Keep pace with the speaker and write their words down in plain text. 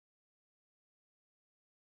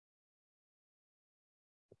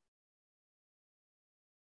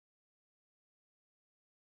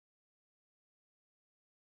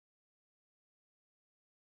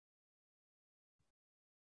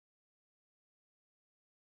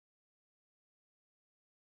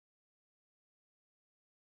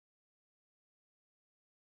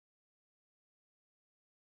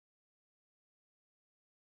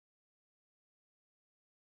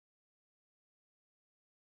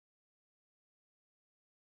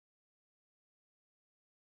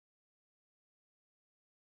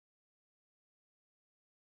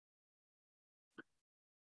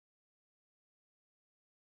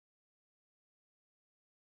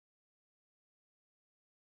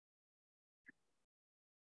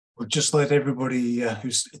We'll just let everybody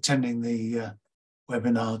who's attending the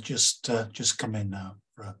webinar just come in now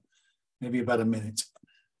for maybe about a minute.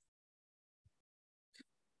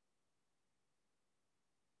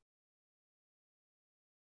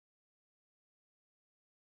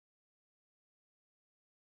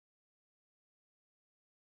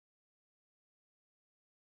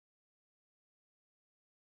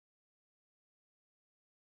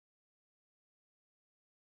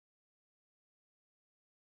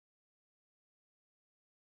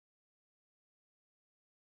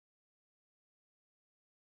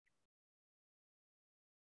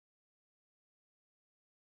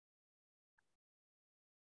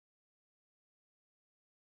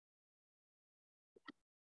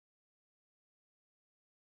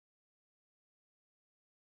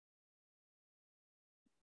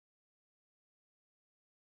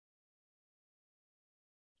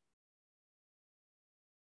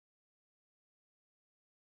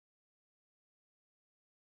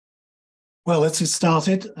 Well, let's get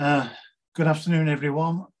started. Good afternoon,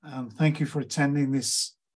 everyone. Thank you for attending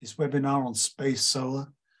this webinar on space solar.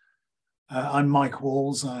 I'm Mike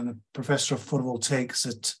Walls. I'm a professor of photovoltaics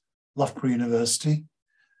at Loughborough University.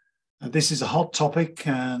 This is a hot topic,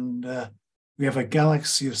 and we have a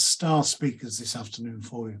galaxy of star speakers this afternoon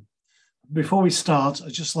for you. Before we start,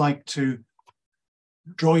 I'd just like to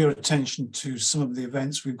draw your attention to some of the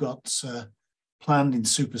events we've got planned in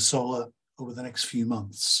Super Solar over the next few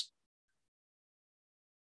months.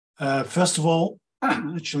 First of all,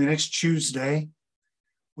 actually next Tuesday,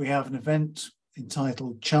 we have an event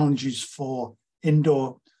entitled Challenges for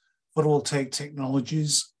Indoor Photovoltaic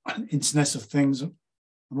Technologies, Internet of Things, and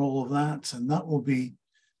all of that. And that will be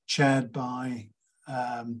chaired by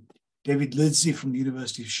David Lidsey from the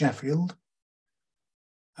University of Sheffield.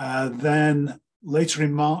 Then later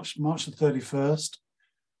in March the 31st,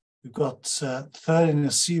 we've got third in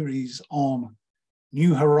a series on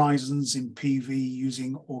New Horizons in PV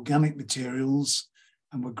using organic materials,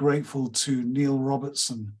 and we're grateful to Neil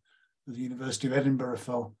Robertson of the University of Edinburgh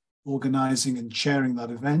for organising and chairing that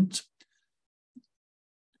event.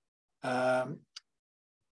 Going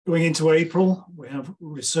into April, we have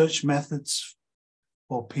research methods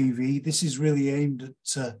for PV. This is really aimed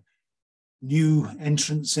at new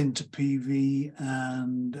entrants into PV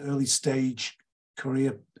and early stage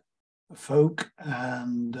career folk,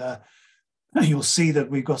 and you'll see that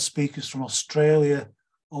we've got speakers from Australia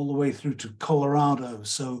all the way through to Colorado.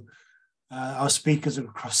 So our speakers are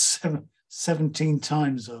across 17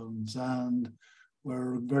 time zones, and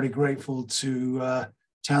we're very grateful to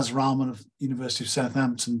Taz Rahman of University of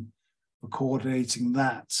Southampton for coordinating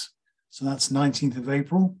that. So that's 19th of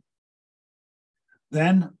April.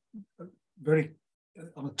 Then,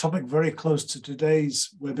 on a topic very close to today's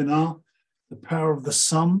webinar, the power of the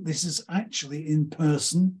sun. This is actually in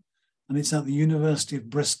person, and it's at the University of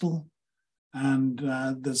Bristol, and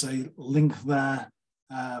there's a link there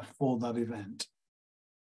for that event.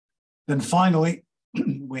 Then finally,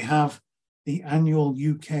 we have the annual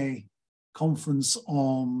UK conference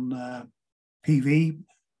on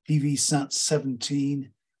PVSat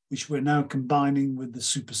 17, which we're now combining with the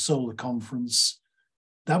Super Solar Conference.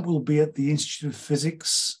 That will be at the Institute of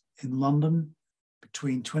Physics in London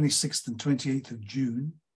between 26th and 28th of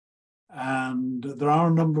June. And there are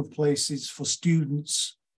a number of places for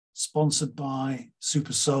students sponsored by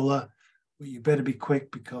Super Solar, but you better be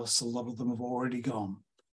quick because a lot of them have already gone.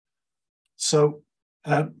 So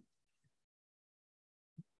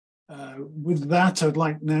with that, I'd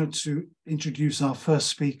like now to introduce our first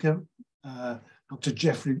speaker, Dr.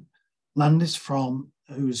 Jeffrey Landis,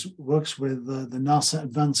 who works with the NASA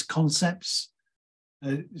Advanced Concepts.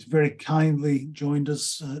 He's very kindly joined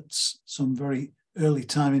us at some very early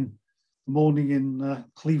time in the morning in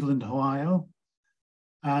Cleveland, Ohio.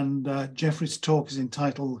 And Jeffrey's talk is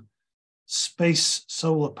entitled Space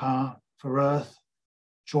Solar Power for Earth,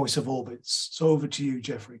 Choice of Orbits. So over to you,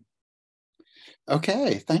 Jeffrey.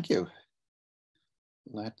 Okay, thank you.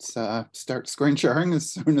 Let's start screen sharing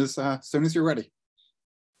as soon as you're ready.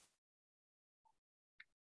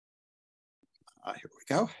 Here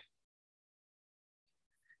we go.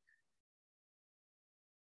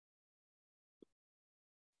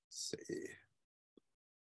 Let's see.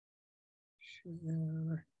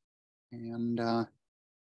 Share. And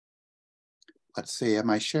let's see, am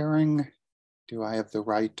I sharing? Do I have the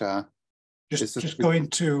right? Just go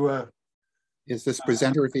into. Is this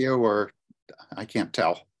presenter view, or I can't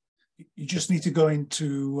tell? You just need to go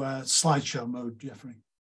into slideshow mode, Jeffrey.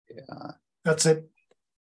 Yeah. That's it.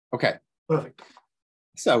 Okay. Perfect.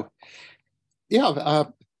 So, yeah.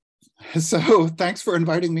 So thanks for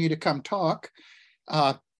inviting me to come talk.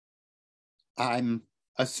 I'm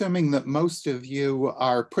assuming that most of you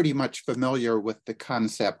are pretty much familiar with the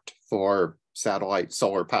concept for satellite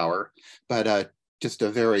solar power, but just a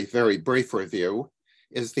very, very brief review,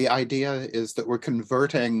 is the idea is that we're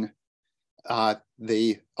converting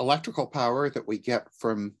the electrical power that we get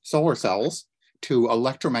from solar cells to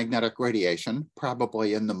electromagnetic radiation,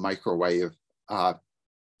 probably in the microwave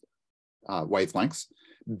wavelengths,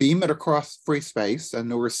 beam it across free space,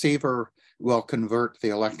 and the receiver will convert the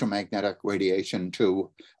electromagnetic radiation to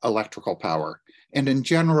electrical power. And in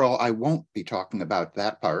general, I won't be talking about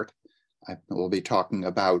that part. I will be talking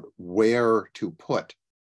about where to put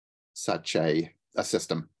such a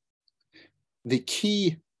system. The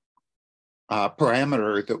key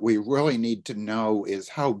parameter that we really need to know is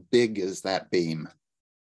how big is that beam?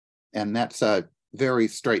 And that's a very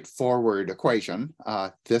straightforward equation.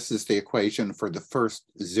 This is the equation for the first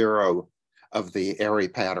zero of the Airy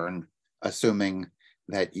pattern, assuming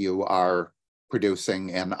that you are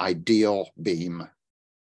producing an ideal beam.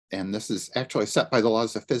 And this is actually set by the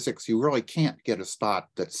laws of physics. You really can't get a spot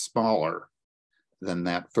that's smaller than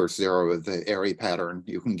that first zero of the Airy pattern.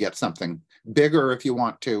 You can get something bigger if you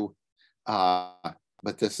want to,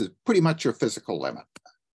 but this is pretty much your physical limit.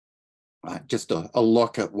 Just a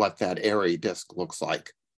look at what that Airy disk looks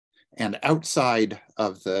like. And outside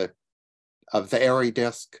of the Airy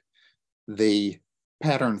disk, the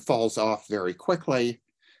pattern falls off very quickly.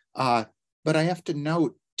 But I have to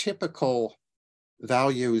note typical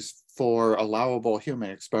values for allowable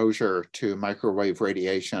human exposure to microwave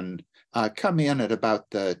radiation come in at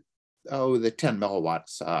about the 10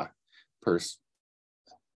 milliwatts per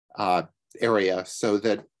area, so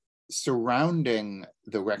that surrounding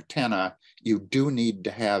the rectenna, you do need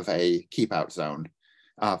to have a keep out zone.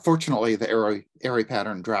 Fortunately, the Airy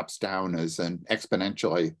pattern drops down as an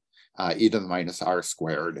exponentially e to the minus r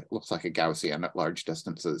squared. It looks like a Gaussian at large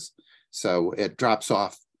distances. So it drops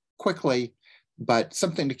off quickly, but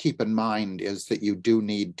something to keep in mind is that you do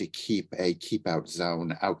need to keep a keep out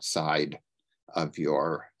zone outside of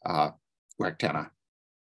your rectenna.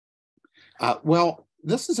 Well,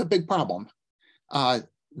 this is a big problem.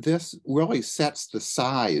 This really sets the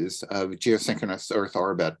size of geosynchronous Earth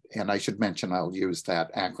orbit. And I should mention, I'll use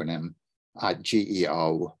that acronym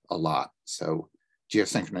GEO a lot. So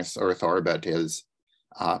geosynchronous Earth orbit is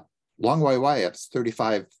a long way away. It's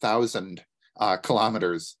 35,000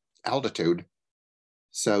 kilometers altitude.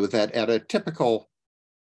 So that at a typical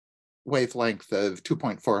wavelength of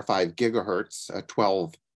 2.45 gigahertz, a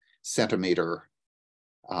 12 centimeter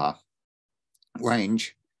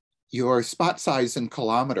range, your spot size in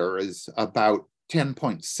kilometer is about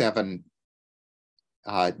 10.7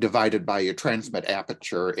 divided by your transmit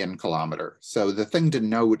aperture in kilometer. So the thing to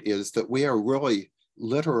note is that we are really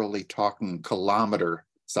literally talking kilometer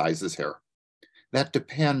sizes here. That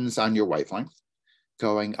depends on your wavelength.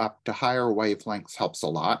 Going up to higher wavelengths helps a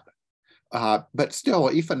lot. But still,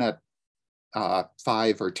 even at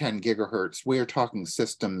 5 or 10 gigahertz, we're talking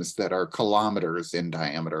systems that are kilometers in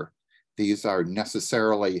diameter. These are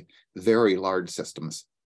necessarily very large systems.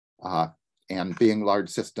 And being large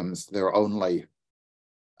systems, they're only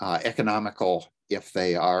economical if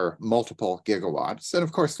they are multiple gigawatts. And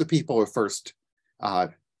of course, the people who first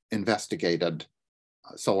investigated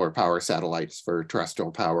solar power satellites for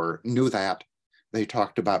terrestrial power knew that. They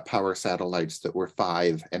talked about power satellites that were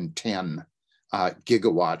 5 and 10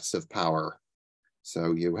 gigawatts of power.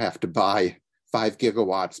 So you have to buy 5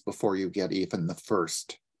 gigawatts before you get even the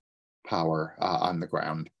first power on the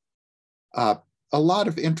ground. A lot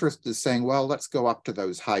of interest is saying, well, let's go up to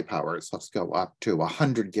those high powers. Let's go up to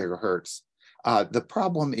 100 gigahertz. The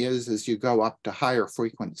problem is, as you go up to higher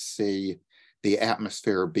frequency, the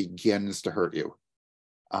atmosphere begins to hurt you.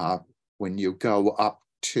 When you go up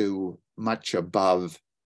to much above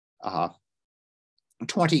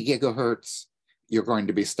 20 gigahertz, you're going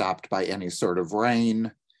to be stopped by any sort of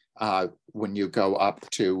rain. When you go up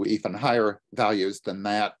to even higher values than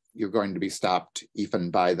that, you're going to be stopped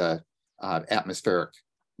even by the atmospheric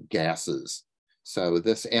gases. So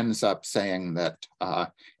this ends up saying that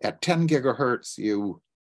at 10 gigahertz,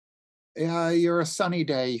 you're a sunny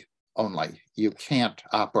day only. You can't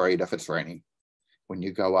operate if it's raining. When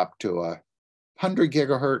you go up to 100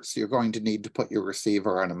 gigahertz, you're going to need to put your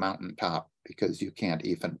receiver on a mountaintop because you can't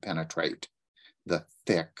even penetrate the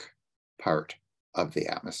thick part of the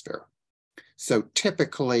atmosphere. So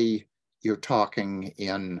typically, you're talking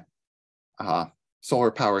in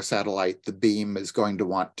solar power satellite, the beam is going to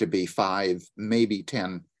want to be 5, maybe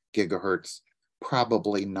 10 gigahertz,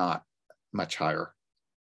 probably not much higher.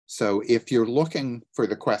 So if you're looking for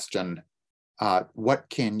the question, what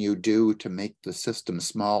can you do to make the system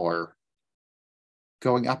smaller?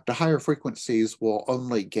 going up to higher frequencies will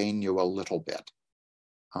only gain you a little bit.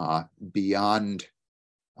 Beyond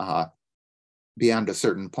a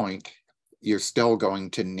certain point, you're still going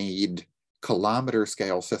to need kilometer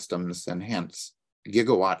scale systems and hence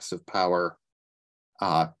gigawatts of power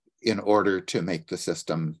in order to make the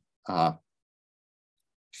system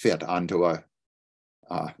fit onto a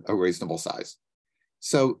reasonable size.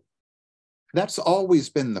 So that's always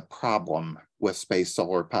been the problem with space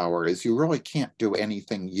solar power, is you really can't do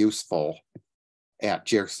anything useful at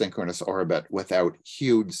geosynchronous orbit without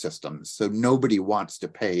huge systems. So nobody wants to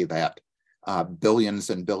pay that billions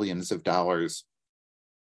and billions of dollars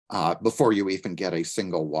before you even get a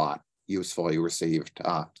single watt usefully received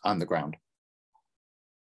on the ground.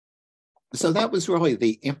 So that was really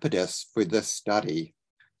the impetus for this study,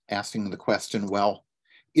 asking the question, well,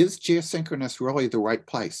 is geosynchronous really the right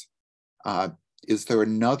place? Is there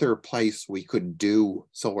another place we could do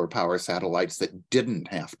solar power satellites that didn't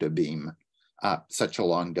have to beam such a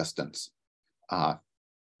long distance,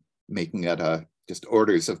 making it just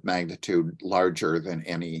orders of magnitude larger than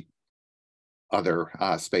any other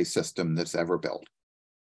space system that's ever built?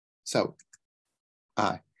 So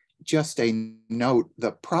just a note,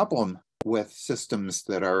 the problem with systems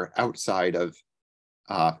that are outside of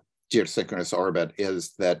geosynchronous orbit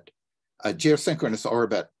is that a geosynchronous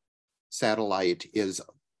orbit satellite is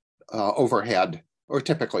overhead, or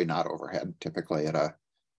typically not overhead, typically at a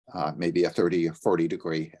maybe a 30 or 40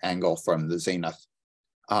 degree angle from the zenith,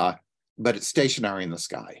 but it's stationary in the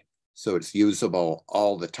sky, so it's usable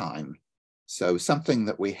all the time. So something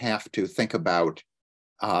that we have to think about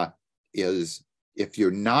is if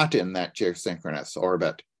you're not in that geosynchronous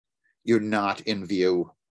orbit, you're not in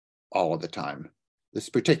view all of the time. This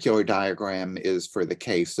particular diagram is for the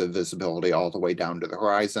case of visibility all the way down to the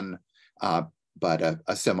horizon, but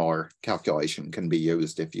a similar calculation can be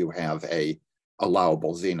used if you have a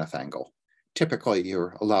allowable zenith angle. Typically,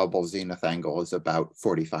 your allowable zenith angle is about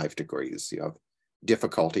 45 degrees. You have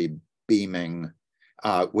difficulty beaming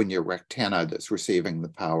when your rectenna that's receiving the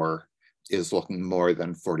power is looking more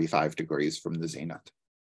than 45 degrees from the zenith.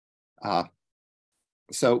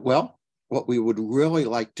 So, well, what we would really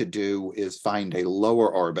like to do is find a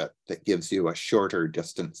lower orbit that gives you a shorter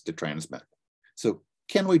distance to transmit. So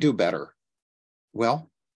can we do better? Well,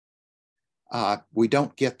 we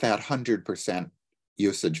don't get that 100%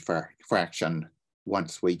 usage fraction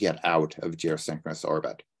once we get out of geosynchronous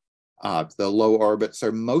orbit. The low orbits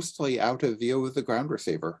are mostly out of view of the ground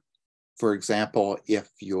receiver. For example, if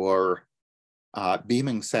your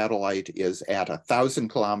beaming satellite is at 1,000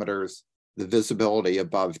 kilometers, the visibility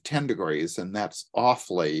above 10 degrees, and that's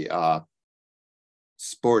awfully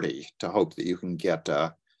sporty to hope that you can get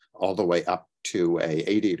all the way up to a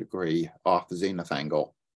 80 degree off zenith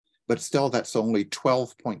angle. But still, that's only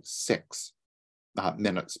 12.6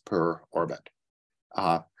 minutes per orbit.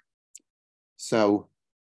 So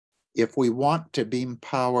if we want to beam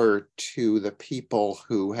power to the people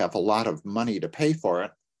who have a lot of money to pay for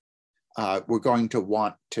it, we're going to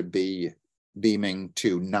want to be beaming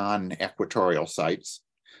to non-equatorial sites.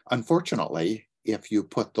 Unfortunately, if you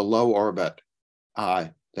put the low orbit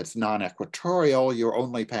that's non-equatorial, you're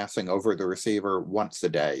only passing over the receiver once a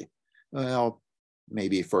day. Well,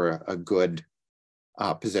 maybe for a good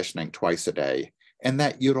positioning twice a day. And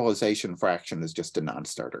that utilization fraction is just a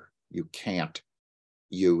non-starter. You can't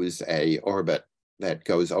use a orbit that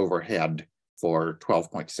goes overhead for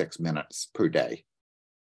 12.6 minutes per day.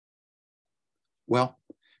 Well,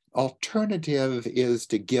 alternative is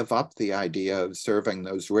to give up the idea of serving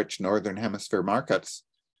those rich Northern Hemisphere markets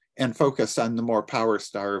and focus on the more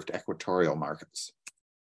power-starved equatorial markets.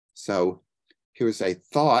 So here's a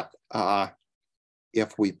thought.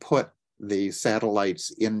 If we put the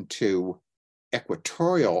satellites into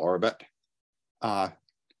equatorial orbit,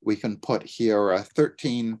 we can put here a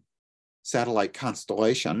 13 satellite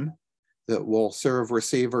constellation that will serve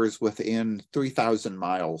receivers within 3,000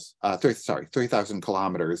 miles, 3,000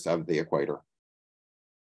 kilometers of the equator.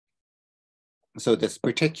 So this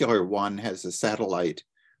particular one has a satellite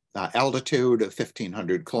altitude of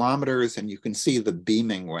 1,500 kilometers, and you can see the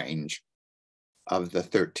beaming range of the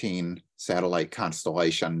 13 satellite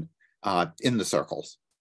constellation in the circles.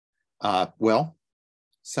 Well,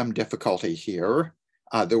 some difficulty here.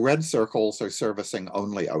 The red circles are servicing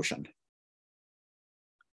only ocean.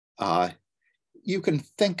 You can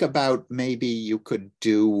think about maybe you could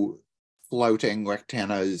do floating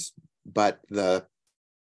rectennas, but the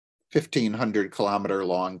 1,500 kilometer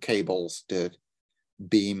long cables to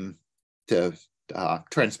beam to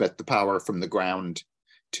transmit the power from the ground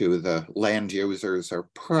to the land users are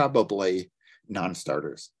probably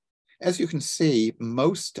non-starters. As you can see,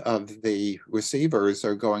 most of the receivers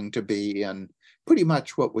are going to be in pretty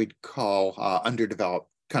much what we'd call underdeveloped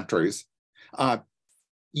countries.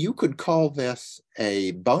 You could call this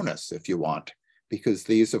a bonus if you want, because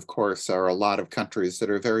these, of course, are a lot of countries that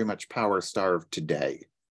are very much power-starved today.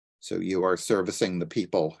 So you are servicing the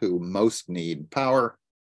people who most need power,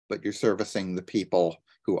 but you're servicing the people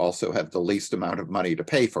who also have the least amount of money to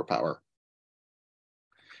pay for power.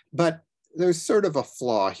 But there's sort of a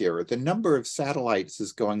flaw here. The number of satellites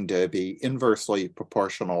is going to be inversely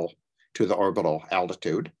proportional to the orbital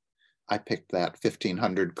altitude. I picked that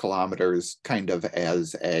 1,500 kilometers kind of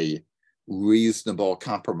as a reasonable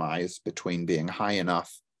compromise between being high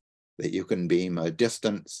enough that you can beam a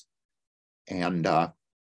distance and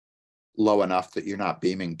low enough that you're not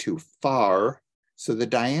beaming too far. So the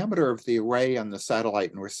diameter of the array on the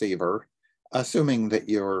satellite and receiver, assuming that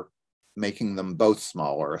you're making them both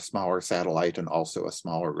smaller, a smaller satellite and also a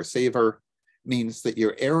smaller receiver, means that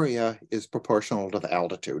your area is proportional to the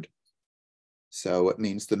altitude. So it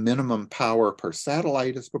means the minimum power per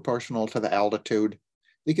satellite is proportional to the altitude.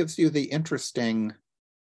 It gives you the interesting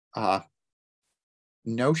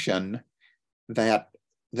notion that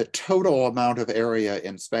the total amount of area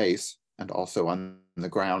in space and also on the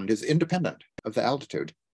ground is independent of the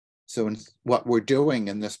altitude. So what we're doing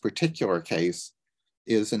in this particular case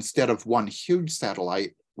is, instead of one huge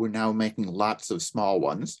satellite, we're now making lots of small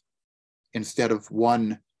ones. Instead of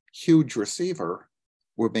one huge receiver,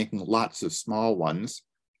 we're making lots of small ones.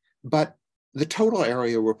 But the total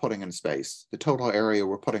area we're putting in space, the total area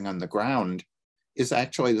we're putting on the ground, is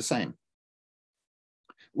actually the same.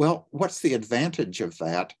 Well, what's the advantage of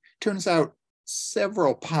that? Turns out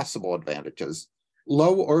several possible advantages.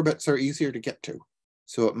 Low orbits are easier to get to,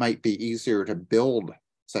 so it might be easier to build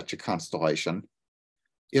such a constellation.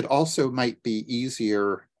 It also might be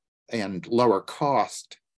easier and lower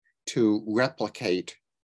cost to replicate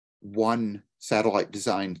one satellite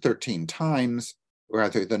design 13 times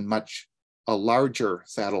rather than a larger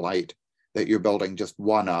satellite that you're building just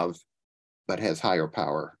one of, but has higher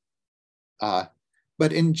power.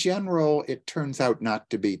 But in general, it turns out not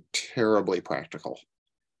to be terribly practical.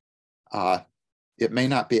 It may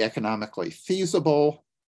not be economically feasible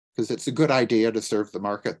because it's a good idea to serve the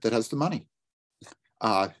market that has the money.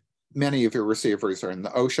 Many of your receivers are in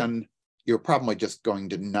the ocean. You're probably just going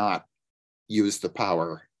to not use the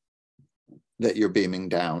power that you're beaming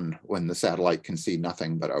down when the satellite can see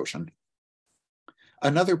nothing but ocean.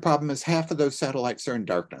 Another problem is half of those satellites are in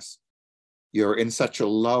darkness. You're in such a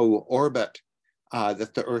low orbit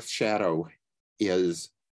that the Earth's shadow is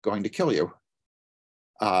going to kill you.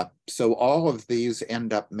 So all of these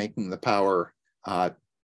end up making the power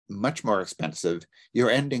much more expensive. You're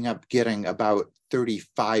ending up getting about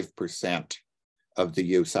 35% of the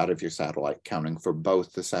use out of your satellite, counting for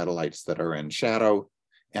both the satellites that are in shadow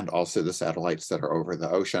and also the satellites that are over the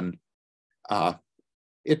ocean.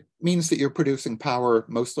 It means that you're producing power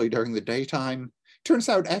mostly during the daytime. Turns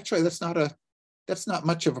out, actually, that's not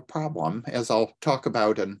much of a problem, as I'll talk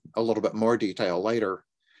about in a little bit more detail later.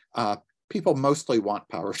 People mostly want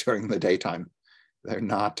power during the daytime. They're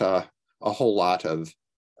not a whole lot of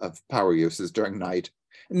power uses during night.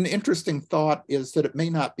 An interesting thought is that it may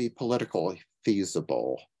not be politically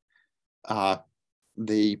feasible.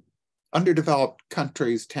 The underdeveloped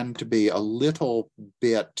countries tend to be a little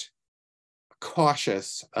bit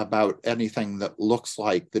cautious about anything that looks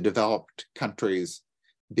like the developed countries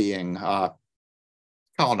being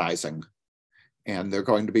colonizing. And they're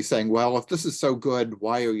going to be saying, well, if this is so good,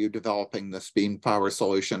 why are you developing this beam power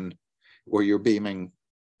solution where you're beaming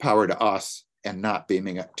power to us and not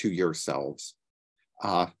beaming it to yourselves?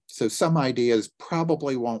 So some ideas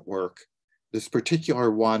probably won't work. This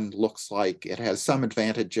particular one looks like it has some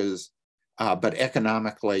advantages, but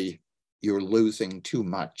economically, you're losing too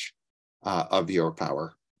much of your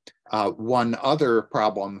power. One other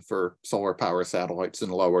problem for solar power satellites in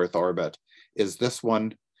low Earth orbit is this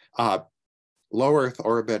one. Low Earth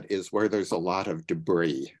orbit is where there's a lot of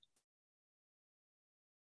debris.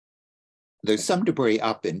 There's some debris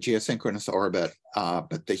up in geosynchronous orbit,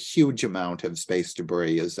 but the huge amount of space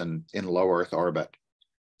debris is in low Earth orbit.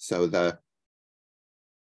 So the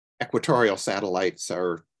equatorial satellites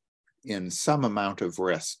are in some amount of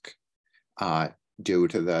risk due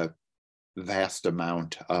to the vast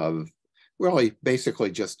amount of really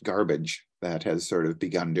basically just garbage that has sort of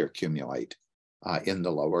begun to accumulate in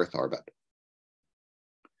the low Earth orbit.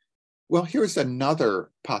 Well, here's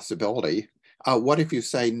another possibility. What if you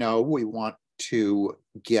say, no, we want to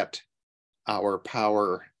get our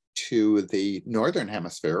power to the northern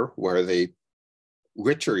hemisphere where the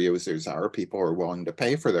richer users are, people are willing to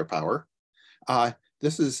pay for their power.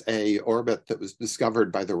 This is a orbit that was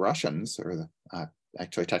discovered by the Russians, or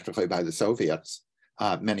actually technically by the Soviets,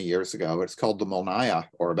 many years ago. It's called the Molniya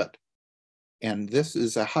orbit. And this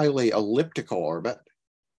is a highly elliptical orbit,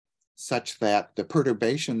 such that the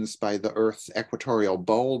perturbations by the Earth's equatorial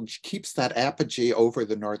bulge keeps that apogee over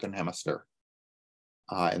the northern hemisphere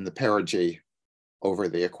and the perigee over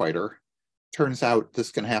the equator. Turns out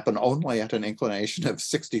this can happen only at an inclination of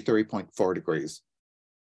 63.4 degrees.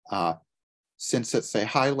 Since it's a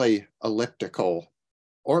highly elliptical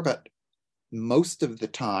orbit, most of the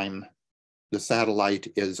time the satellite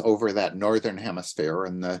is over that northern hemisphere,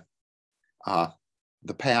 and the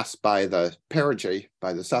pass by the perigee,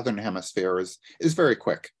 by the southern hemisphere, is very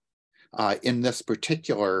quick. In this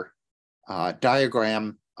particular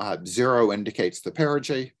diagram, 0 indicates the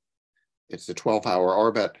perigee. It's a 12-hour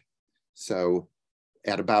orbit. So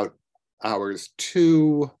at about hours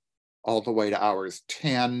 2 all the way to hours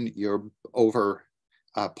 10, you're over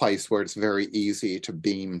a place where it's very easy to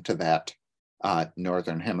beam to that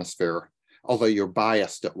northern hemisphere. Although you're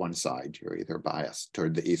biased at one side, you're either biased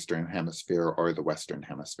toward the eastern hemisphere or the western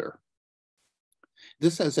hemisphere.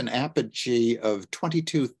 This has an apogee of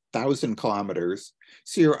 22,000 kilometers,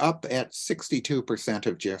 so you're up at 62%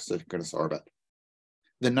 of geosynchronous orbit.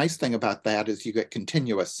 The nice thing about that is you get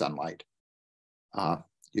continuous sunlight.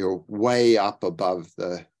 You're way up above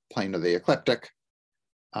the plane of the ecliptic,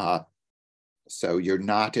 so you're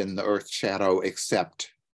not in the Earth's shadow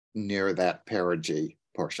except near that perigee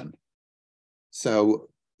portion. So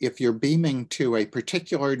if you're beaming to a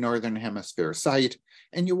particular northern hemisphere site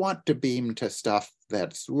and you want to beam to stuff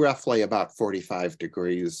that's roughly about 45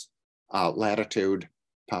 degrees latitude,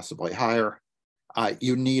 possibly higher,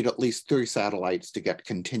 you need at least 3 satellites to get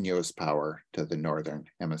continuous power to the northern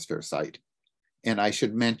hemisphere site. And I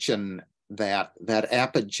should mention that that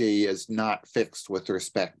apogee is not fixed with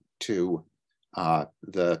respect to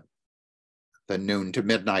the noon to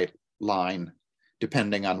midnight line,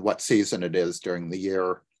 depending on what season it is during the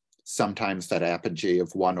year. Sometimes that apogee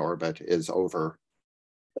of one orbit is over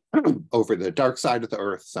the dark side of the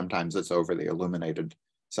Earth. Sometimes it's over the illuminated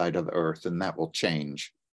side of the Earth, and that will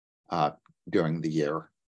change during the year.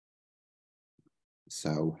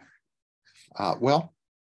 So,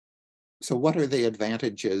 so what are the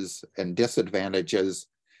advantages and disadvantages?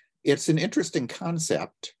 It's an interesting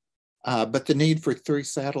concept, but the need for 3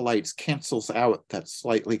 satellites cancels out that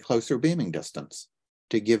slightly closer beaming distance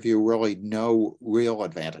to give you really no real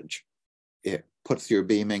advantage. It puts your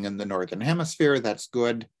beaming in the northern hemisphere, that's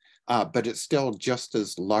good, but it's still just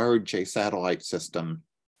as large a satellite system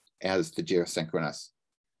as the geosynchronous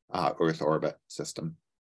Earth orbit system.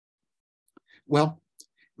 Well, it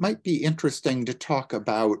might be interesting to talk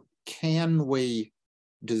about, can we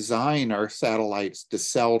design our satellites to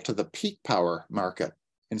sell to the peak power market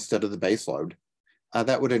instead of the baseload?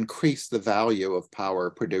 That would increase the value of power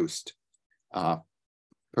produced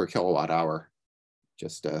per kilowatt hour.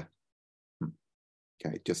 Just a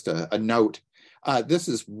note. This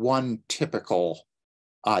is one typical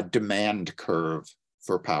demand curve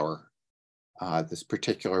for power. This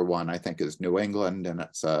particular one, I think, is New England, and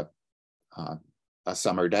it's a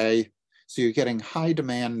summer day. So you're getting high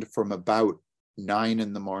demand from about 9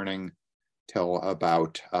 in the morning till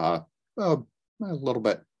about well, a little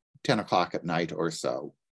bit 10 o'clock at night or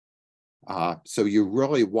so. So you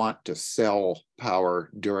really want to sell power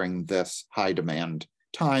during this high demand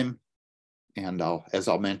time. And as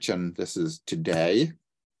I'll mention, this is today.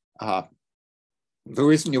 The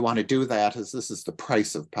reason you want to do that is this is the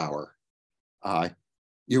price of power.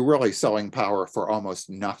 You're really selling power for almost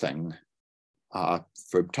nothing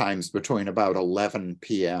for times between about 11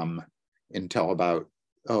 p.m. until about,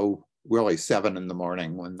 really 7 in the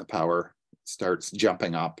morning when the power starts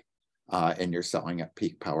jumping up and you're selling at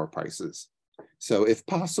peak power prices. So if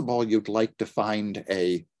possible, you'd like to find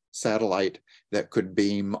a satellite that could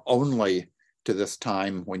beam only to this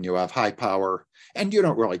time when you have high power and you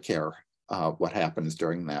don't really care what happens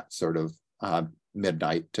during that sort of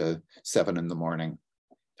midnight to 7 in the morning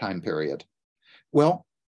time period. Well,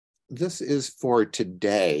 this is for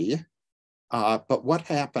today, but what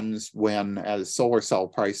happens when, as solar cell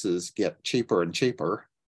prices get cheaper and cheaper,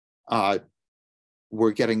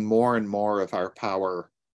 we're getting more and more of our power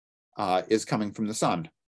is coming from the sun,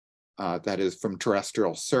 that is from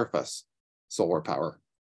terrestrial surface solar power.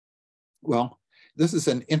 Well, this is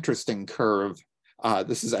an interesting curve.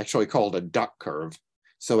 This is actually called a duck curve.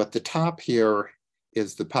 So at the top here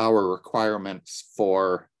is the power requirements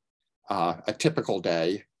for a typical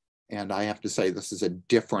day. And I have to say this is a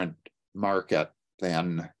different market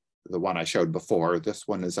than the one I showed before. This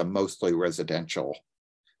one is a mostly residential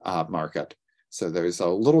market. So there's a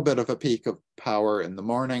little bit of a peak of power in the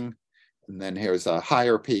morning, and then here's a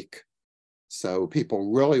higher peak. So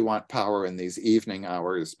people really want power in these evening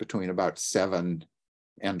hours between about 7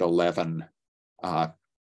 and 11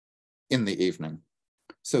 in the evening.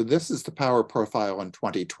 So this is the power profile in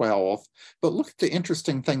 2012. But look at the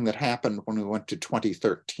interesting thing that happened when we went to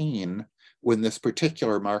 2013, when this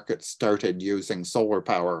particular market started using solar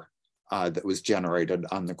power that was generated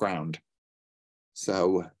on the ground.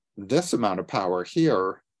 So this amount of power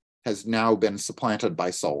here has now been supplanted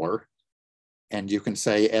by solar. And you can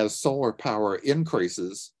say as solar power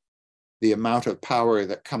increases, the amount of power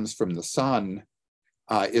that comes from the sun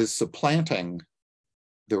is supplanting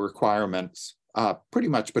the requirements pretty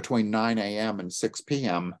much between 9 a.m. and 6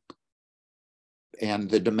 p.m. And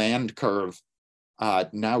the demand curve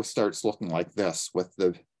now starts looking like this, with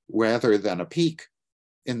the, rather than a peak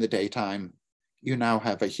in the daytime, you now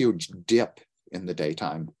have a huge dip in the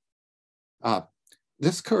daytime.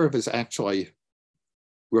 This curve is actually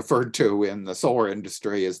referred to in the solar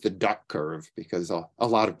industry as the duck curve, because a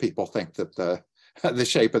lot of people think that the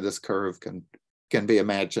shape of this curve can be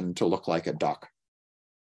imagined to look like a duck.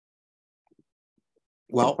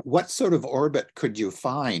 Well, what sort of orbit could you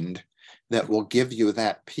find that will give you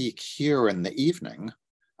that peak here in the evening,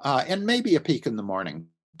 and maybe a peak in the morning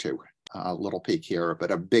too? A little peak here,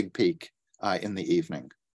 but a big peak in the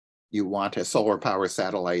evening. You want a solar power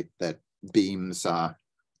satellite that beams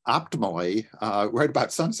optimally right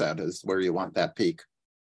about sunset is where you want that peak.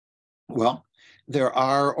 Well, there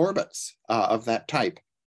are orbits of that type.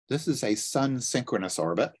 This is a sun synchronous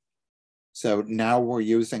orbit. So now we're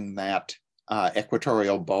using that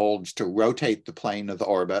equatorial bulge to rotate the plane of the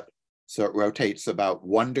orbit. So it rotates about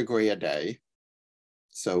 1 degree a day.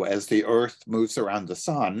 So as the Earth moves around the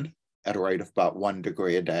sun at a rate of about 1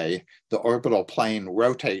 degree a day, the orbital plane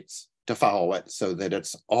rotates to follow it so that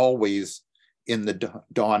it's always in the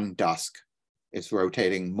dawn dusk. It's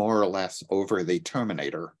rotating more or less over the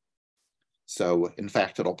terminator. So in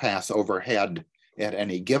fact, it'll pass overhead at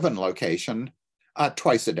any given location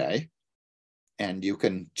twice a day. And you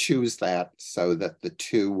can choose that so that the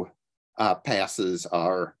two passes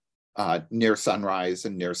are near sunrise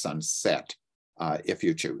and near sunset if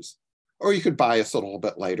you choose. Or you could bias it a little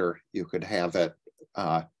bit later. You could have it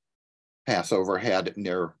pass overhead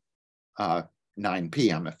near 9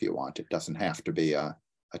 p.m. if you want. It doesn't have to be a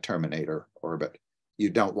terminator orbit. You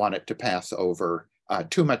don't want it to pass over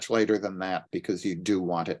too much later than that, because you do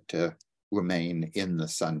want it to remain in the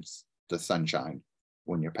sunshine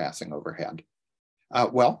when you're passing overhead.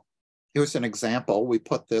 Well, here's an example. We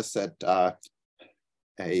put this at a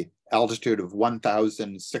altitude of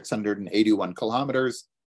 1,681 kilometers.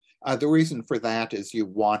 The reason for that is you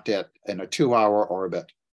want it in a 2-hour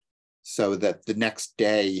orbit so that the next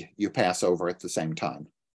day you pass over at the same time.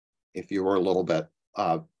 If you were a little bit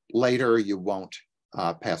later, you won't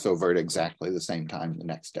pass over at exactly the same time the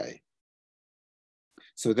next day.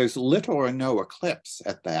 So there's little or no eclipse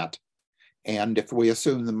at that. And if we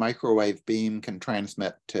assume the microwave beam can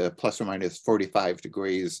transmit to plus or minus 45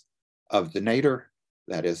 degrees of the nadir,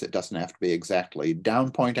 that is, it doesn't have to be exactly down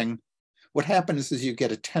pointing, what happens is you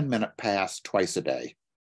get a 10-minute pass twice a day,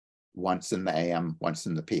 once in the AM, once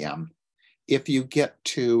in the PM. If you get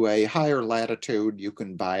to a higher latitude, you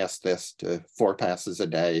can bias this to 4 passes a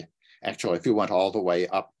day. Actually, if you went all the way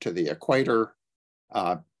up to the equator,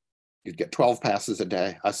 you'd get 12 passes a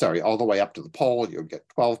day. All the way up to the pole, you'd get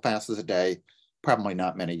 12 passes a day. Probably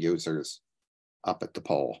not many users up at the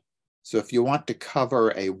pole. So if you want to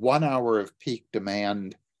cover a 1 hour of peak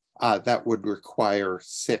demand, that would require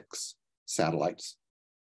 6 satellites.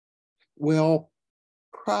 Well,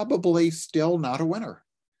 probably still not a winner.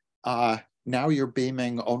 Now you're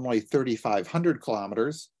beaming only 3,500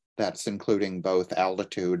 kilometers. That's including both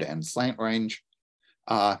altitude and slant range.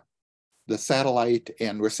 The satellite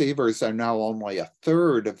and receivers are now only a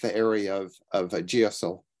third of the area of a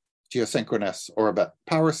geosynchronous orbit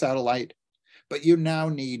power satellite, but you now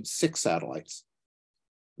need 6 satellites.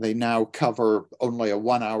 They now cover only a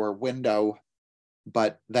 1 hour window,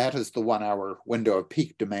 but that is the 1 hour window of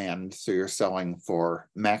peak demand, so you're selling for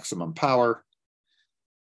maximum power.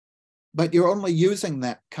 But you're only using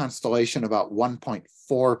that constellation about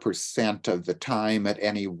 1.4% of the time at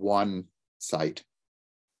any one site.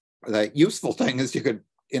 The useful thing is you could,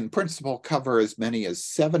 in principle, cover as many as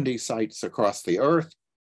 70 sites across the Earth.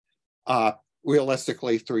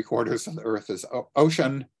 Realistically, 3/4 of the Earth is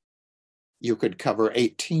ocean. You could cover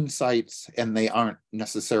 18 sites, and they aren't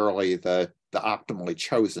necessarily the optimally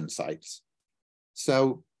chosen sites.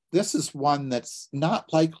 So this is one that's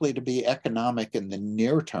not likely to be economic in the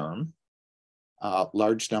near term.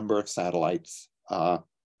 Large number of satellites.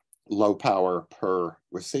 low power per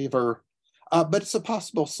receiver, but it's a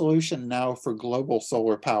possible solution now for global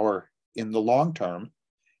solar power in the long term.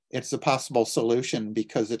 It's a possible solution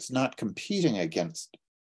because it's not competing against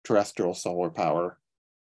terrestrial solar power.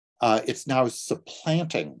 It's now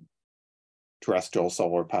supplanting terrestrial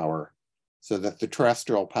solar power so that the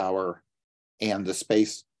terrestrial power and the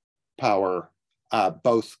space power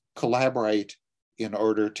both collaborate in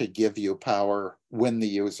order to give you power when the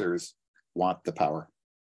users want the power.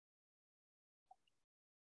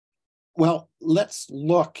 Well, let's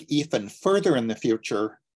look even further in the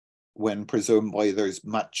future when presumably there's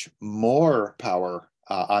much more power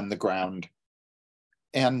on the ground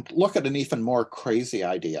and look at an even more crazy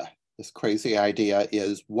idea. This crazy idea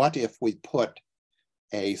is, what if we put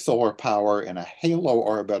a solar power in a halo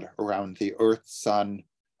orbit around the Earth-Sun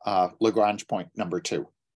Lagrange point number 2?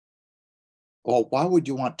 Well, why would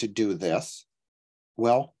you want to do this?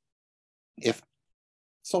 Well, if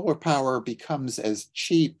solar power becomes as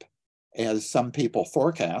cheap as some people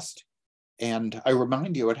forecast, and I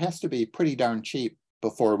remind you, it has to be pretty darn cheap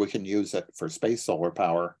before we can use it for space solar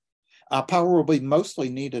power. Power will be mostly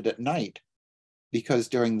needed at night because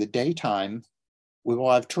during the daytime, we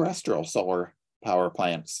will have terrestrial solar power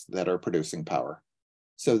plants that are producing power.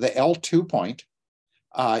 So the L2 point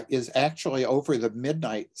is actually over the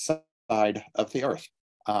midnight side of the Earth.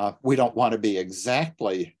 We don't want to be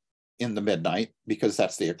exactly in the midnight because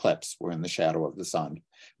that's the eclipse. We're in the shadow of the sun.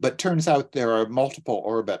 But turns out there are multiple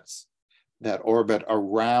orbits that orbit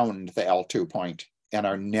around the L2 point and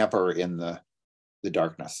are never in the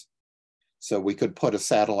darkness. So we could put a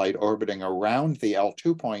satellite orbiting around the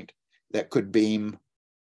L2 point that could beam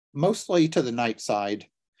mostly to the night side.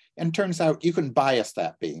 And turns out you can bias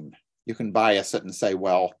that beam. You can bias it and say,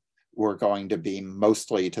 well, we're going to beam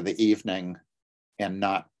mostly to the evening and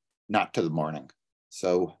not to the morning.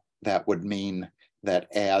 So that would mean that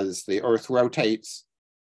as the Earth rotates,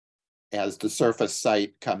 as the surface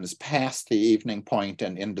sight comes past the evening point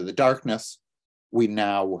and into the darkness, we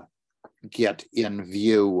now get in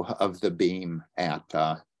view of the beam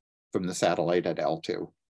from the satellite at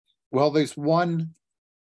L2. Well, there's one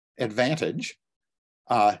advantage.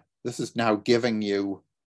 This is now giving you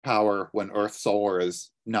power when Earth solar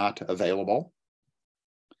is not available.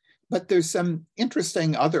 But there's some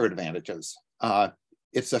interesting other advantages.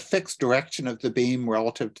 It's a fixed direction of the beam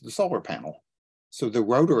relative to the solar panel. So the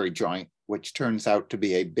rotary joint, which turns out to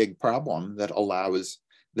be a big problem that allows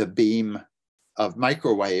the beam of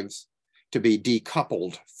microwaves to be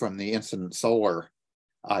decoupled from the incident solar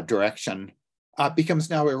direction, becomes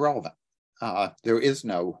now irrelevant. There is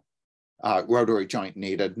no rotary joint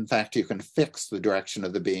needed. In fact, you can fix the direction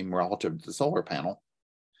of the beam relative to the solar panel.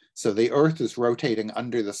 So the Earth is rotating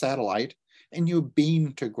under the satellite, and you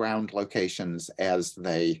beam to ground locations as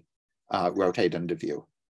they rotate into view.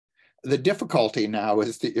 The difficulty now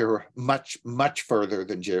is that you're much, much further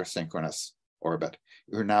than geosynchronous orbit.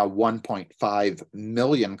 You're now 1.5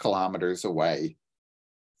 million kilometers away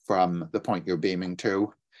from the point you're beaming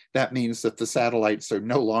to. That means that the satellites are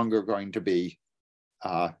no longer going to be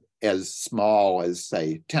as small as,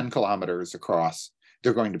 say, 10 kilometers across.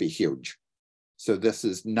 They're going to be huge. So this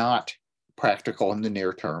is not practical in the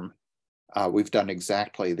near term. We've done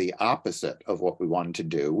exactly the opposite of what we wanted to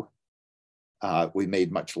do. We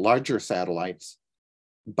made much larger satellites,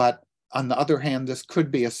 but on the other hand, this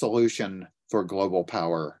could be a solution for global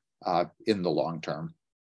power in the long term.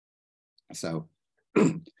 So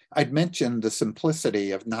I'd mentioned the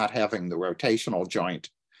simplicity of not having the rotational joint.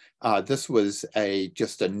 This was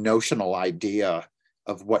just a notional idea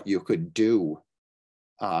of what you could do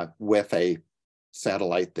with a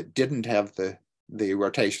satellite that didn't have the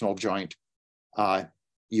rotational joint.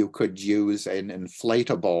 You could use an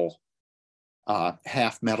inflatable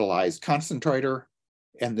half metallized concentrator,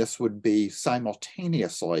 and this would be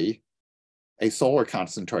simultaneously a solar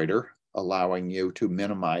concentrator, allowing you to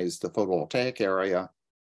minimize the photovoltaic area,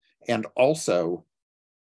 and also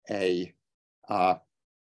a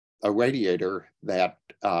radiator that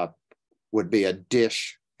would be a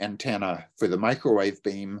dish antenna for the microwave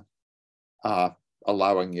beam,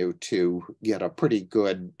 allowing you to get a pretty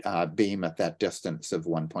good beam at that distance of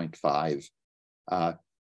 1.5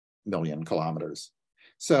 million kilometers.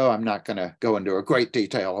 So I'm not going to go into a great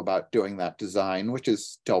detail about doing that design, which is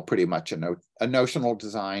still pretty much a notional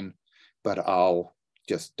design, but I'll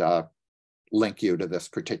just link you to this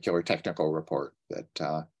particular technical report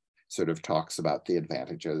that sort of talks about the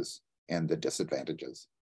advantages and the disadvantages.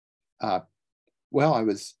 Well, I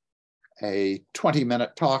was a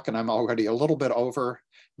 20-minute talk and I'm already a little bit over,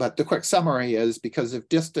 but the quick summary is, because of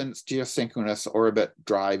distance, geosynchronous orbit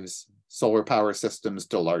drives solar power systems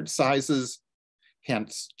to large sizes.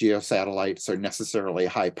 Hence, geosatellites are necessarily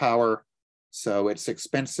high power. So it's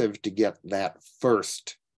expensive to get that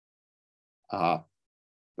first watt.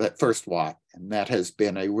 And that has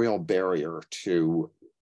been a real barrier to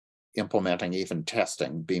implementing, even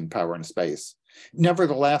testing beam power in space.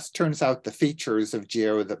 Nevertheless, turns out the features of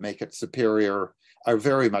GEO that make it superior are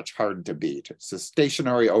very much hard to beat. It's a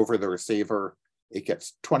stationary over the receiver. It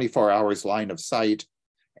gets 24 hours line of sight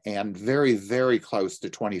and very, very close to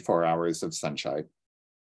 24 hours of sunshine.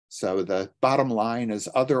 So the bottom line is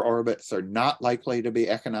other orbits are not likely to be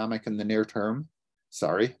economic in the near term.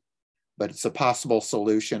 Sorry, but it's a possible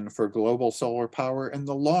solution for global solar power in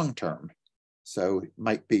the long term. So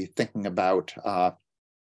might be thinking about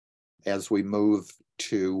as we move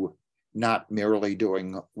to not merely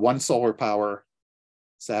doing one solar power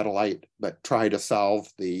satellite, but try to solve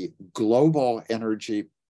the global energy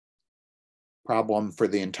problem for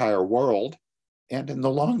the entire world. And in the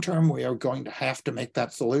long term, we are going to have to make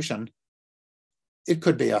that solution. It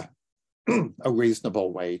could be a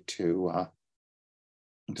reasonable way to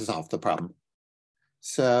solve the problem.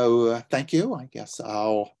 So thank you. I guess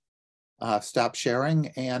I'll stop sharing.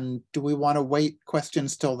 And do we want to wait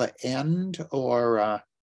questions till the end, or?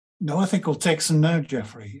 No, I think we'll take some now,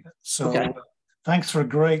 Jeffrey. So okay. Thanks for a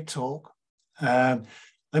great talk. I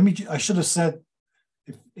should have said,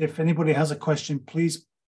 if anybody has a question, please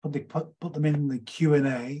put them in the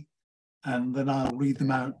Q&A, and then I'll read them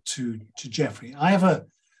out to Jeffrey. I have a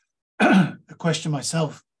question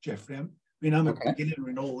myself, Jeffrey. I mean, I'm a beginner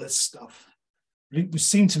in all this stuff. But it would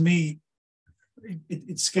seem to me,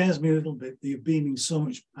 it scares me a little bit that you're beaming so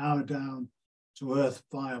much power down to Earth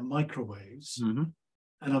via microwaves. Mm-hmm.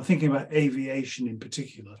 And I'm thinking about aviation in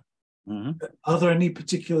particular. Mm-hmm. Are there any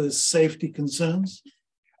particular safety concerns?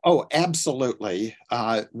 Oh, absolutely.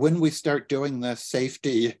 When we start doing this,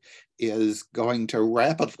 safety is going to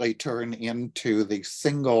rapidly turn into the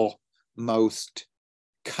single most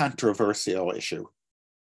controversial issue.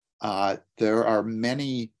 There are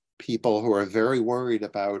many people who are very worried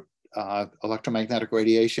about electromagnetic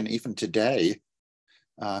radiation even today.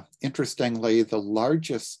 Interestingly, the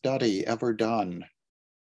largest study ever done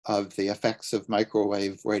of the effects of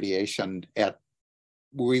microwave radiation at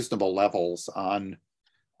reasonable levels on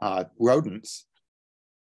rodents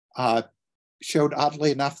showed, oddly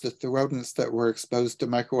enough, that the rodents that were exposed to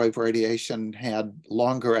microwave radiation had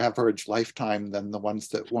longer average lifetime than the ones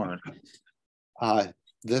that weren't.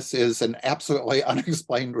 This is an absolutely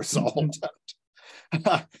unexplained result.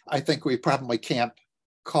 I think we probably can't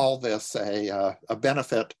call this a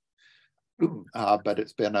benefit, but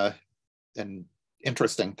it's been an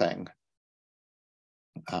interesting thing.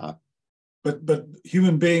 But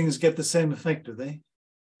human beings get the same effect, do they?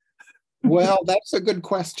 Well, that's a good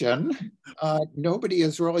question. Nobody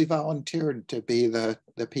has really volunteered to be the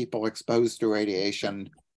people exposed to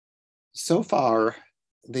radiation. So far,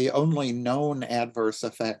 the only known adverse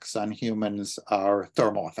effects on humans are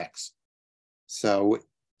thermal effects. So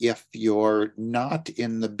if you're not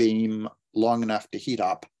in the beam long enough to heat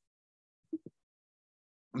up,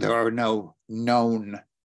 there are no known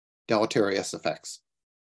deleterious effects.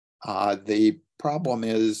 The problem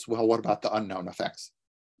is, well, what about the unknown effects?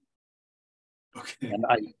 Okay. And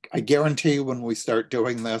I guarantee when we start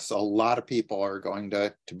doing this, a lot of people are going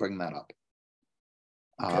to bring that up.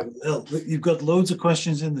 Okay, well, you've got loads of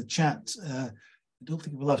questions in the chat. I don't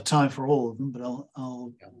think we'll have time for all of them, but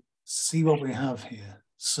I'll see what we have here.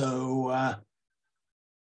 So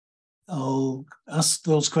I'll ask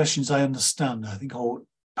those questions I understand. I think I'll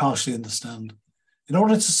partially understand. In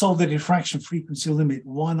order to solve the diffraction frequency limit,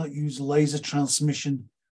 why not use laser transmission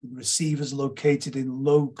with receivers located in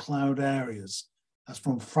low cloud areas? That's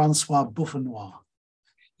from Francois Buffenois.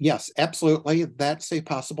 Yes, absolutely. That's a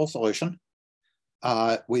possible solution.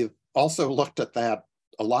 We've also looked at that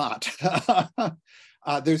a lot.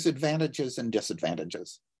 There's advantages and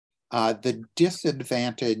disadvantages. The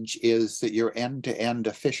disadvantage is that your end-to-end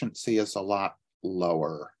efficiency is a lot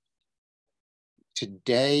lower.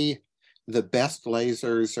 Today, the best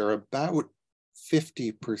lasers are about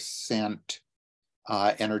 50%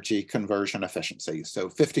 energy conversion efficiency. So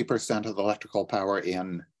 50% of the electrical power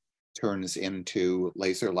in turns into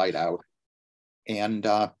laser light out. And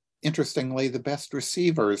interestingly, the best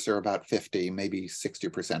receivers are about 50, maybe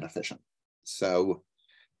 60% efficient. So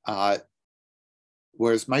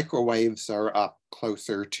whereas microwaves are up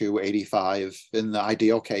closer to 85, in the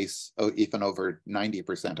ideal case, even over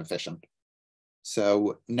 90% efficient.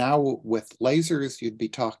 So now with lasers, you'd be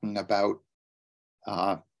talking about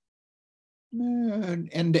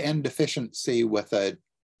end-to-end efficiency with a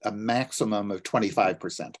maximum of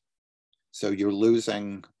 25%. So you're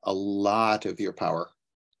losing a lot of your power.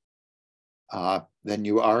 then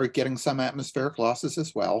you are getting some atmospheric losses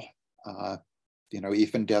as well.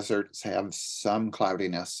 Even deserts have some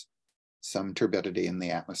cloudiness, some turbidity in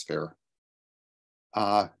the atmosphere.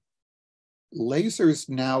 Lasers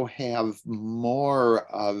now have more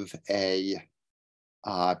of a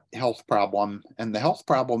health problem, and the health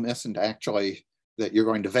problem isn't actually that you're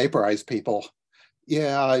going to vaporize people.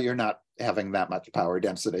 Yeah, you're not having that much power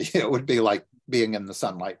density. It would be like being in the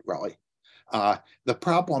sunlight, really. The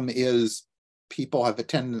problem is people have a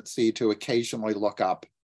tendency to occasionally look up,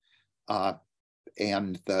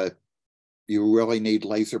 and you really need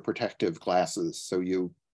laser protective glasses, so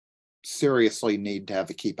you seriously need to have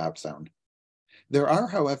a keep out zone. There are,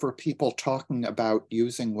 however, people talking about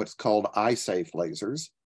using what's called eye-safe lasers.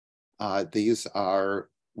 These are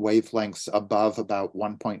wavelengths above about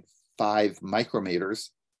 1.5 micrometers.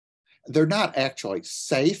 They're not actually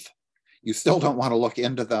safe. You still don't want to look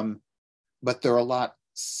into them, but they're a lot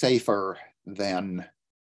safer than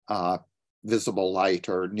visible light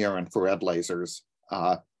or near-infrared lasers,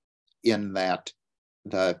 in that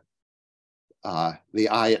the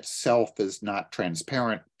eye itself is not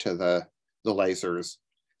transparent to the lasers,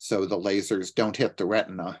 so the lasers don't hit the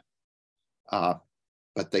retina,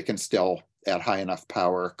 but they can still, at high enough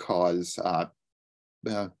power, cause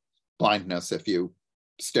blindness if you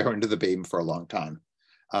stare into the beam for a long time.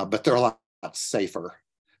 But they're a lot safer.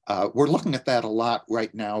 We're looking at that a lot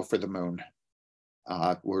right now for the moon.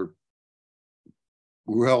 We're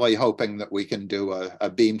really hoping that we can do a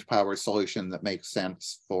beamed power solution that makes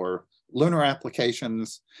sense for lunar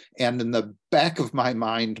applications. And in the back of my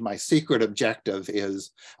mind, my secret objective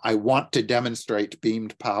is I want to demonstrate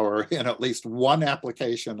beamed power in at least one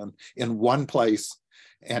application and in one place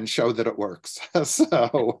and show that it works.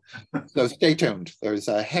 So stay tuned. There's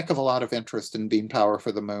a heck of a lot of interest in beam power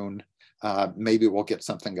for the moon. Maybe we'll get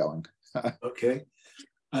something going. Okay.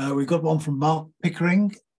 We've got one from Mark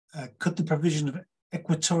Pickering. Could the provision of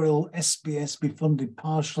equatorial SBS be funded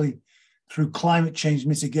partially through climate change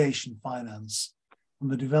mitigation finance from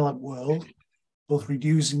the developed world, both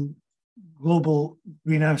reducing global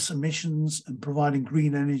greenhouse emissions and providing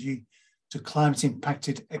green energy to climate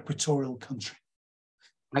impacted equatorial countries?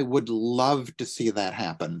 I would love to see that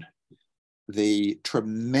happen. The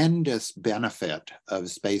tremendous benefit of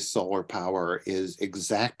space solar power is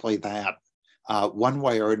exactly that. One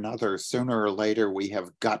way or another, sooner or later, we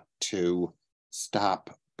have got to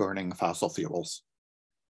stop burning fossil fuels.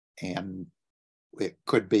 And it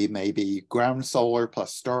could be maybe ground solar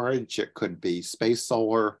plus storage. It could be space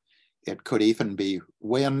solar. It could even be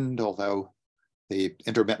wind, although the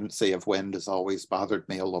intermittency of wind has always bothered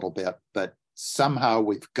me a little bit. But somehow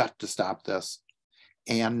we've got to stop this.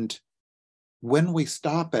 And when we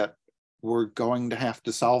stop it, we're going to have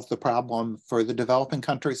to solve the problem for the developing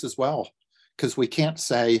countries as well. Because we can't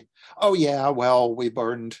say, oh yeah, well, we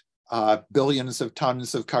burned billions of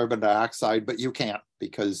tons of carbon dioxide, but you can't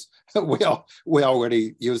because we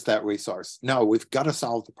already used that resource. No, we've got to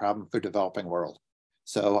solve the problem for developing world.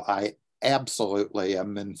 So I absolutely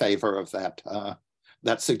am in favor of that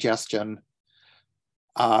suggestion.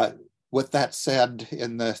 With that said,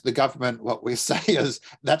 in the government, what we say is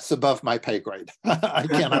that's above my pay grade. I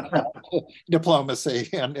cannot help diplomacy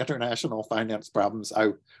and international finance problems.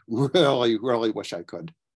 I really, really wish I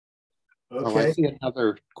could. Okay. Oh, I see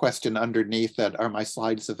another question underneath that. Are my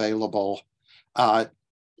slides available?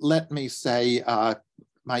 Let me say,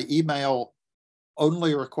 my email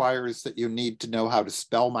only requires that you need to know how to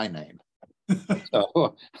spell my name.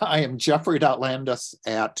 So I am Jeffrey.Landis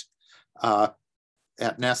at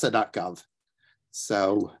nasa.gov.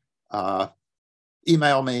 So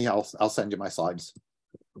email me, I'll send you my slides.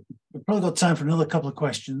 We've probably got time for another couple of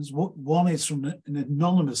questions. One is from an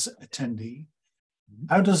anonymous attendee.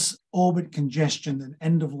 How does orbit congestion and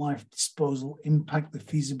end-of-life disposal impact the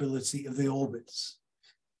feasibility of the orbits?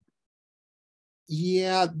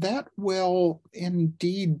 Yeah, that will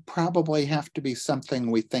indeed probably have to be something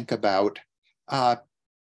we think about. I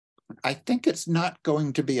think it's not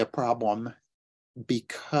going to be a problem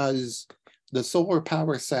because the solar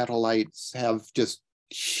power satellites have just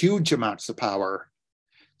huge amounts of power.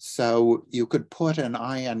 So you could put an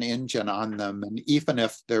ion engine on them, and even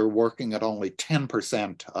if they're working at only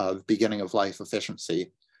 10% of beginning of life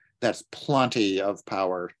efficiency, that's plenty of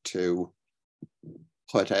power to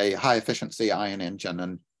put a high efficiency ion engine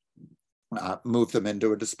and move them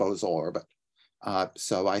into a disposal orbit.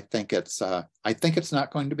 So I think it's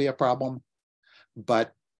not going to be a problem,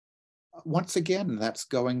 but once again, that's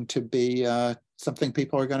going to be something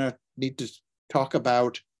people are going to need to talk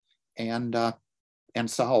about and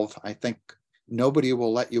solve. I think nobody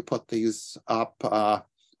will let you put these up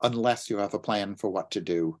unless you have a plan for what to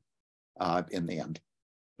do. in the end.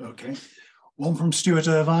 Okay. One from Stuart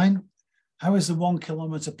Irvine. How is the 1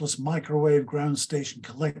 kilometer plus microwave ground station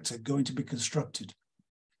collector going to be constructed?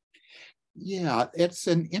 Yeah, it's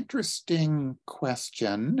an interesting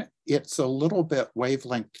question. It's a little bit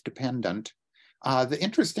wavelength dependent. The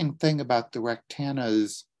interesting thing about the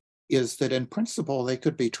rectanas is that in principle, they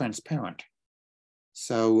could be transparent.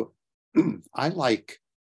 So I like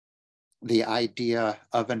the idea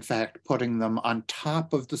of, in fact, putting them on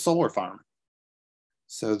top of the solar farm.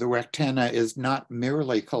 So the rectana is not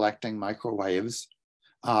merely collecting microwaves,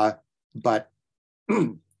 but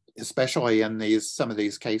especially in some of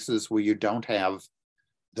these cases where you don't have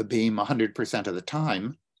the beam 100% of the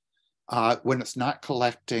time, when it's not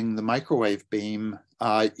collecting the microwave beam,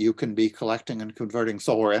 you can be collecting and converting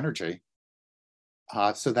solar energy.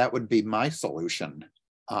 So that would be my solution.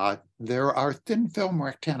 There are thin film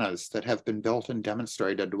rectanas that have been built and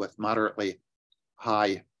demonstrated with moderately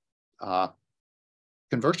high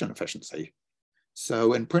conversion efficiency.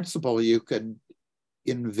 So in principle, you could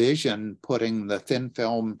envision putting the thin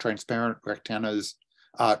film transparent rectanas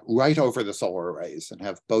right over the solar arrays and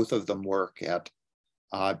have both of them work at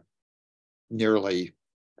nearly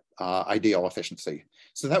ideal efficiency.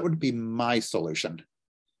 So that would be my solution.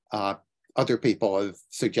 Other people have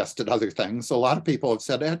suggested other things. A lot of people have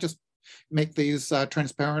said, just make these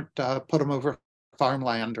transparent, put them over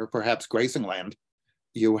farmland or perhaps grazing land.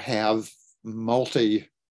 You have multi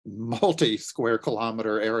square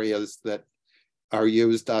kilometer areas that are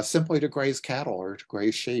used simply to graze cattle or to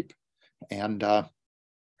graze sheep. And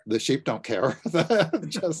the sheep don't care.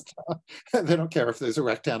 They don't care if there's a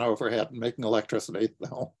rectana overhead and making electricity.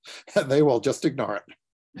 They will just ignore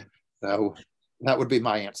it. So that would be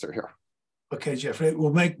my answer here. Okay, Jeffrey,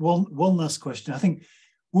 we'll make one last question. I think,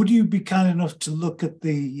 would you be kind enough to look at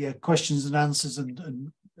the questions and answers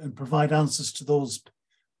and provide answers to those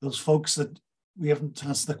folks that we haven't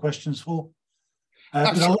asked the questions for?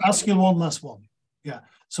 But I'll ask you one last one. Yeah.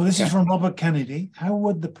 So this is from Robert Kennedy. How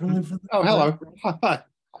would the proliferation? Oh, hello.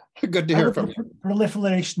 Good to hear from you.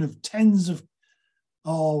 Proliferation of tens of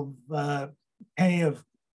K of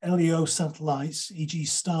LEO satellites, e.g.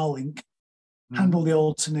 Starlink, handle the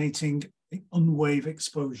alternating unwave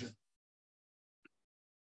exposure?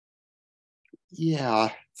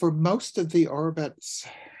 Yeah, for most of the orbits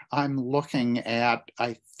I'm looking at,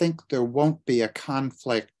 I think there won't be a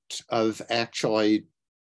conflict of actually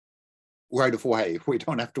right of way. We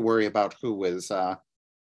don't have to worry about who is, we're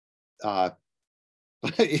not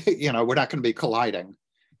going to be colliding.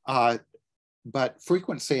 But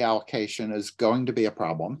frequency allocation is going to be a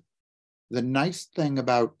problem. The nice thing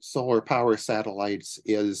about solar power satellites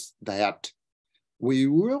is that we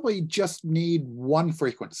really just need one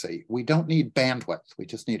frequency. We don't need bandwidth. We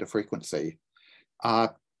just need a frequency.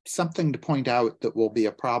 Something to point out that will be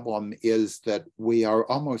a problem is that we are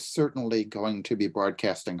almost certainly going to be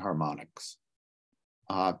broadcasting harmonics.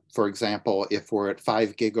 For example, if we're at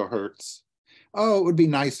 5 gigahertz, it would be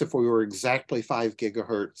nice if we were exactly 5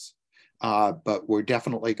 gigahertz, but we're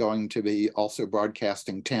definitely going to be also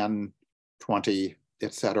broadcasting 10, 20,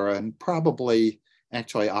 et cetera, and probably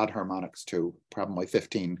actually odd harmonics too, probably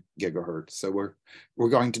 15 gigahertz. So we're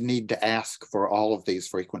going to need to ask for all of these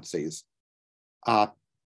frequencies.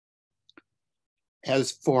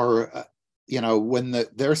 As for, when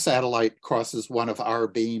their satellite crosses one of our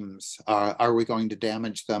beams, are we going to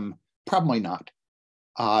damage them? Probably not.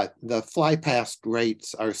 The fly past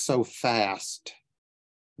rates are so fast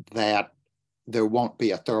that there won't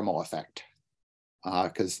be a thermal effect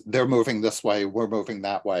because they're moving this way, we're moving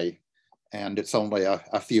that way, and it's only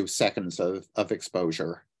a few seconds of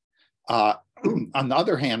exposure. On the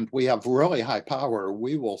other hand, we have really high power.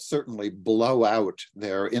 We will certainly blow out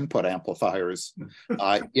their input amplifiers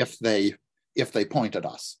if they point at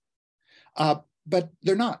us. But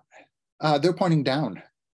they're not. They're pointing down.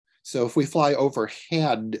 So if we fly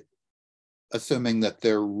overhead, assuming that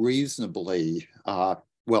they're reasonably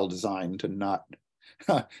well designed and not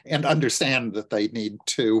and understand that they need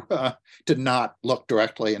to not look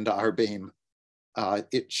directly into our beam,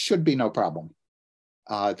 it should be no problem.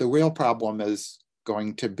 The real problem is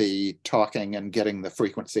going to be talking and getting the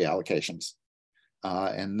frequency allocations.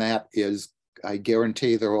 And that is, I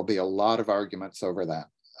guarantee there will be a lot of arguments over that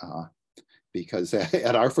because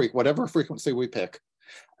at our whatever frequency we pick,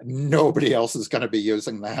 nobody else is going to be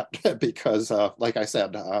using that because like I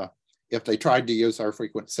said, if they tried to use our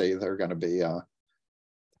frequency, they're going to be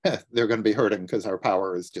hurting because our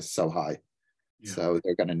power is just so high. Yeah. So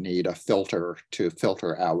they're going to need a filter to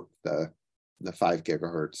filter out the 5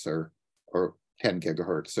 gigahertz or 10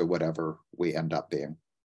 gigahertz or whatever we end up being.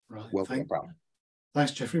 Right. Will be a problem.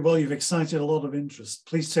 Thanks, Jeffrey. Well, you've excited a lot of interest.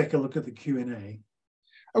 Please take a look at the Q&A.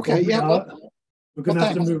 Okay, yeah. We're going to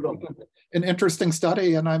have to move on. An interesting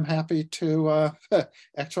study, and I'm happy to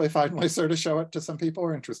actually finally sort of show it to some people who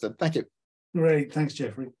are interested. Thank you. Great, thanks,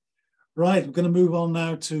 Jeffrey. Right, we're going to move on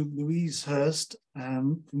now to Louise Hurst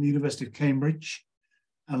from the University of Cambridge.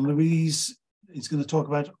 And Louise is going to talk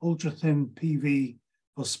about ultra-thin PV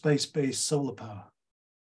for space-based solar power.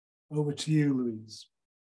 Over to you, Louise.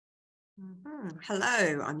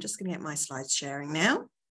 Hello, I'm just going to get my slides sharing now.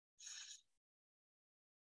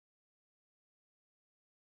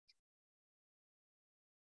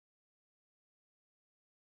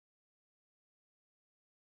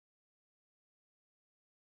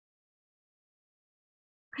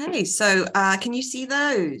 Okay, so can you see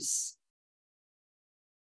those?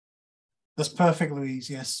 That's perfect, Louise,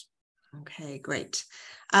 yes. Okay, great.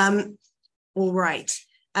 All right.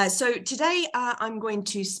 So today I'm going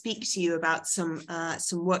to speak to you about some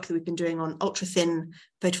work that we've been doing on ultra-thin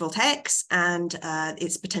photovoltaics and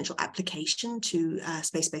its potential application to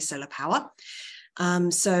space-based solar power.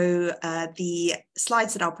 So the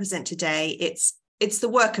slides that I'll present today, it's the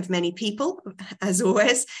work of many people, as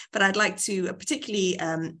always, but I'd like to particularly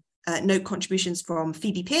note contributions from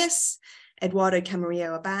Phoebe Pearce, Eduardo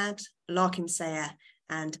Camarillo Abad, Larkin Sayer,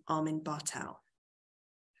 and Armin Bartel.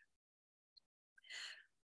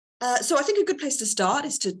 So I think a good place to start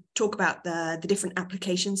is to talk about the different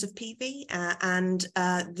applications of PV and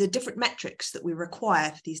the different metrics that we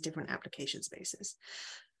require for these different application spaces.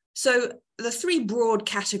 So the three broad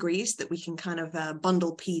categories that we can kind of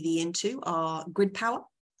bundle PV into are grid power.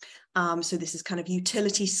 So this is kind of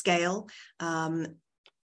utility scale.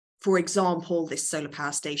 For example, this solar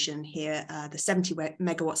power station here, the 70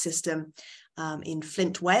 megawatt system in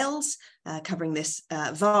Flint, Wales, covering this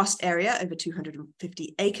vast area over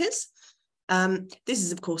 250 acres. This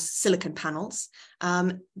is, of course, silicon panels.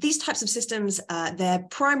 These types of systems, their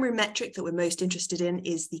primary metric that we're most interested in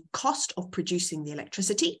is the cost of producing the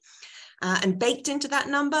electricity. And baked into that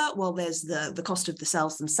number, well, there's the cost of the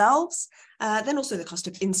cells themselves, then also the cost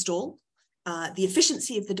of install. The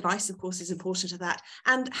efficiency of the device, of course, is important to that,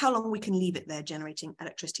 and how long we can leave it there generating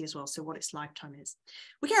electricity as well, so what its lifetime is.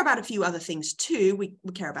 We care about a few other things too. We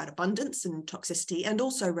care about abundance and toxicity and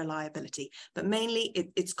also reliability, but mainly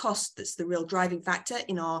it's cost that's the real driving factor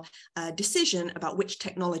in our decision about which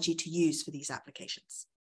technology to use for these applications.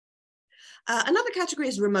 Another category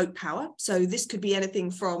is remote power. So this could be anything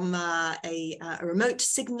from a remote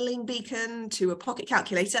signaling beacon to a pocket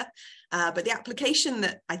calculator. But the application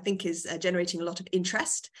that I think is generating a lot of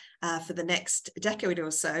interest for the next decade or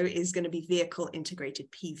so is going to be vehicle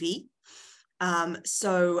integrated PV.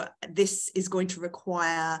 So this is going to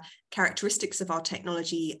require characteristics of our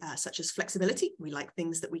technology, such as flexibility. We like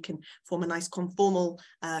things that we can form a nice conformal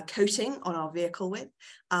coating on our vehicle with.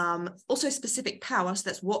 Also specific power, so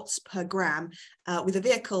that's watts per gram. With a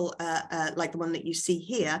vehicle like the one that you see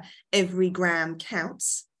here, every gram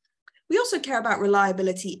counts. We also care about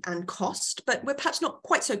reliability and cost, but we're perhaps not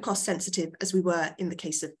quite so cost sensitive as we were in the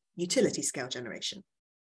case of utility scale generation.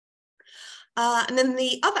 And then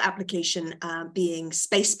the other application being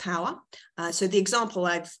space power. So the example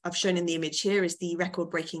I've shown in the image here is the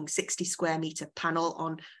record-breaking 60 square meter panel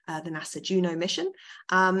on the NASA Juno mission.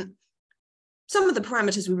 Some of the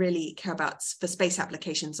parameters we really care about for space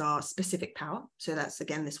applications are specific power. So that's,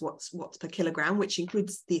 again, this watts per kilogram, which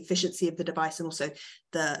includes the efficiency of the device and also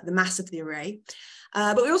the mass of the array.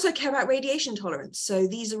 But we also care about radiation tolerance. So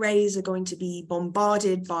these arrays are going to be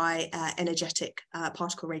bombarded by energetic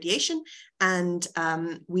particle radiation. And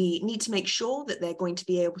we need to make sure that they're going to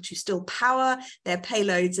be able to still power their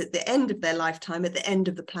payloads at the end of their lifetime, at the end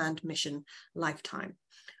of the planned mission lifetime.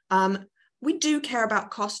 We do care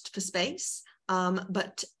about cost for space.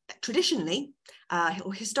 But traditionally,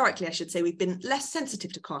 or historically, I should say, we've been less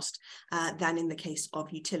sensitive to cost than in the case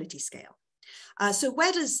of utility scale. So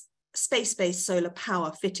where does space-based solar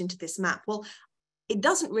power fit into this map? Well, it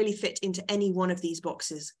doesn't really fit into any one of these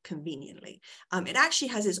boxes conveniently. It actually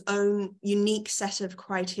has its own unique set of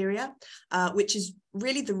criteria, which is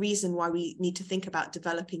really the reason why we need to think about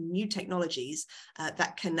developing new technologies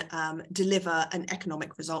that can deliver an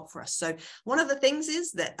economic result for us. So one of the things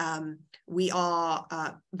is that we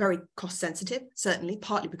are very cost sensitive, certainly,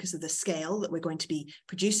 partly because of the scale that we're going to be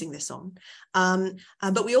producing this on.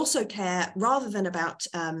 But we also care, rather than about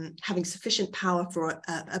having sufficient power for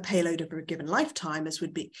a payload over a given lifetime, as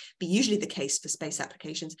would be usually the case for space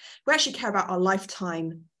applications, we actually care about our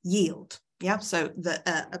lifetime yield. Yeah, so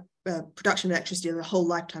the production of electricity over the whole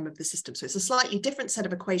lifetime of the system. So it's a slightly different set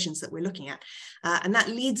of equations that we're looking at. And that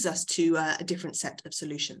leads us to a different set of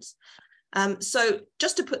solutions. So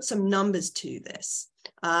just to put some numbers to this,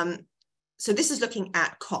 so this is looking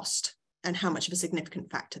at cost and how much of a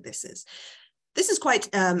significant factor this is. This is quite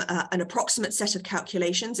an approximate set of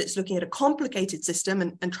calculations. It's looking at a complicated system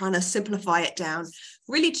and trying to simplify it down,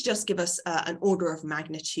 really to just give us an order of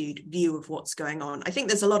magnitude view of what's going on. I think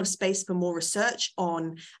there's a lot of space for more research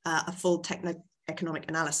on a full techno-economic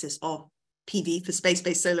analysis of PV for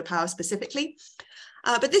space-based solar power specifically,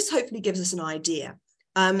 but this hopefully gives us an idea.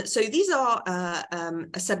 So these are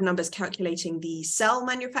a set of numbers calculating the cell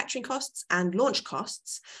manufacturing costs and launch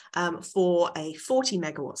costs for a 40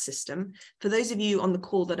 megawatt system. For those of you on the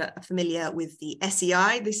call that are familiar with the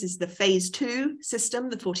SEI, this is the phase 2 system,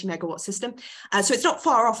 the 40 megawatt system. So it's not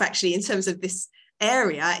far off actually in terms of this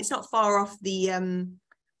area. It's not far off the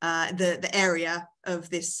area of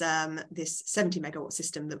this 70 megawatt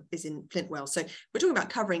system that is in Flint Wells. So we're talking about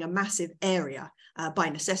covering a massive area by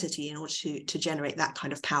necessity in order to generate that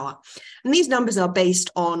kind of power. And these numbers are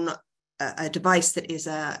based on a device that is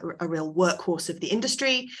a real workhorse of the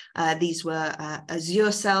industry. These were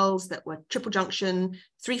Azure cells that were triple junction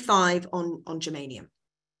 3.5 on germanium.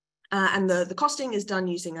 And the costing is done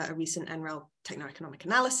using a recent NREL techno-economic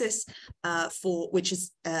analysis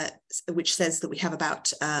which says that we have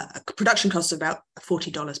about a production cost of about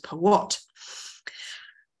 $40 per watt.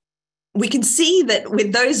 We can see that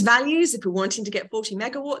with those values, if we're wanting to get 40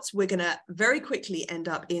 megawatts, we're going to very quickly end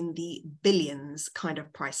up in the billions kind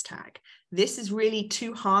of price tag. This is really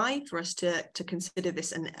too high for us to consider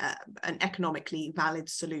this an economically valid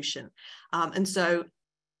solution. And so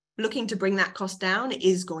looking to bring that cost down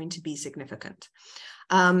is going to be significant.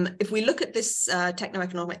 If we look at this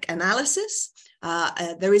techno-economic analysis,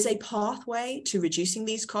 there is a pathway to reducing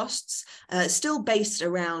these costs, still based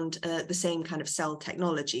around the same kind of cell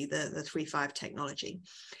technology, the 3.5 technology.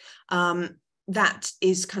 That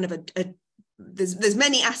is kind of there's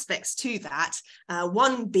many aspects to that,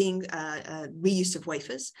 one being reuse of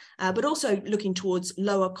wafers, but also looking towards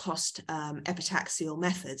lower cost epitaxial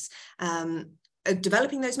methods.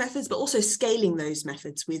 Developing those methods, but also scaling those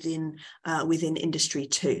methods within industry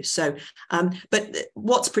too. So, but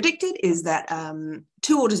what's predicted is that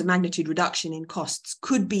 2 orders of magnitude reduction in costs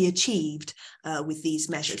could be achieved with these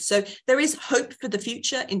measures. So there is hope for the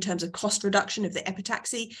future in terms of cost reduction of the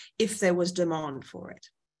epitaxy if there was demand for it.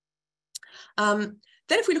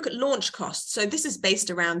 Then if we look at launch costs, so this is based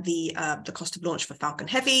around the cost of launch for Falcon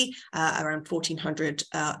Heavy, around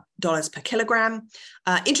 $1,400 per kilogram.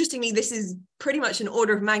 Interestingly, this is pretty much an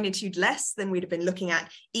order of magnitude less than we'd have been looking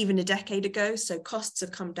at even a decade ago. So costs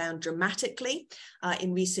have come down dramatically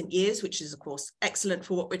in recent years, which is, of course, excellent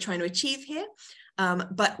for what we're trying to achieve here.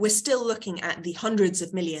 But we're still looking at the hundreds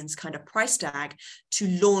of millions kind of price tag to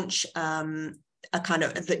launch a kind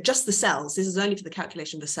of just the cells. This is only for the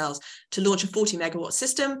calculation of the cells to launch a 40 megawatt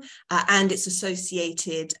system and its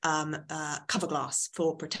associated cover glass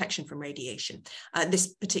for protection from radiation. This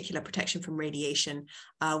particular protection from radiation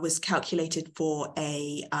was calculated for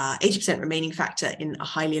a 80% remaining factor in a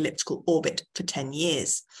highly elliptical orbit for 10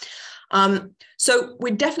 years. So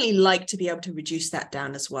we'd definitely like to be able to reduce that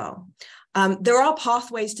down as well. There are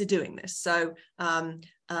pathways to doing this. So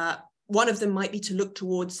one of them might be to look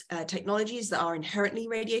towards technologies that are inherently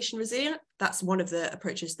radiation resilient. That's one of the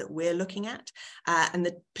approaches that we're looking at. And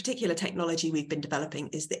the particular technology we've been developing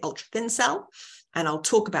is the ultra-thin cell. And I'll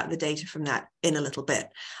talk about the data from that in a little bit.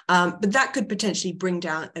 But that could potentially bring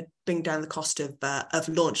down the cost of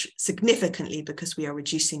launch significantly because we are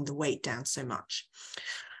reducing the weight down so much.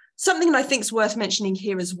 Something that I think is worth mentioning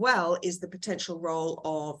here as well is the potential role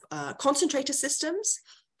of concentrator systems.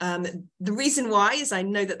 The reason why is I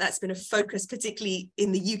know that that's been a focus, particularly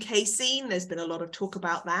in the UK scene. There's been a lot of talk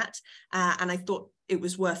about that, and I thought it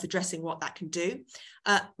was worth addressing what that can do.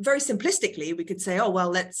 Very simplistically, we could say, oh, well,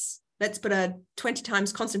 let's put a 20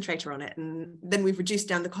 times concentrator on it, and then we've reduced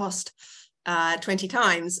down the cost 20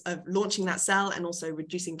 times of launching that cell and also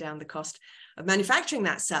reducing down the cost of manufacturing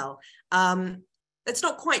that cell. That's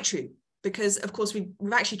not quite true because, of course, we've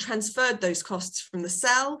actually transferred those costs from the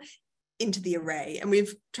cell into the array, and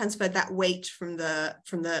we've transferred that weight from the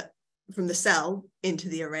cell into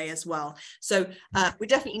the array as well. So we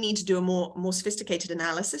definitely need to do a more sophisticated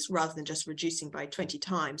analysis rather than just reducing by 20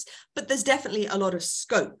 times. But there's definitely a lot of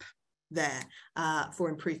scope there for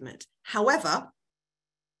improvement. However,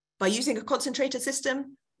 by using a concentrator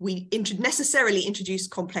system, we necessarily introduce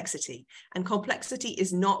complexity, and complexity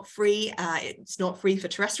is not free. It's not free for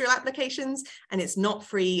terrestrial applications, and it's not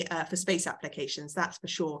free for space applications, that's for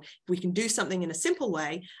sure. If we can do something in a simple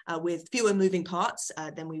way with fewer moving parts,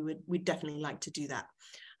 then we'd definitely like to do that.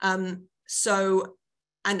 So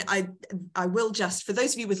and I will just, for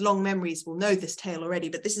those of you with long memories will know this tale already,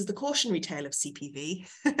 but this is the cautionary tale of CPV.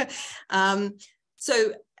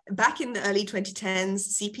 So back in the early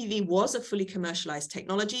 2010s, CPV was a fully commercialized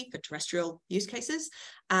technology for terrestrial use cases.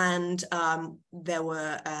 And there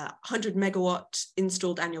were 100 megawatt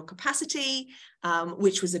installed annual capacity,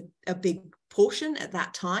 which was a big portion at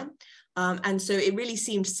that time. And so it really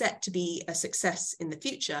seemed set to be a success in the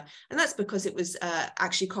future. And that's because it was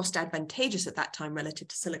actually cost advantageous at that time relative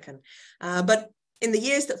to silicon. But in the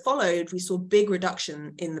years that followed, we saw big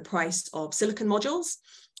reduction in the price of silicon modules,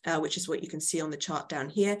 which is what you can see on the chart down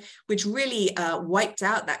here, which really wiped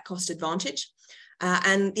out that cost advantage.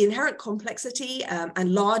 And the inherent complexity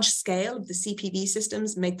and large scale of the CPV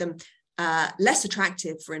systems made them less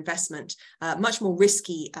attractive for investment, much more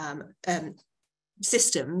risky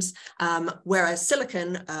systems, whereas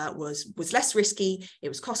silicon was less risky, it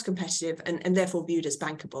was cost competitive, and therefore viewed as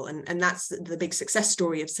bankable. And that's the big success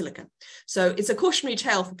story of silicon. So it's a cautionary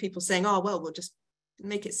tale for people saying, oh, well, we'll just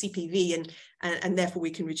make it CPV and therefore we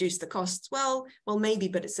can reduce the costs. Well, maybe,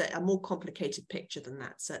 but it's a more complicated picture than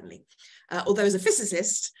that, certainly. Although as a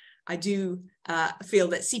physicist, I do feel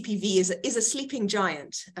that CPV is a sleeping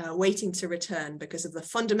giant waiting to return because of the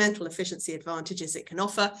fundamental efficiency advantages it can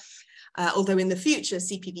offer. Although in the future,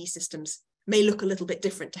 CPV systems may look a little bit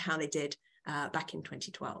different to how they did back in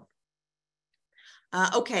 2012.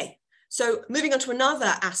 Okay, so moving on to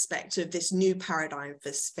another aspect of this new paradigm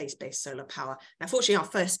for space-based solar power. Now, fortunately, our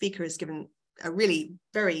first speaker has given a really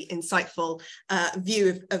very insightful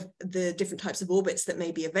view of the different types of orbits that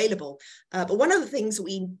may be available. But one of the things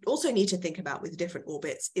we also need to think about with different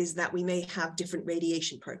orbits is that we may have different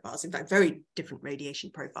radiation profiles, in fact, very different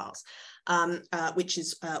radiation profiles, which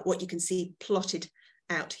is what you can see plotted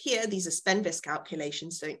out here. These are Spenvis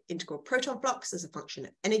calculations, so integral proton flux as a function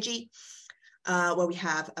of energy, where we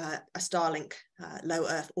have a Starlink low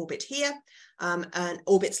Earth orbit here, and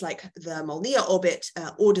orbits like the Molniya orbit,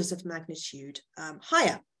 orders of magnitude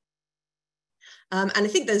higher. And I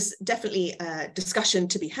think there's definitely a discussion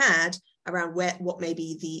to be had around what may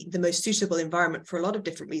be the most suitable environment for a lot of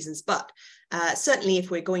different reasons. But certainly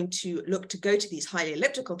if we're going to look to go to these highly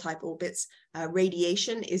elliptical type orbits,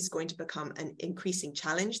 radiation is going to become an increasing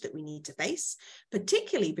challenge that we need to face,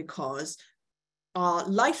 particularly because our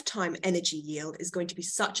lifetime energy yield is going to be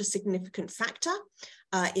such a significant factor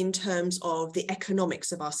in terms of the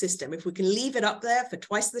economics of our system. If we can leave it up there for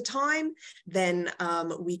twice the time, then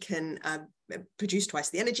we can produce twice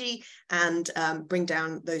the energy and bring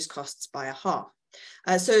down those costs by a half.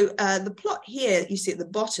 So the plot here you see at the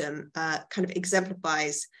bottom kind of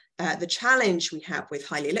exemplifies the challenge we have with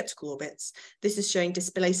highly elliptical orbits. This is showing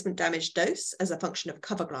displacement damage dose as a function of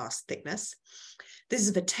cover glass thickness. This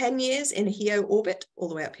is for 10 years in a HEO orbit, all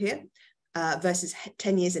the way up here, versus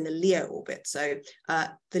 10 years in a LEO orbit. So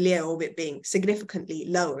the LEO orbit being significantly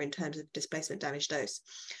lower in terms of displacement damage dose.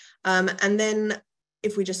 And then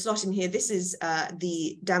if we just slot in here, this is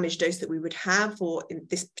the damage dose that we would have for, in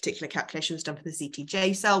this particular calculation was done for the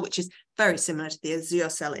ZTJ cell, which is very similar to the Azure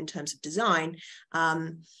cell in terms of design,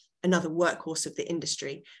 another workhorse of the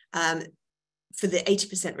industry. For the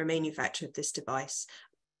 80% remaining factor of this device,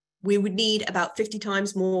 we would need about 50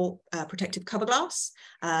 times more protective cover glass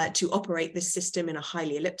to operate this system in a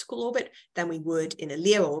highly elliptical orbit than we would in a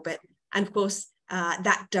LEO orbit. And of course,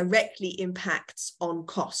 that directly impacts on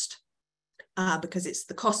cost because it's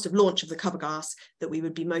the cost of launch of the cover glass that we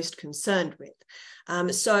would be most concerned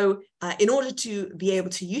with. So in order to be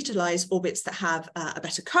able to utilize orbits that have a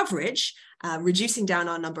better coverage, reducing down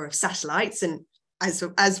our number of satellites, and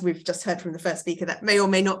as we've just heard from the first speaker, that may or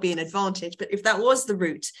may not be an advantage, but if that was the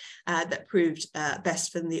route that proved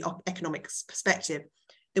best from the economics perspective,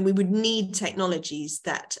 then we would need technologies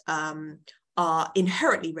that are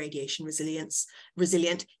inherently radiation resilient.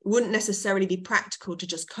 It wouldn't necessarily be practical to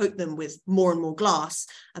just coat them with more and more glass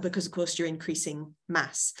because, of course, you're increasing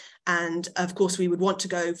mass. And of course, we would want to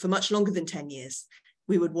go for much longer than 10 years.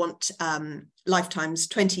 We would want lifetimes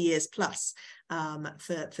 20 years plus.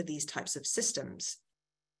 For these types of systems.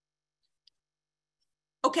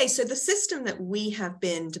 Okay, so the system that we have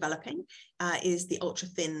been developing is the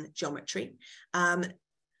ultra-thin geometry.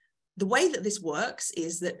 The way that this works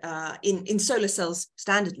is that in solar cells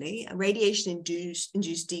standardly,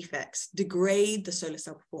 radiation-induced defects degrade the solar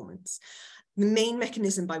cell performance. The main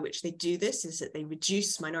mechanism by which they do this is that they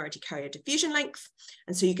reduce minority carrier diffusion length,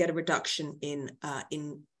 and so you get a reduction in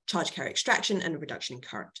charge carrier extraction and a reduction in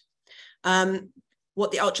current.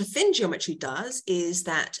 What the ultra-thin geometry does is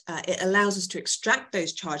that it allows us to extract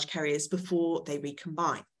those charge carriers before they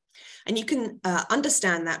recombine. And you can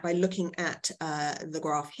understand that by looking at the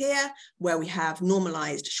graph here, where we have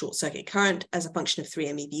normalized short circuit current as a function of 3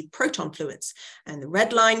 MeV proton fluids. And the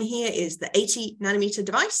red line here is the 80 nanometer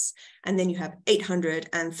device, and then you have 800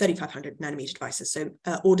 and 3500 nanometer devices, so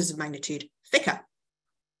orders of magnitude thicker.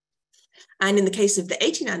 And in the case of the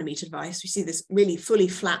 80 nanometer device, we see this really fully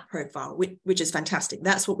flat profile, which is fantastic.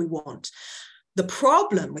 That's what we want. The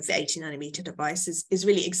problem with the 80 nanometer device is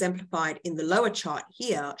really exemplified in the lower chart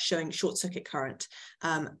here, showing short circuit current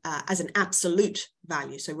as an absolute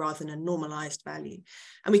value, so rather than a normalized value.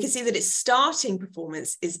 And we can see that its starting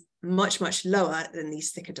performance is much, much lower than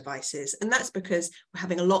these thicker devices. And that's because we're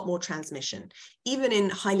having a lot more transmission. Even in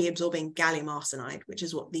highly absorbing gallium arsenide, which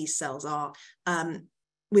is what these cells are,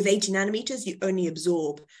 with 80 nanometers, you only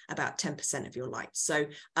absorb about 10% of your light. So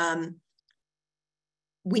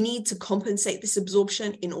we need to compensate this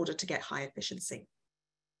absorption in order to get high efficiency.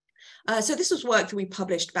 So this was work that we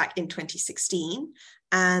published back in 2016.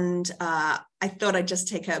 And I thought I'd just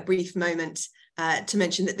take a brief moment to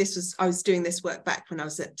mention that I was doing this work back when I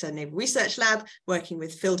was at Naval Research Lab, working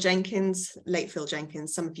with Phil Jenkins, late Phil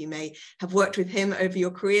Jenkins. Some of you may have worked with him over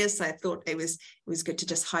your careers. So I thought it was good to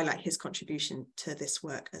just highlight his contribution to this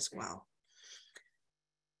work as well.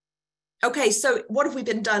 Okay, so what have we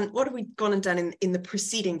gone and done in the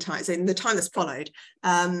preceding time, so in the time that's followed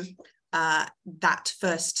that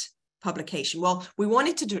first publication? Well, we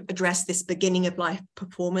wanted to address this beginning of life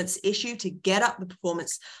performance issue to get up the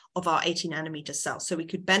performance of our 80 nanometer cells so we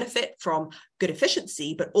could benefit from good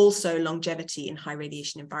efficiency, but also longevity in high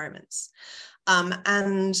radiation environments.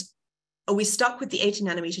 And we stuck with the 80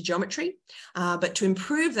 nanometer geometry, but to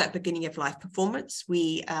improve that beginning of life performance,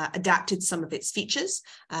 we adapted some of its features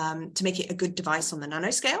to make it a good device on the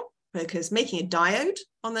nanoscale, because making a diode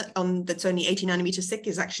that's only 80 nanometers thick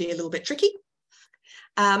is actually a little bit tricky.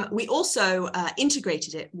 We also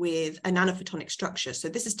integrated it with a nanophotonic structure. So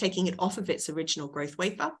this is taking it off of its original growth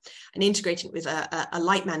wafer and integrating it with a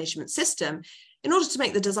light management system in order to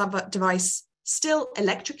make the device still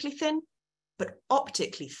electrically thin, but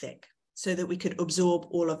optically thick, so that we could absorb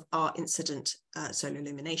all of our incident solar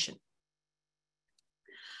illumination.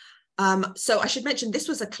 So I should mention this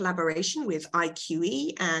was a collaboration with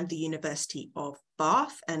IQE and the University of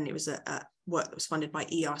Bath, and it was a work that was funded by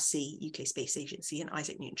ERC, UK Space Agency, and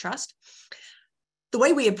Isaac Newton Trust. The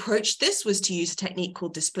way we approached this was to use a technique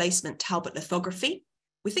called displacement Talbot lithography.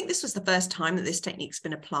 We think this was the first time that this technique's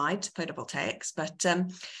been applied to photovoltaics, but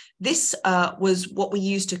this was what we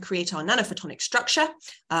used to create our nanophotonic structure,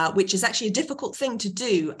 which is actually a difficult thing to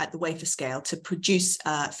do at the wafer scale, to produce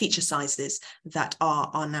feature sizes that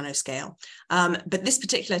are nanoscale. But this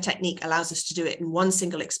particular technique allows us to do it in one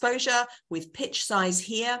single exposure with pitch size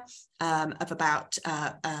here of about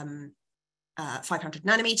 500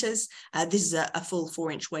 nanometers. This is a full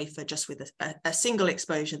 4-inch wafer just with a single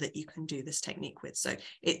exposure that you can do this technique with. So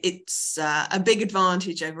it's a big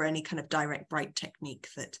advantage over any kind of direct bright technique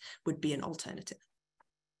that would be an alternative.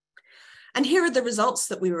 And here are the results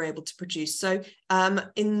that we were able to produce. So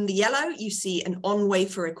in the yellow, you see an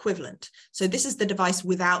on-wafer equivalent. So this is the device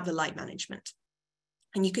without the light management.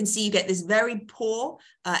 And you can see you get this very poor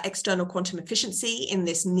external quantum efficiency in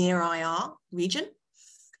this near IR region.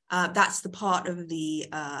 That's the part of the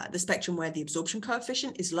spectrum where the absorption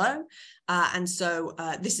coefficient is low. And so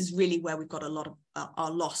this is really where we've got a lot of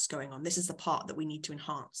our loss going on. This is the part that we need to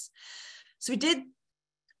enhance. So we did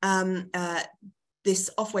this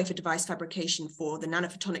off-wafer device fabrication for the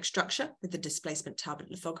nanophotonic structure with the displacement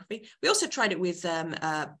Talbot lithography. We also tried it with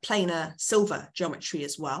planar silver geometry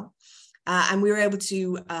as well. And we were able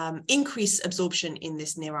to increase absorption in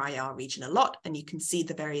this near IR region a lot. And you can see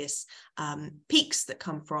the various peaks that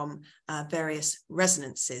come from various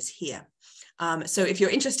resonances here. So if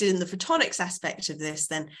you're interested in the photonics aspect of this,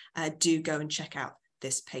 then do go and check out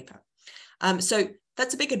this paper. So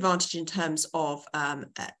that's a big advantage in terms of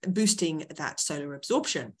boosting that solar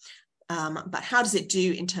absorption. But how does it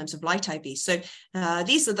do in terms of light IV? So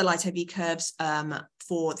these are the light IV curves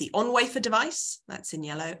for the on-wafer device, that's in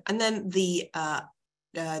yellow, and then the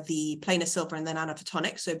planar silver and then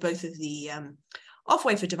nanophotonic, so both of the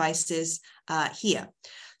off-wafer devices here.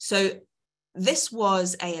 So this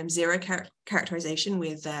was AM0 characterization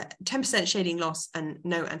with 10% shading loss and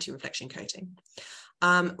no anti-reflection coating.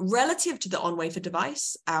 Relative to the on-wafer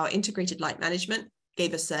device, our integrated light management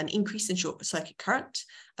gave us an increase in short circuit current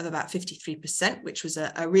of about 53%, which was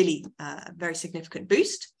a really very significant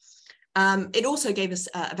boost. It also gave us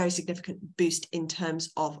a very significant boost in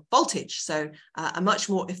terms of voltage, so a much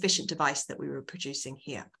more efficient device that we were producing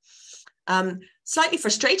here. Slightly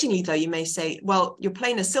frustratingly, though, you may say, well, your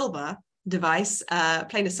planar silver device,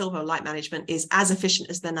 planar silver light management, is as efficient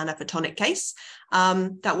as the nanophotonic case.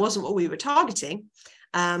 That wasn't what we were targeting,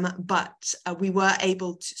 but we were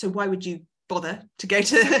able to. So why would you bother to go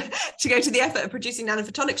to the effort of producing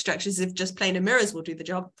nanophotonic structures if just planar mirrors will do the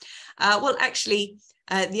job? Well, actually,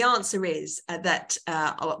 the answer is that,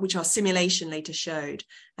 which our simulation later showed,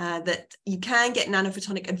 that you can get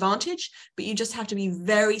nanophotonic advantage, but you just have to be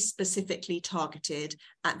very specifically targeted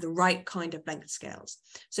at the right kind of length scales.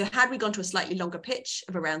 So had we gone to a slightly longer pitch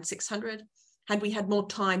of around 600, had we had more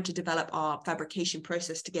time to develop our fabrication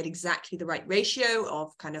process to get exactly the right ratio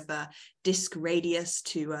of kind of a disk radius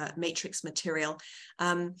to matrix material,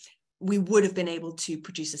 we would have been able to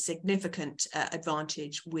produce a significant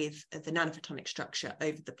advantage with the nanophotonic structure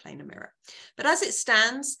over the planar mirror. But as it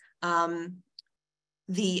stands,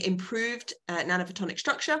 the improved nanophotonic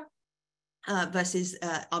structure versus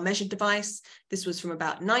our measured device, this was from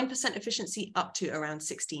about 9% efficiency up to around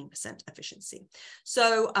 16% efficiency.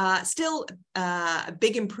 So still a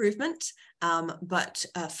big improvement, but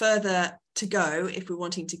further to go if we're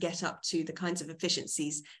wanting to get up to the kinds of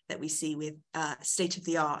efficiencies that we see with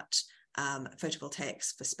state-of-the-art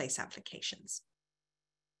photovoltaics for space applications.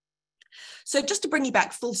 So just to bring you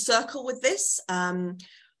back full circle with this,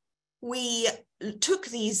 we took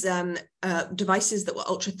these devices that were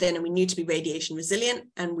ultra thin and we knew to be radiation resilient,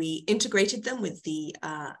 and we integrated them with the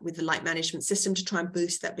light management system to try and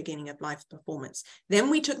boost that beginning of life performance. Then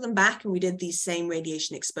we took them back and we did these same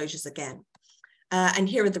radiation exposures again. And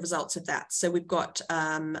here are the results of that. So we've got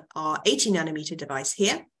our 80 nanometer device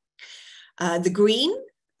here. The green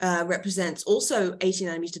represents also 80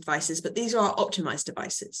 nanometer devices, but these are optimized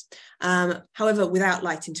devices. However, without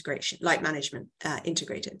light integration, light management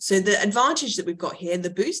integrated. So the advantage that we've got here, the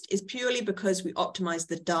boost, is purely because we optimized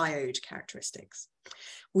the diode characteristics.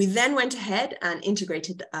 We then went ahead and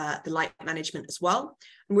integrated the light management as well.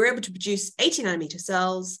 And we were able to produce 80 nanometer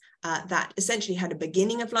cells that essentially had a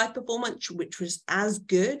beginning of life performance, which was as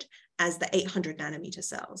good as the 800 nanometer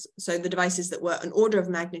cells. So the devices that were an order of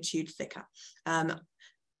magnitude thicker.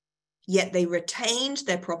 Yet they retained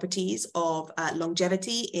their properties of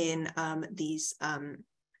longevity in these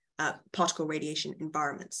particle radiation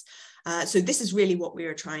environments. So this is really what we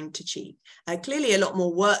were trying to achieve. Clearly a lot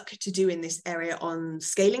more work to do in this area on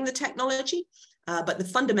scaling the technology, but the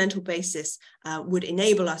fundamental basis would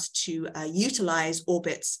enable us to utilize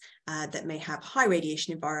orbits that may have high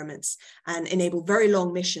radiation environments and enable very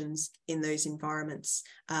long missions in those environments,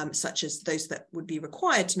 such as those that would be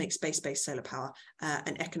required to make space-based solar power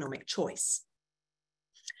an economic choice.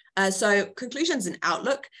 So conclusions and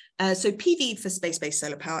outlook. So PV for space-based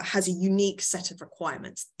solar power has a unique set of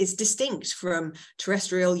requirements. It's distinct from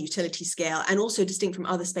terrestrial utility scale and also distinct from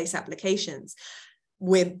other space applications.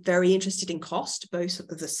 We're very interested in cost, both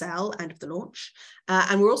of the cell and of the launch.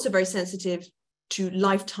 And we're also very sensitive to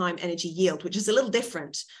lifetime energy yield, which is a little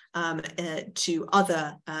different to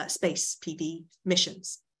other space PV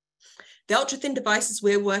missions. The ultra-thin devices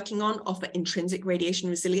we're working on offer intrinsic radiation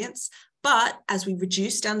resilience, but as we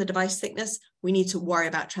reduce down the device thickness, we need to worry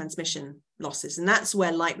about transmission losses, and that's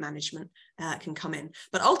where light management can come in.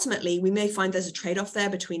 But ultimately, we may find there's a trade-off there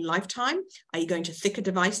between lifetime, are you going to thicker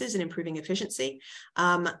devices and improving efficiency,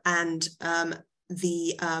 the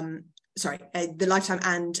lifetime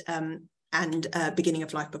and beginning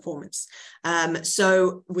of life performance.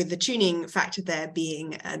 So with the tuning factor there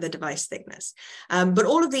being the device thickness. But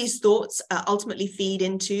all of these thoughts ultimately feed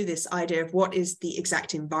into this idea of what is the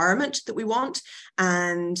exact environment that we want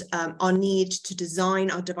and our need to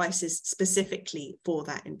design our devices specifically for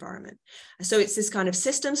that environment. So it's this kind of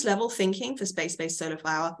systems level thinking for space-based solar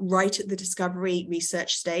power right at the discovery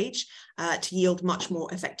research stage to yield much more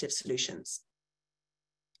effective solutions.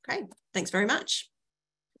 Okay, thanks very much.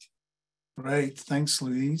 Great, thanks,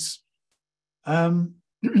 Louise. I've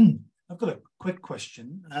got a quick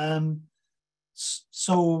question.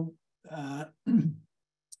 So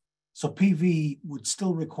PV would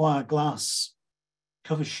still require glass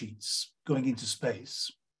cover sheets going into space.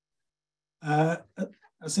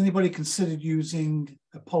 Has anybody considered using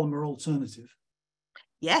a polymer alternative?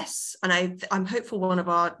 Yes, and I'm hopeful one of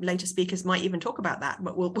our later speakers might even talk about that,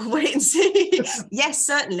 but we'll wait and see. Yes,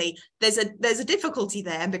 certainly. There's a difficulty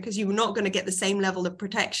there because you're not going to get the same level of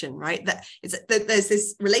protection, right? There's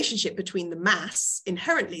this relationship between the mass.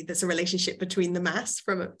 Inherently, there's a relationship between the mass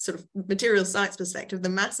from a sort of material science perspective, the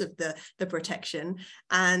mass of the protection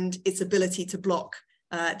and its ability to block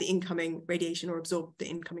the incoming radiation or absorb the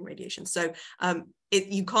incoming radiation. So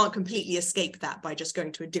you can't completely escape that by just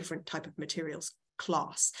going to a different type of materials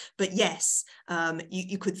class. But yes,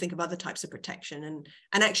 you could think of other types of protection,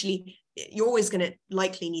 and actually you're always going to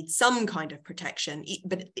likely need some kind of protection,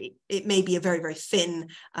 but it may be a very, very thin,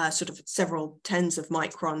 sort of several tens of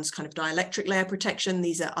microns kind of dielectric layer protection.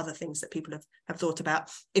 These are other things that people have thought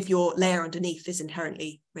about if your layer underneath is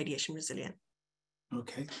inherently radiation resilient.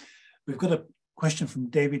 Okay, we've got a question from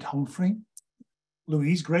David Humphrey.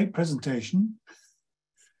 Louise, great presentation.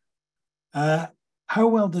 How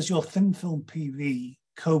well does your thin film PV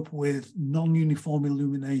cope with non-uniform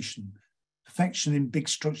illumination? Perfection in big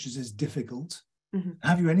structures is difficult. Mm-hmm.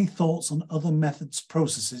 Have you any thoughts on other methods,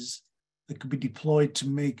 processes that could be deployed to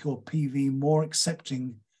make your PV more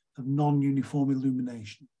accepting of non-uniform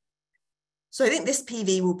illumination? So I think this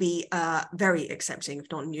PV will be very accepting of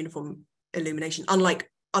non-uniform illumination, unlike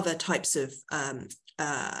other types of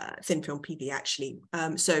thin film PV actually.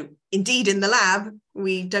 So indeed in the lab,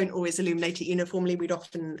 we don't always illuminate it uniformly. We'd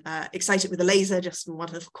often excite it with a laser just in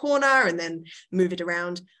one little corner and then move it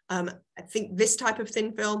around. I think this type of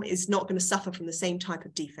thin film is not going to suffer from the same type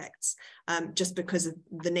of defects just because of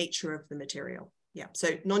the nature of the material. Yeah, so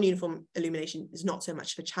non-uniform illumination is not so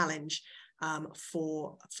much of a challenge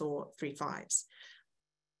for 3.5s.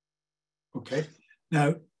 Okay,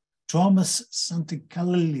 now Thomas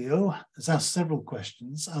Santacalillo has asked several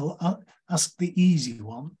questions. I'll ask the easy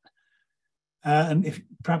one. And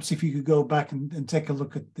perhaps if you could go back and take a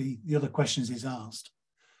look at the other questions he's asked.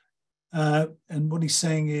 And what he's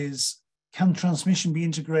saying is, can transmission be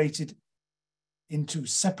integrated into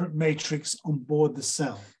separate matrix on board the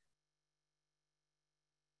cell?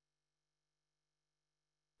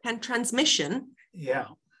 Can transmission? Yeah.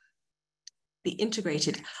 Be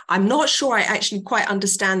integrated? I'm not sure I actually quite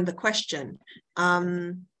understand the question.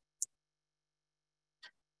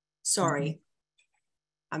 Sorry.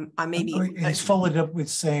 I maybe... He's followed up with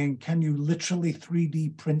saying, can you literally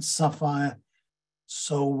 3D print sapphire?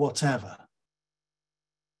 So whatever.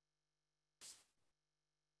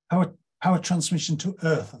 Power transmission to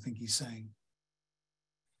Earth, I think he's saying.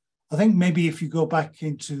 I think maybe if you go back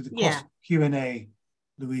into the Q&A,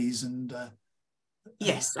 Louise, and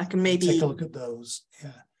yes, I can maybe take a look at those.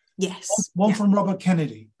 Yeah. Yes. One from Robert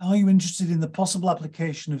Kennedy. Are you interested in the possible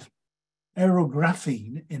application of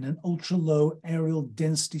aerographene in an ultra-low aerial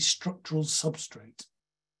density structural substrate?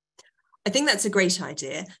 I think that's a great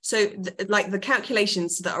idea. So like the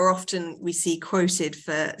calculations that are often we see quoted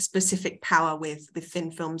for specific power with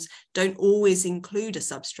thin films don't always include a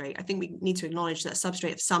substrate. I think we need to acknowledge that a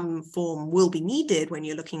substrate of some form will be needed when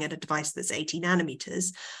you're looking at a device that's 80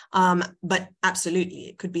 nanometers. But absolutely,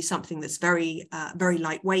 it could be something that's very, very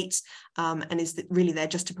lightweight and is really there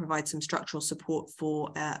just to provide some structural support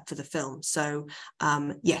for the film. So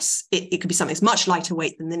yes, it could be something that's much lighter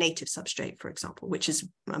weight than the native substrate, for example, which is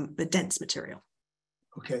a dense material.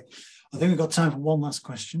 Okay, I think we've got time for one last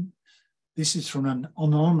question. This is from an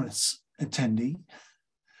anonymous attendee.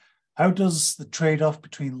 How does the trade-off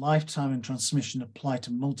between lifetime and transmission apply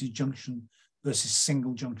to multi-junction versus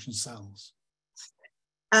single junction cells?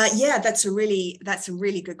 Yeah, that's a really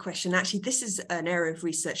good question. Actually, this is an area of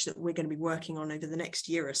research that we're going to be working on over the next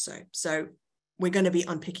year or so. So we're going to be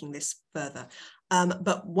unpicking this further.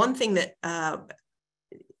 But one thing that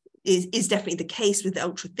is definitely the case with the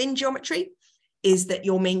ultra thin geometry is that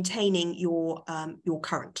you're maintaining your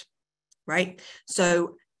current, right?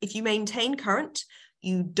 So if you maintain current,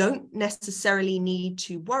 you don't necessarily need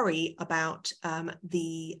to worry about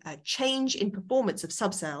the change in performance of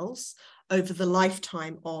subcells over the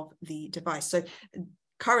lifetime of the device. So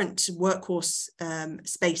current workhorse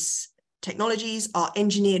space technologies are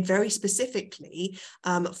engineered very specifically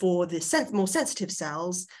for the more sensitive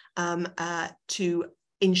cells to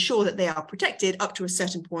ensure that they are protected up to a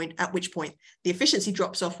certain point, at which point the efficiency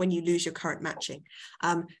drops off when you lose your current matching.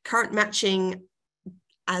 Current matching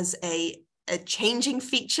as a changing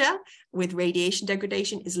feature with radiation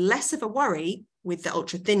degradation is less of a worry with the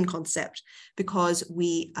ultra thin concept because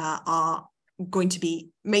we are going to be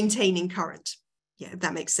maintaining current. Yeah, if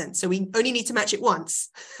that makes sense. So we only need to match it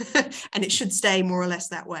once and it should stay more or less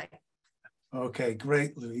that way. Okay,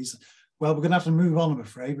 great, Louise. Well, we're going to have to move on, I'm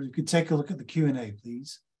afraid, but you could take a look at the Q&A,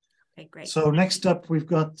 please. Okay, great. So next up, we've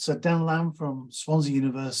got Dan Lamb from Swansea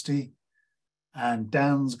University, and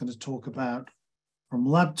Dan's going to talk about from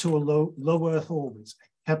lab to a low Earth orbit,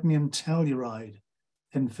 cadmium telluride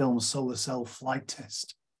thin film solar cell flight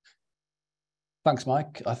test. Thanks,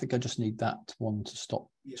 Mike. I think I just need that one to stop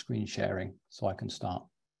screen sharing so I can start.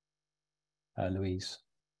 Louise.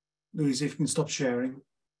 Louise, if you can stop sharing.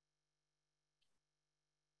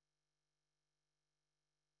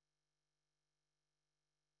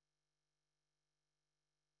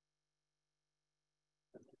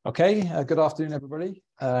 Okay, good afternoon, everybody.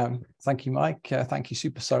 Thank you, Mike. Thank you,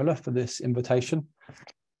 Supersolar, for this invitation.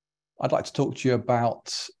 I'd like to talk to you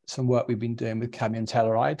about some work we've been doing with cadmium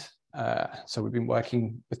telluride. So we've been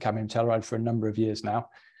working with cadmium telluride for a number of years now,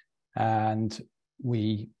 and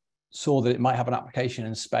we saw that it might have an application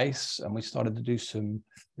in space, and we started to do some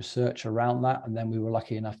research around that, and then we were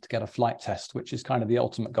lucky enough to get a flight test, which is kind of the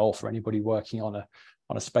ultimate goal for anybody working on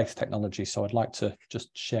a space technology. So I'd like to just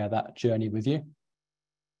share that journey with you.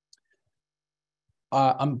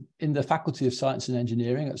 I'm in the Faculty of Science and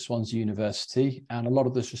Engineering at Swansea University, and a lot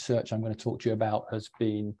of this research I'm going to talk to you about has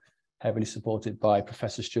been heavily supported by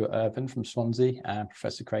Professor Stuart Irvine from Swansea and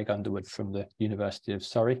Professor Craig Underwood from the University of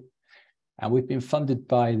Surrey. And we've been funded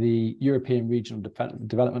by the European Regional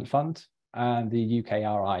Development Fund and the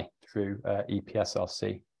UKRI through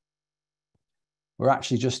EPSRC. We're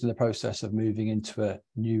actually just in the process of moving into a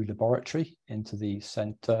new laboratory, into the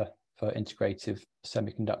Centre for Integrative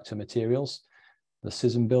Semiconductor Materials, the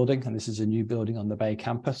CISM building, and this is a new building on the Bay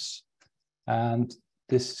campus. And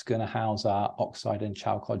this is going to house our oxide and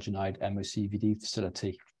chalcogenide MOCVD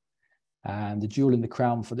facility. And the jewel in the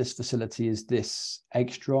crown for this facility is this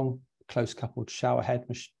Egg-Strong close coupled shower head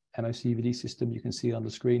MOCVD system you can see on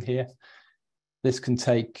the screen here. This can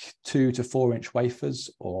take 2 to 4 inch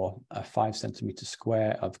wafers or a 5 centimeter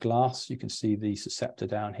square of glass. You can see the susceptor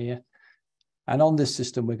down here. And on this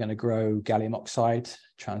system, we're going to grow gallium oxide,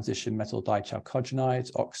 transition metal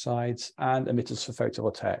dichalcogenides, oxides, and emitters for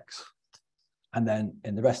photovoltaics. And then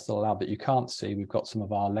in the rest of the lab that you can't see, we've got some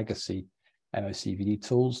of our legacy MOCVD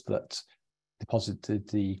tools that deposited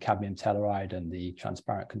the cadmium telluride and the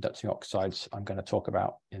transparent conducting oxides I'm going to talk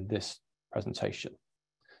about in this presentation.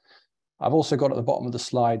 I've also got at the bottom of the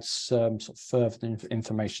slides some sort of further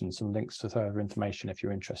information, some links to further information if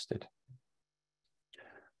you're interested.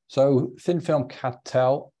 So thin film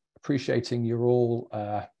CadTel, appreciating you're all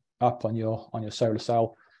up on your solar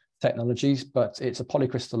cell technologies, but it's a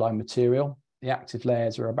polycrystalline material. The active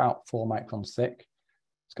layers are about 4 microns thick.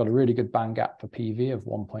 It's got a really good band gap for PV of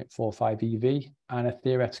 1.45 EV and a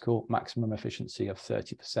theoretical maximum efficiency of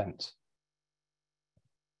 30%.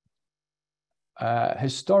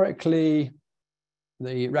 Historically,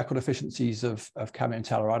 the record efficiencies of cadmium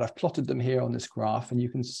telluride, I've plotted them here on this graph, and you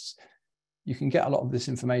can get a lot of this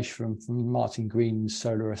information from Martin Green's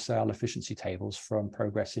solar cell efficiency tables from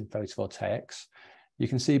Progress in Photovoltaics. You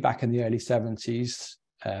can see back in the early 70s,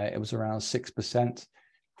 it was around 6%,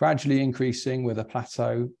 gradually increasing with a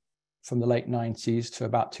plateau from the late 90s to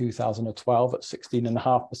about 2012 at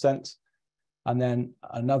 16.5%. And then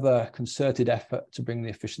another concerted effort to bring the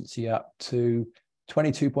efficiency up to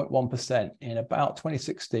 22.1% in about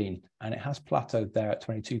 2016. And it has plateaued there at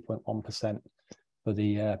 22.1% for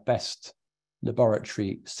the best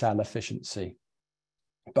laboratory cell efficiency.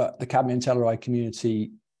 But the cadmium telluride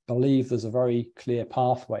community believe there's a very clear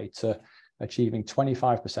pathway to achieving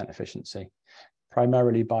 25% efficiency,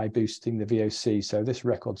 primarily by boosting the VOC. So this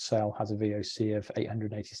record cell has a VOC of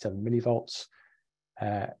 887 millivolts.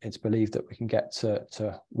 It's believed that we can get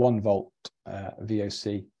to 1 volt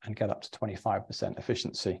VOC and get up to 25%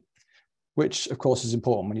 efficiency, which of course is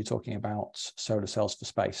important when you're talking about solar cells for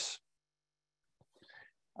space.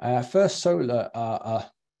 First Solar are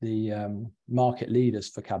the market leaders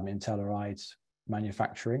for cadmium telluride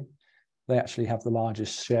manufacturing. They actually have the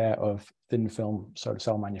largest share of thin film solar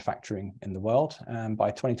cell manufacturing in the world. And by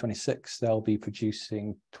 2026, they'll be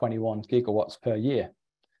producing 21 gigawatts per year.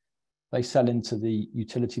 They sell into the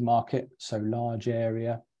utility market, so large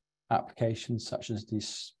area applications such as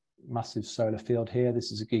this massive solar field here.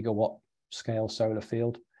 This is a gigawatt scale solar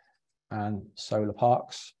field and solar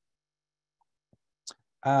parks.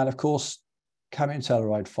 And of course, cadmium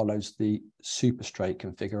telluride follows the superstrate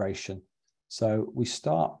configuration. So we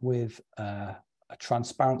start with a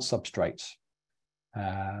transparent substrate.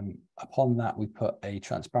 Upon that, we put a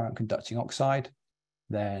transparent conducting oxide,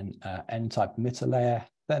 then N-type emitter layer,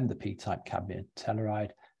 then the P-type cadmium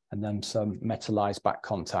telluride, and then some metallized back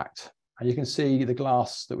contact. And you can see the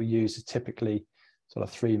glass that we use is typically sort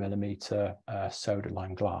of 3mm soda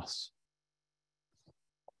lime glass.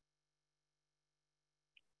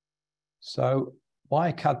 So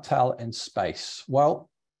why CadTel in space? Well,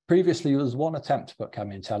 previously there was one attempt to put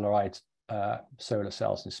cadmium telluride solar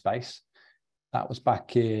cells in space. That was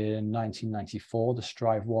back in 1994, the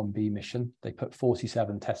Strive 1B mission. They put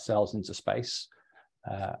 47 test cells into space,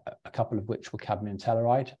 a couple of which were cadmium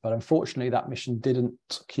telluride. But unfortunately, that mission didn't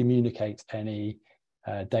communicate any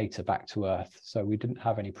data back to Earth. So we didn't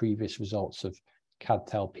have any previous results of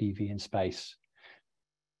CadTel PV in space.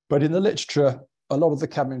 But in the literature, a lot of the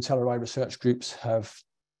cadmium telluride research groups have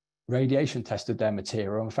radiation tested their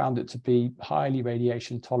material and found it to be highly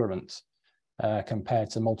radiation tolerant compared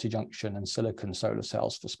to multi-junction and silicon solar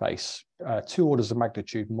cells for space, 2 orders of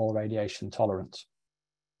magnitude more radiation tolerant.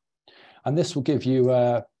 And this will give you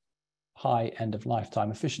a high end of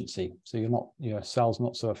lifetime efficiency. So your cell's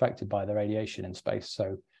not so affected by the radiation in space.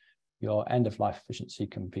 So your end of life efficiency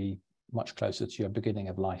can be much closer to your beginning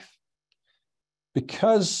of life.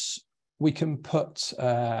 Because we can put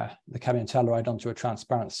the cadmium telluride onto a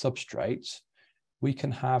transparent substrate, we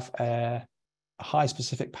can have a high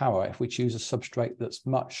specific power if we choose a substrate that's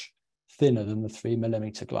much thinner than the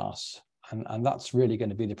 3mm glass. And that's really going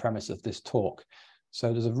to be the premise of this talk.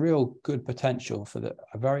 So there's a real good potential for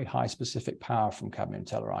a very high specific power from cadmium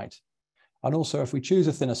telluride. And also, if we choose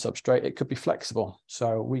a thinner substrate, it could be flexible.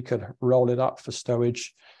 So we could roll it up for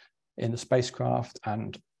stowage in the spacecraft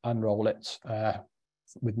and unroll it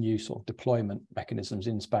with new sort of deployment mechanisms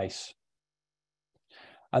in space.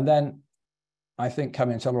 And then I think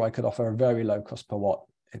cadmium telluride could offer a very low cost per watt.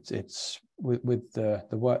 It's with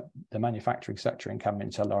the manufacturing sector in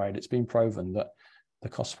cadmium telluride, it's been proven that the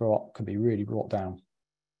cost per watt can be really brought down.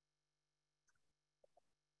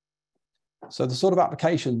 So the sort of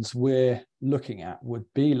applications we're looking at would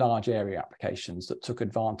be large area applications that took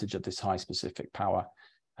advantage of this high specific power,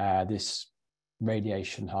 this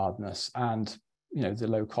radiation hardness, and the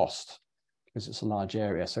low cost, because it's a large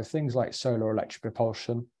area. So things like solar electric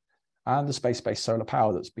propulsion and the space-based solar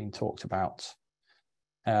power that's been talked about.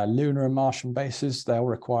 Lunar and Martian bases, they'll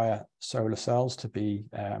require solar cells to be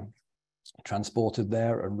transported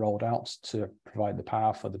there and rolled out to provide the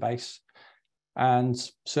power for the base, and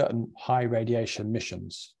certain high radiation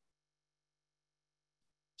missions.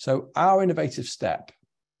 So our innovative step,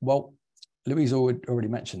 well, Louise already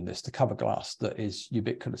mentioned this, the cover glass that is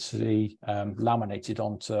ubiquitously laminated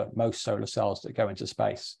onto most solar cells that go into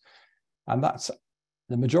space. And that's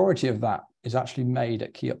the majority of that is actually made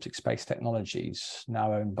at Key Optic Space Technologies,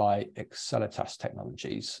 now owned by Excelitas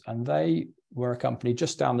Technologies. And they were a company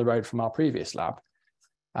just down the road from our previous lab.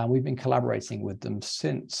 And we've been collaborating with them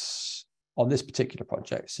on this particular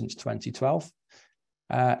project since 2012,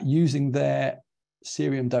 using their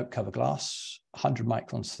cerium doped cover glass, 100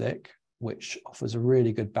 microns thick, which offers a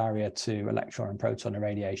really good barrier to electron and proton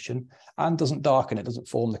irradiation and doesn't darken. It doesn't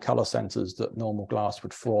form the color centers that normal glass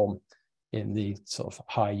would form in the sort of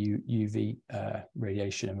high UV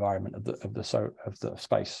radiation environment of the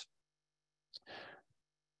space.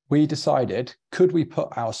 We decided, could we put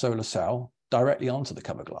our solar cell directly onto the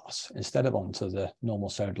cover glass instead of onto the normal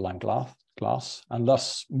soda lime glass, and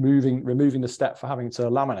thus removing the step for having to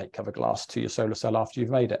laminate cover glass to your solar cell after you've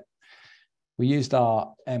made it. We used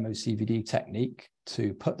our MOCVD technique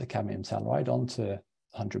to put the cadmium telluride onto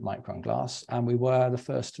 100 micron glass, and we were the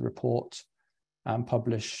first to report and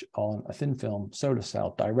publish on a thin film solar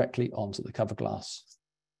cell directly onto the cover glass.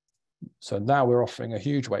 So now we're offering a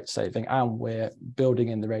huge weight saving, and we're building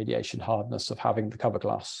in the radiation hardness of having the cover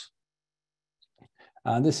glass.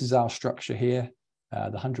 And this is our structure here, the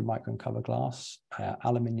 100 micron cover glass,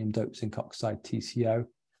 aluminium doped zinc oxide TCO,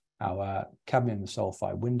 our cadmium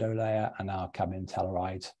sulfide window layer, and our cadmium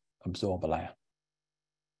telluride absorber layer.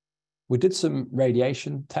 We did some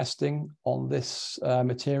radiation testing on this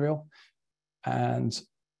material, and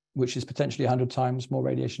which is potentially 100 times more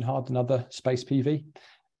radiation hard than other space PV.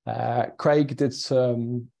 Craig did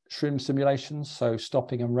some shroom simulations, so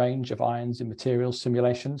stopping and range of ions in materials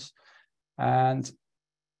simulations. And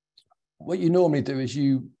what you normally do is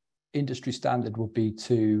industry standard would be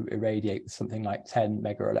to irradiate something like 10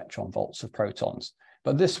 mega electron volts of protons,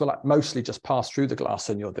 but this will mostly just pass through the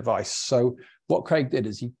glass in your device. So what Craig did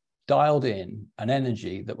is he dialed in an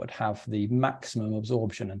energy that would have the maximum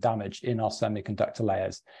absorption and damage in our semiconductor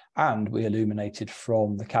layers, and we illuminated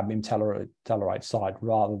from the cadmium telluride side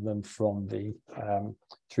rather than from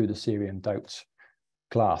through the cerium doped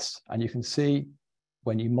glass. And you can see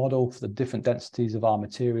when you model for the different densities of our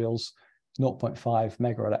materials, 0.5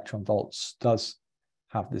 mega electron volts does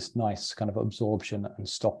have this nice kind of absorption and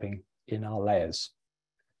stopping in our layers.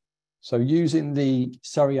 So using the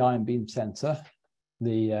Surrey Ion Beam Center,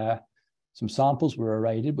 some samples were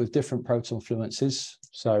irradiated with different proton fluences,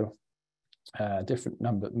 so different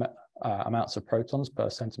amounts of protons per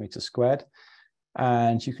centimeter squared.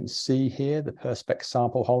 And you can see here the Perspex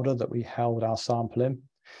sample holder that we held our sample in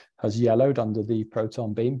has yellowed under the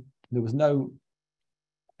proton beam. There was no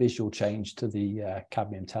visual change to the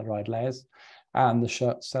cadmium telluride layers, and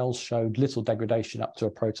the cells showed little degradation up to a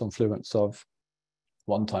proton fluence of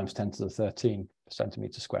 1 × 10⁻13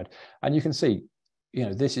 centimeter squared. And you can see,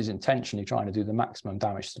 this is intentionally trying to do the maximum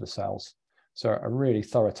damage to the cells. So a really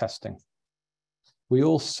thorough testing. We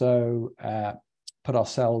also put our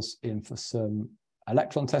cells in for some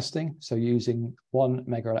electron testing. So using 1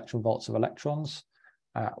 mega electron volts of electrons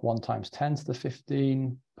at 1 times 10 to the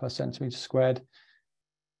 15 per centimeter squared,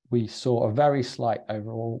 we saw a very slight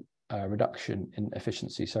overall reduction in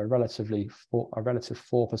efficiency. So a relative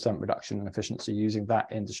 4% reduction in efficiency using that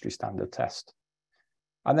industry standard test.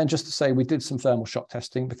 And then just to say, we did some thermal shock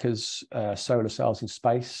testing because solar cells in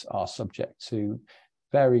space are subject to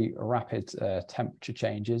very rapid temperature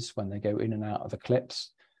changes when they go in and out of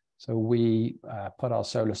eclipse. So we put our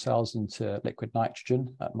solar cells into liquid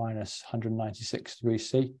nitrogen at minus 196 degrees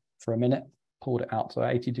C for a minute, pulled it out to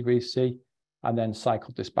 80 degrees C, and then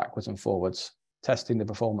cycled this backwards and forwards, testing the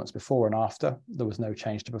performance before and after. There was no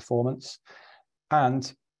change to performance.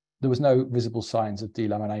 And there was no visible signs of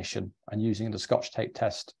delamination. And using the Scotch tape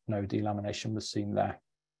test, no delamination was seen there.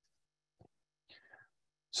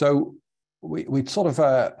 So we'd sort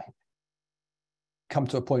of come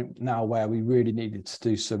to a point now where we really needed to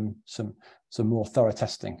do some more thorough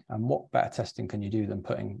testing. And what better testing can you do than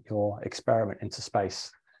putting your experiment into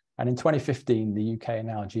space? And in 2015, the UK and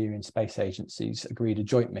Algerian space agencies agreed a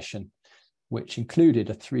joint mission, which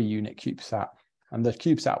included a 3-unit CubeSat. And the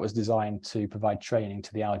CubeSat was designed to provide training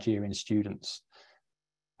to the Algerian students.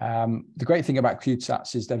 The great thing about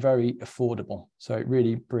CubeSats is they're very affordable. So it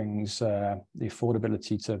really brings the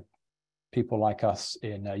affordability to people like us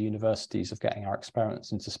in universities of getting our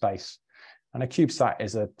experiments into space. And a CubeSat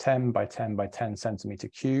is a 10 by 10 by 10 centimeter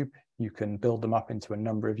cube. You can build them up into a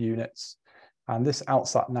number of units. And this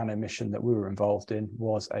OutSat Nano mission that we were involved in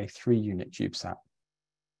was a 3-unit CubeSat.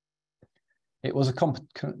 It was the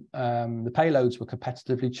payloads were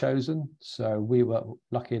competitively chosen. So we were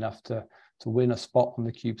lucky enough to win a spot on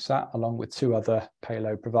the CubeSat along with 2 other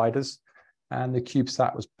payload providers. And the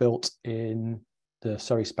CubeSat was built in the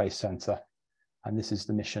Surrey Space Centre. And this is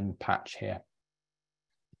the mission patch here.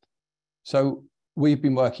 So we've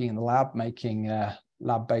been working in the lab making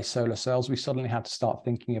lab-based solar cells. We suddenly had to start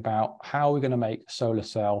thinking about how we're going to make a solar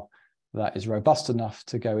cell that is robust enough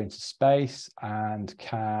to go into space and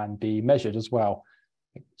can be measured as well,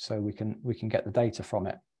 so we can get the data from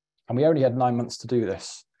it. And we only had 9 months to do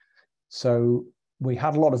this. So we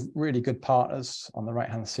had a lot of really good partners. On the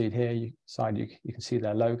right-hand side here, you can see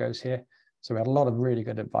their logos here. So we had a lot of really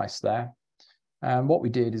good advice there. And what we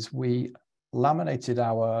did is we laminated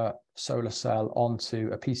our solar cell onto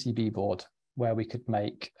a PCB board where we could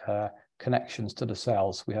make connections to the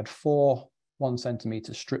cells. We had 4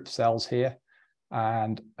 1-centimeter strip cells here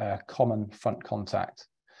and a common front contact.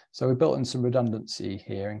 So we built in some redundancy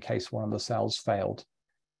here in case one of the cells failed.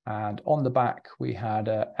 And on the back, we had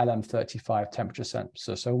a LM35 temperature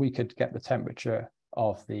sensor, so we could get the temperature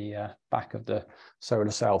of the back of the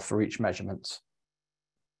solar cell for each measurement.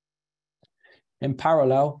 In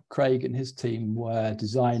parallel, Craig and his team were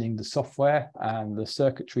designing the software and the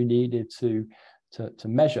circuitry needed to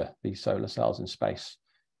measure these solar cells in space.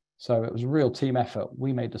 So it was a real team effort.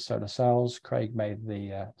 We made the solar cells, Craig made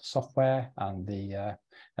the software and the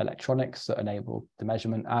electronics that enabled the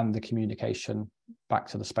measurement and the communication back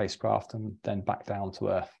to the spacecraft and then back down to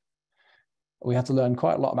Earth. We had to learn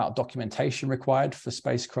quite a lot about documentation required for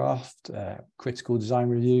spacecraft, critical design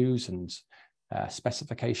reviews and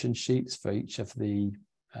specification sheets for each of the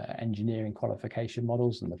engineering qualification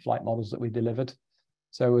models and the flight models that we delivered.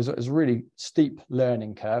 So it was a really steep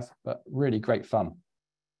learning curve, but really great fun.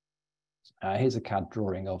 Here's a CAD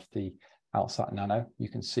drawing of the OutSat Nano. You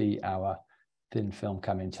can see our thin film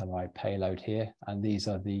coming to my payload here, and these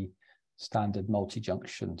are the standard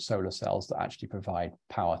multi-junction solar cells that actually provide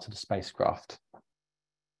power to the spacecraft.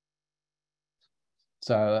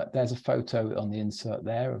 So there's a photo on the insert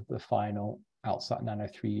there of the final OutSat Nano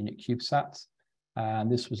 3-unit CubeSat.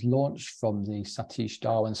 And this was launched from the Satish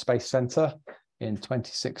Dhawan Space Center in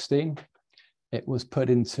 2016. It was put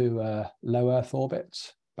into a low Earth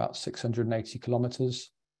orbit, about 680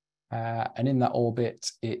 kilometers. And in that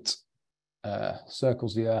orbit, it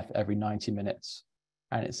circles the Earth every 90 minutes.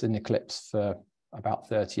 And it's in eclipse for about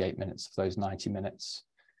 38 minutes of those 90 minutes.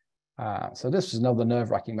 So this was another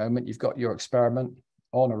nerve-wracking moment. You've got your experiment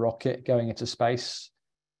on a rocket going into space.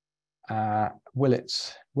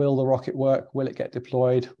 Will the rocket work? Will it get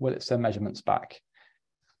deployed? Will it send measurements back?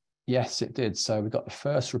 Yes, it did. So we got the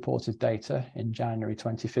first reported data in January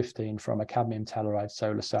 2015 from a cadmium telluride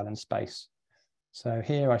solar cell in space. So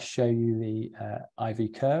here I show you the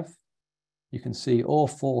IV curve. You can see all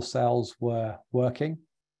 4 cells were working.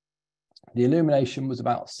 The illumination was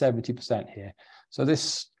about 70% here. So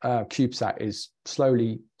this CubeSat is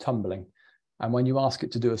slowly tumbling. And when you ask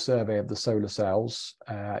it to do a survey of the solar cells,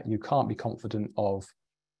 you can't be confident of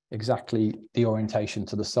exactly the orientation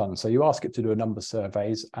to the sun. So you ask it to do a number of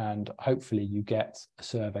surveys, and hopefully you get a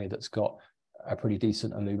survey that's got a pretty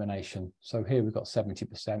decent illumination. So here we've got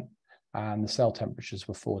 70%, and the cell temperatures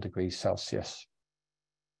were 4 degrees Celsius.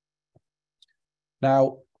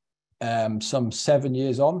 Now, some 7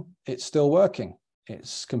 years on, it's still working.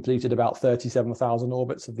 It's completed about 37,000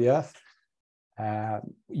 orbits of the Earth.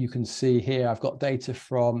 You can see here, I've got data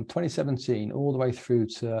from 2017 all the way through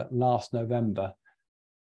to last November.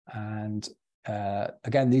 And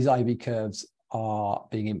again, these IV curves are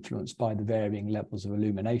being influenced by the varying levels of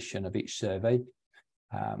illumination of each survey.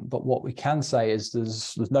 But what we can say is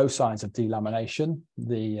there's no signs of delamination.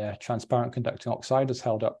 The transparent conducting oxide has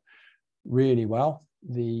held up really well.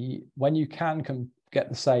 When you can get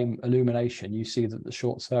the same illumination, you see that the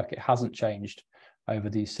short circuit hasn't changed over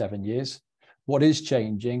these 7 years. What is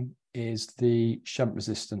changing is the shunt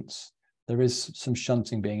resistance. There is some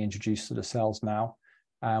shunting being introduced to the cells now.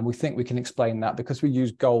 And we think we can explain that because we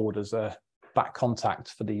use gold as a back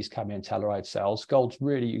contact for these cadmium telluride cells. Gold's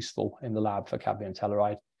really useful in the lab for cadmium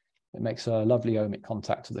telluride. It makes a lovely ohmic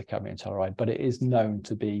contact to the cadmium telluride, but it is known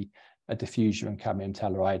to be a diffuser in cadmium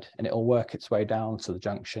telluride, and it'll work its way down to the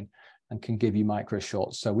junction and can give you micro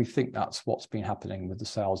shorts. So we think that's what's been happening with the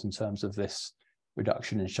cells in terms of this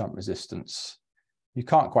reduction in shunt resistance. You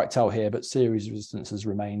can't quite tell here, but series resistance has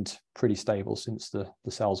remained pretty stable since the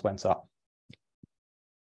cells went up.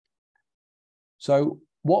 So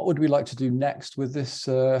what would we like to do next with this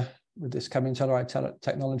cadmium telluride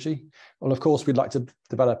technology? Well, of course, we'd like to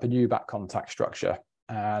develop a new back contact structure,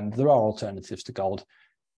 and there are alternatives to gold.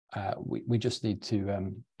 We just need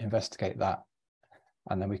to investigate that,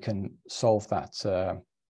 and then we can solve that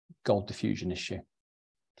gold diffusion issue.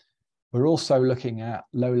 We're also looking at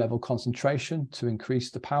low-level concentration to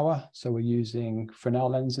increase the power. So we're using Fresnel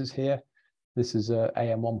lenses here. This is a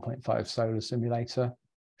AM1.5 solar simulator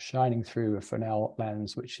shining through a Fresnel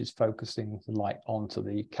lens, which is focusing the light onto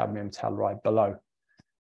the cadmium telluride below.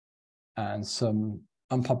 And some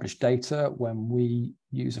unpublished data, when we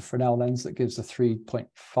use a Fresnel lens that gives a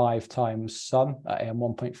 3.5 times sun at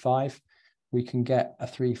AM1.5, we can get a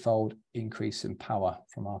 3-fold increase in power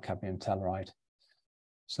from our cadmium telluride.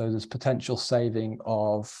 So there's potential saving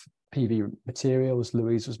of PV material, as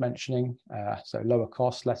Louise was mentioning. So lower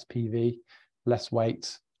cost, less PV, less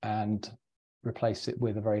weight, and replace it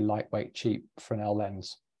with a very lightweight, cheap Fresnel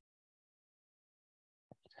lens.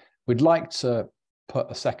 We'd like to put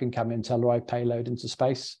a second cadmium telluride payload into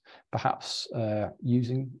space, perhaps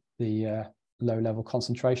using the low-level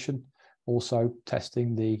concentration, also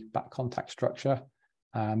testing the back contact structure,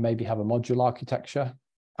 maybe have a modular architecture.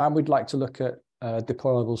 And we'd like to look at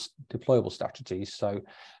deployable strategies. So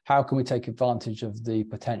how can we take advantage of the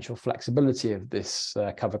potential flexibility of this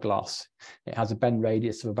cover glass? It has a bend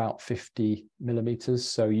radius of about 50 millimeters,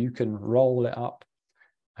 so you can roll it up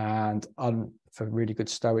and for really good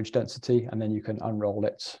stowage density, and then you can unroll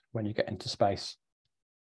it when you get into space.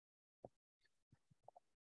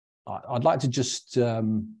 I'd like to just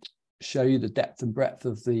show you the depth and breadth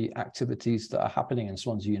of the activities that are happening in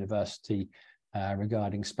Swansea University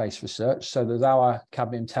regarding space research. So there's our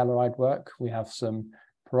cadmium telluride work. We have some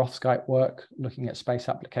perovskite work looking at space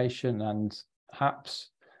application and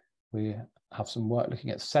HAPS. We have some work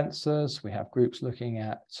looking at sensors. We have groups looking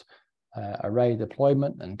at array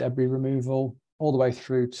deployment and debris removal, all the way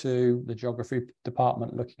through to the geography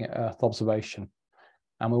department looking at Earth observation.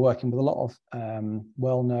 And we're working with a lot of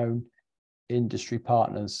well-known industry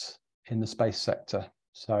partners in the space sector.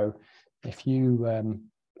 So if you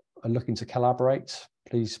are looking to collaborate,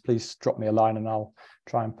 please drop me a line and I'll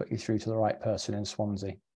try and put you through to the right person in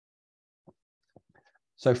Swansea.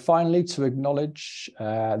 So finally, to acknowledge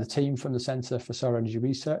the team from the Centre for Solar Energy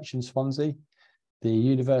Research in Swansea, the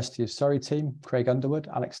University of Surrey team, Craig Underwood,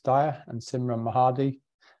 Alex Dyer, and Simran Mahadi,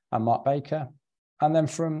 and Mark Baker. And then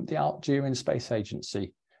from the Algerian Space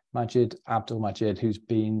Agency, Majid Abdul Majid, who's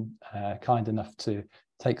been kind enough to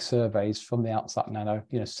take surveys from the AlphaSat Nano,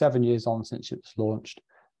 7 years on since it was launched,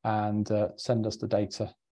 and send us the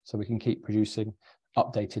data so we can keep producing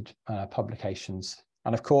updated publications.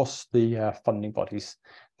 And of course, the funding bodies,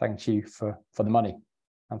 thank you for the money.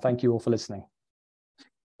 And thank you all for listening.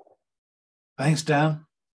 Thanks, Dan.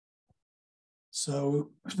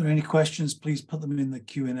 So if there are any questions, please put them in the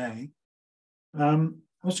Q&A.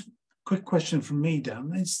 Just a quick question from me,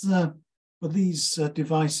 Dan. Are these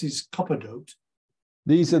devices copper doped?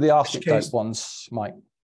 These are the arsenic doped ones, Mike.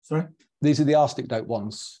 Sorry? These are the arsenic doped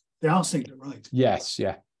ones. The arsenic doped, right? Yes,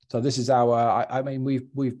 yeah. So this is our, I mean,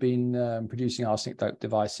 we've been producing arsenic doped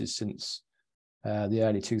devices since the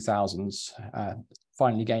early 2000s,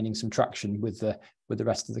 finally gaining some traction with the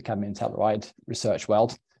rest of the cadmium telluride research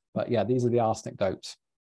world. But yeah, these are the arsenic dopes.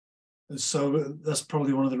 So that's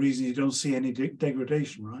probably one of the reasons you don't see any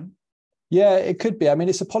degradation, right? Yeah, it could be. I mean,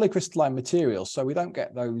 it's a polycrystalline material, so we don't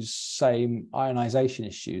get those same ionization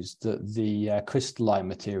issues that the crystalline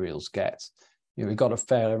materials get. You know, we've got a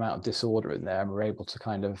fair amount of disorder in there, and we're able to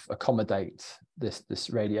kind of accommodate this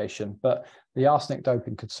radiation. But the arsenic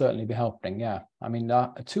doping could certainly be helping. Yeah, I mean,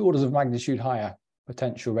 2 orders of magnitude higher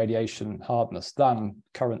potential radiation hardness than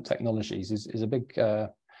current technologies is a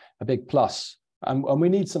big plus. And we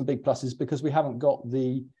need some big pluses because we haven't got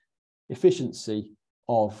the efficiency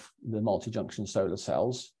of the multi-junction solar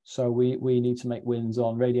cells. So we need to make wins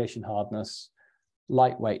on radiation hardness,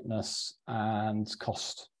 lightweightness, and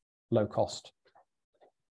cost, low cost.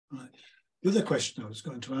 Right. The other question I was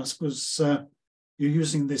going to ask was, you're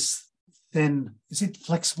using this thin, is it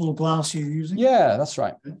flexible glass you're using? Yeah, that's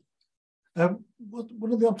right. What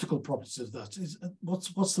are the optical properties of that?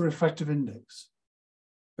 What's the refractive index?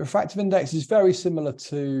 The refractive index is very similar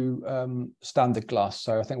to standard glass,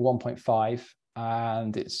 so I think 1.5,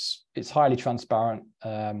 and it's highly transparent.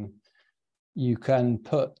 You can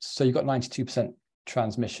put, so you've got 92%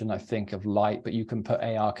 transmission, I think, of light, but you can put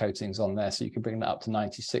AR coatings on there, so you can bring that up to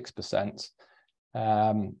 96%.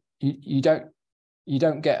 You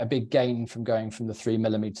don't get a big gain from going from the 3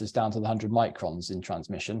 millimeters down to the 100 microns in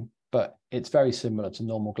transmission, but it's very similar to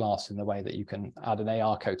normal glass in the way that you can add an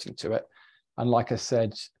AR coating to it. And like I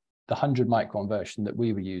said, the 100 micron version that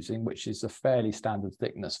we were using, which is a fairly standard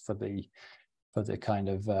thickness for the kind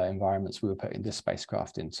of environments we were putting this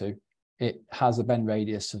spacecraft into, it has a bend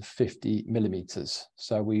radius of 50 millimeters.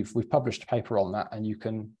 So we've published a paper on that, and you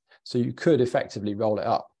could effectively roll it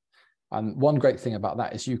up. And one great thing about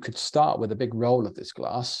that is you could start with a big roll of this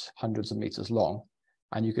glass, hundreds of meters long,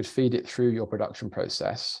 and you could feed it through your production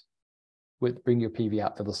process, bring your PV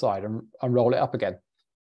out to the side and roll it up again.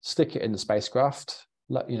 Stick it in the spacecraft,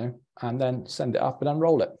 and then send it up and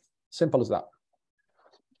unroll it. Simple as that.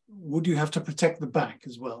 Would you have to protect the back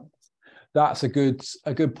as well? That's a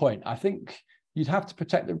good point. I think you'd have to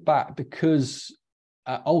protect the back because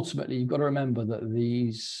ultimately you've got to remember that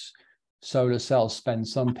these solar cells spend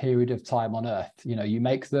some period of time on Earth. You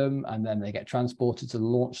make them and then they get transported to the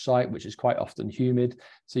launch site, which is quite often humid.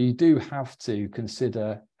 So you do have to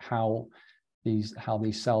consider how these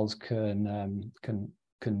cells can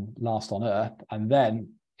last on Earth and then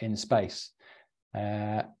in space.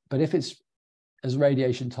 But if it's as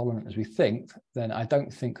radiation tolerant as we think, then I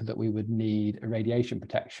don't think that we would need a radiation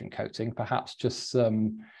protection coating, perhaps just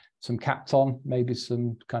some Kapton, maybe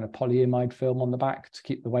some kind of polyimide film on the back to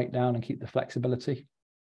keep the weight down and keep the flexibility.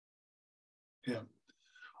 Yeah,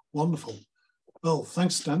 wonderful. Well,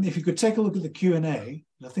 thanks, Dan. If you could take a look at the Q&A,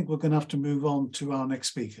 I think we're going to have to move on to our next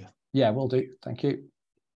speaker. Yeah, will do. Thank you.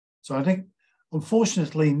 So I think,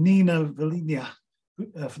 unfortunately, Nina Velenia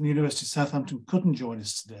from the University of Southampton couldn't join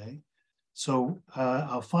us today. So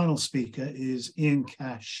our final speaker is Ian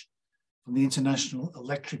Cash from the International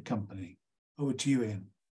Electric Company. Over to you, Ian.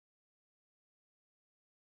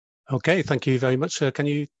 Okay, thank you very much. Can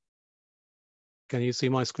you see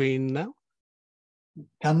my screen now?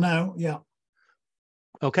 Can now, yeah.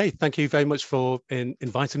 Okay, thank you very much for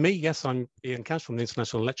inviting me. Yes, I'm Ian Cash from the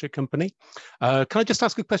International Electric Company. Can I just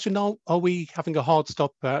ask a question now? Are we having a hard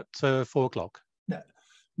stop at 4 o'clock?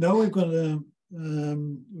 No, we've got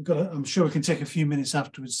I'm sure we can take a few minutes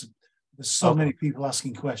afterwards. There's so many people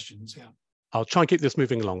asking questions. Yeah, I'll try and keep this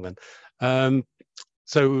moving along then.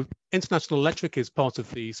 So International Electric is part of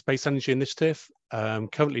the Space Energy Initiative.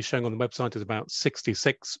 Currently showing on the website is about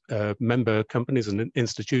 66 member companies and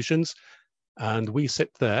institutions, and we sit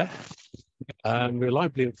there.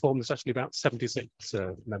 Reliably informed, there's actually about 76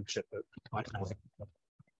 membership right now.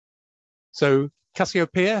 So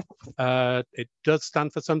Cassiopeia, it does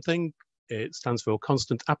stand for something. It stands for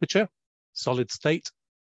Constant Aperture, Solid State,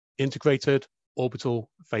 Integrated Orbital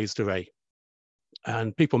Phased Array.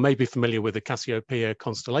 And people may be familiar with the Cassiopeia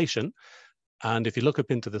constellation. And if you look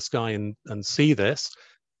up into the sky and see this,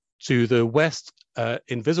 to the west,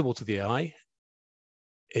 invisible to the eye,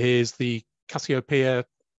 is the Cassiopeia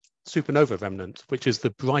supernova remnant, which is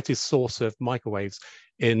the brightest source of microwaves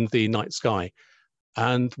in the night sky.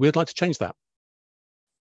 And we'd like to change that.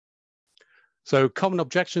 So common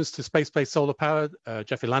objections to space-based solar power,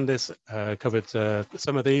 Jeffrey Landis covered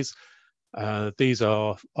some of these. These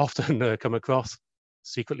are often come across.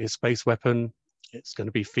 Secretly a space weapon, it's going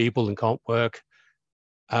to be feeble and can't work.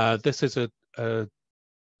 This is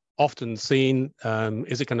often seen,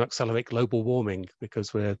 is it going to accelerate global warming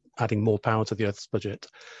because we're adding more power to the Earth's budget?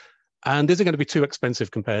 And is it going to be too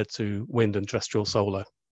expensive compared to wind and terrestrial solar?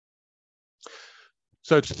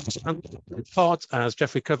 So part, as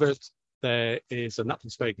Jeffrey covered, there is an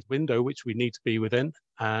atmospheric window which we need to be within,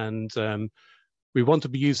 and we want to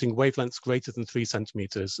be using wavelengths greater than 3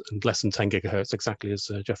 centimeters and less than 10 gigahertz, exactly as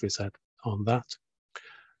Geoffrey said on that.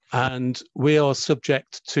 And we are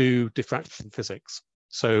subject to diffraction physics.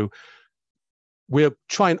 So we'll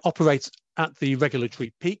try and operate at the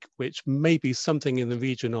regulatory peak, which may be something in the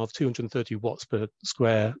region of 230 watts per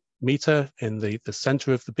square meter in the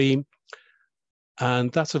center of the beam.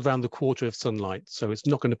 And that's around the quarter of sunlight. So it's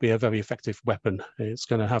not going to be a very effective weapon. It's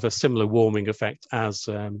going to have a similar warming effect as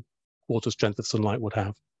quarter strength of sunlight would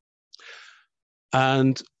have.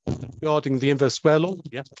 And regarding the inverse square law,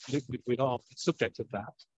 yes, absolutely, we are subject to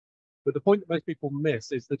that. But the point that most people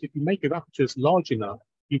miss is that if you make your apertures large enough,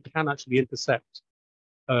 you can actually intercept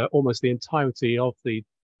almost the entirety of the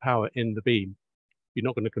power in the beam. You're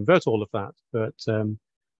not going to convert all of that, but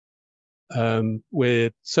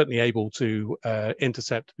we're certainly able to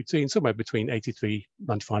intercept somewhere between 83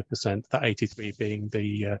 and 95%, that 83 being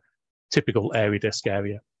the typical area disk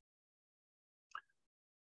area.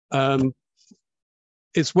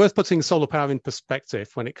 It's worth putting solar power in perspective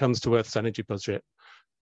when it comes to Earth's energy budget.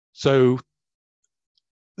 So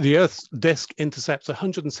the Earth's disk intercepts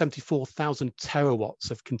 174,000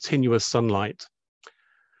 terawatts of continuous sunlight.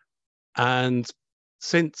 And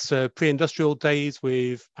since pre-industrial days,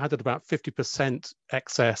 we've added about 50%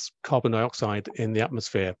 excess carbon dioxide in the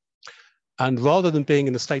atmosphere. And rather than being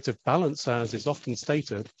in a state of balance, as is often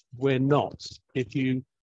stated, we're not. If you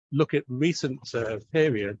look at recent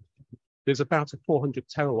period, there's about a 400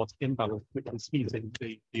 terawatt imbalance which is heating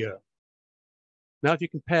the Earth. Now, if you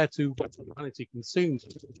compare to what humanity consumes,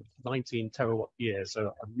 19 terawatt years,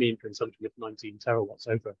 so a mean consumption of 19 terawatts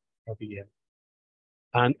over every year.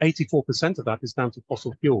 And 84% of that is down to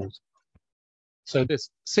fossil fuels. So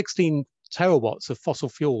this 16 terawatts of fossil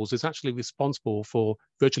fuels is actually responsible for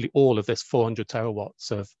virtually all of this 400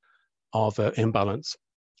 terawatts of imbalance.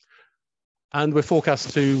 And we're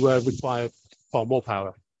forecast to require far more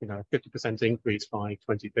power, 50% increase by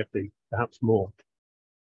 2050, perhaps more.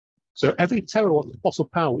 So every terawatt of fossil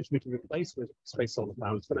power which we can replace with space solar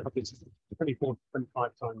power is going to have this 24 to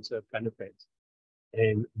 25 times benefit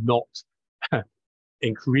in not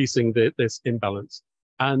increasing this imbalance.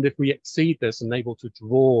 And if we exceed this and able to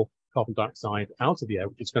draw carbon dioxide out of the air,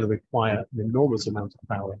 which is going to require an enormous amount of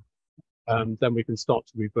power, then we can start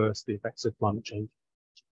to reverse the effects of climate change.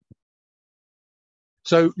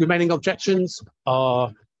 So remaining objections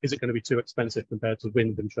are, is it going to be too expensive compared to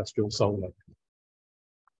wind and terrestrial solar?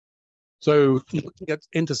 So looking at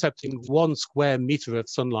intercepting 1 square meter of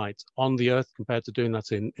sunlight on the Earth compared to doing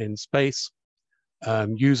that in space,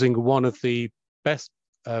 using one of the best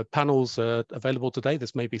panels available today,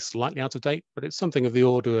 this may be slightly out of date, but it's something of the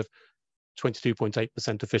order of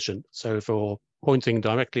 22.8% efficient. So for pointing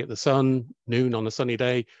directly at the sun, noon on a sunny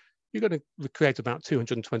day, you're going to create about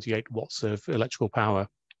 228 watts of electrical power.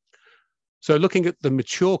 So looking at the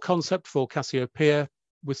mature concept for Cassiopeia,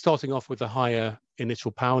 we're starting off with a higher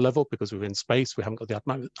initial power level because we're in space. We haven't got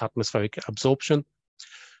the atmospheric absorption.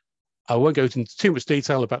 I won't go into too much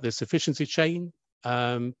detail about this efficiency chain,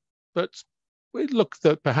 but we look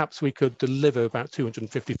that perhaps we could deliver about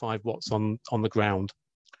 255 watts on the ground.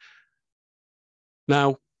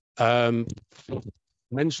 Now,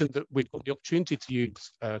 mentioned that we've got the opportunity to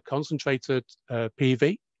use concentrated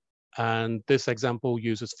PV, and this example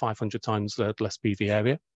uses 500 times less PV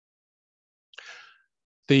area.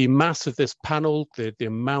 The mass of this panel, the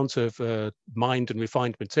amount of mined and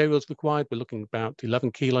refined materials required, we're looking about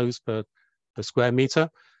 11 kilos per square meter.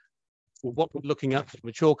 Well, what we're looking at, the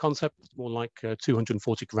mature concept, is more like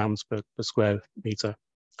 240 grams per square meter.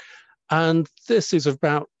 And this is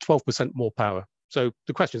about 12% more power. So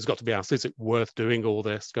the question has got to be asked, is it worth doing all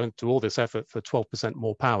this, going to all this effort for 12%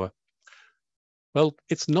 more power? Well,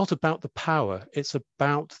 it's not about the power, it's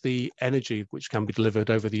about the energy which can be delivered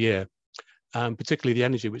over the year. Particularly the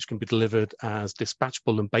energy which can be delivered as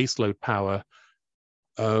dispatchable and baseload power,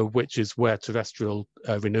 which is where terrestrial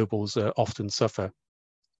renewables often suffer.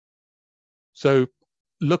 So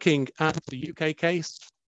looking at the UK case,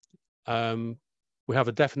 we have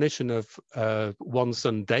a definition of 1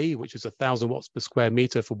 sun day, which is 1,000 watts per square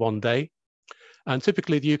meter for 1 day. And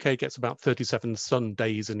typically the UK gets about 37 sun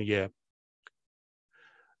days in a year,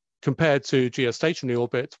 compared to geostationary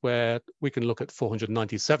orbit, where we can look at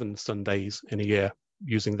 497 sun days in a year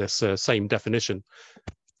using this same definition.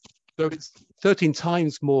 So it's 13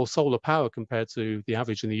 times more solar power compared to the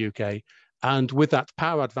average in the UK. And with that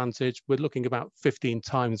power advantage, we're looking about 15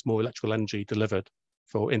 times more electrical energy delivered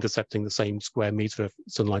for intercepting the same square meter of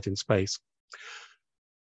sunlight in space.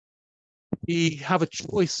 We have a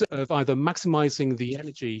choice of either maximizing the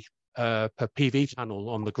energy per PV panel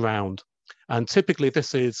on the ground, And typically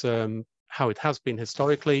this is how it has been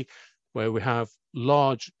historically, where we have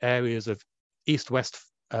large areas of east-west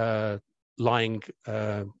lying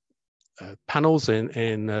panels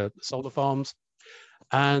in solar farms.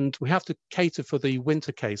 And we have to cater for the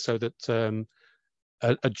winter case so that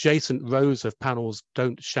adjacent rows of panels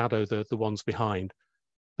don't shadow the ones behind.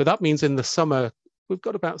 But that means in the summer, we've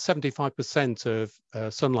got about 75%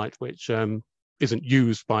 of sunlight, which isn't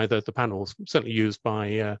used by the panels, certainly used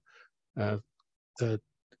by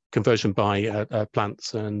conversion by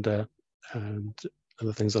plants and other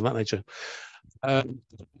things of that nature. Tend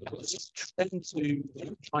to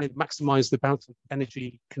try and maximize the amount of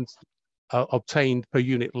energy obtained per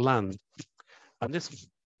unit land. And this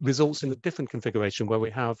results in a different configuration where we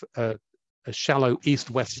have a shallow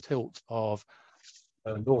east-west tilt of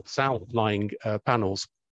north-south lying panels.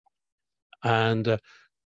 And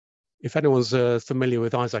if anyone's familiar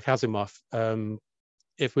with Isaac Asimov,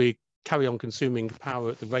 if we carry on consuming power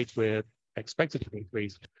at the rate we're expected to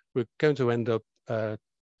increase, we're going to end up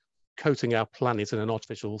coating our planet in an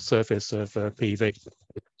artificial surface of PV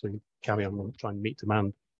to carry on trying to meet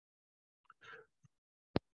demand.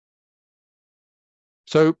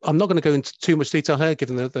 So I'm not going to go into too much detail here,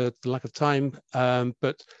 given the lack of time,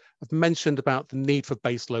 but I've mentioned about the need for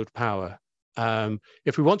baseload power.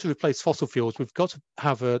 If we want to replace fossil fuels, we've got to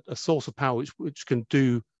have a source of power which can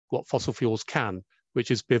do what fossil fuels can,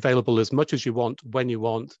 which is be available as much as you want, when you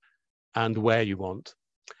want, and where you want.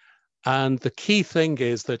 And the key thing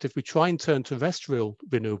is that if we try and turn terrestrial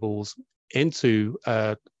renewables into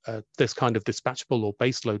this kind of dispatchable or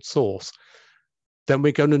baseload source, then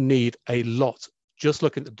we're going to need a lot. Just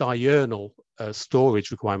looking at the diurnal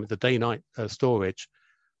storage requirement, the day-night storage,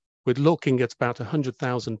 we're looking at about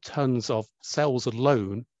 100,000 tons of cells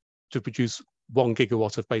alone to produce 1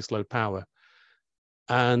 gigawatt of baseload power.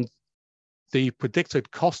 And the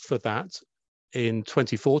predicted cost for that in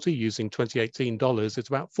 2040, using 2018 dollars, it's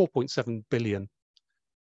about 4.7 billion.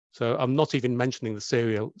 So I'm not even mentioning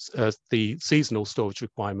the seasonal storage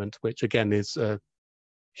requirement, which again is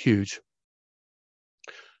huge.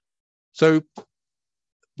 So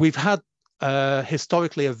we've had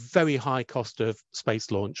historically a very high cost of space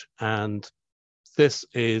launch, and this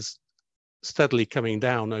is steadily coming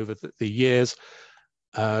down over the years.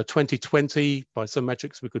 2020, by some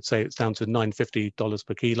metrics, we could say it's down to $950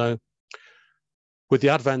 per kilo. With the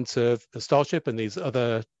advent of the Starship and these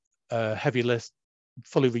other heavy lift,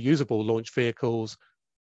 fully reusable launch vehicles,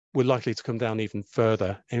 we're likely to come down even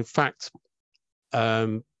further. In fact,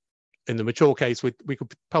 in the mature case, we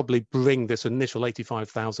could probably bring this initial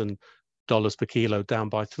 $85,000 per kilo down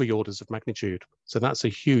by 3 orders of magnitude. So that's a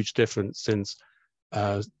huge difference since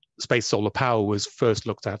space solar power was first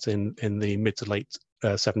looked at in the mid to late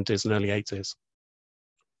 70s and early 80s.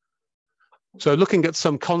 So looking at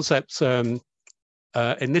some concepts,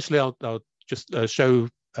 initially I'll just show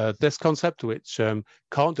this concept, which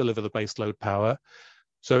can't deliver the baseload power.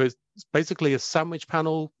 So it's basically a sandwich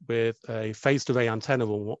panel with a phased array antenna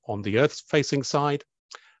on the Earth-facing side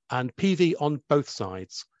and PV on both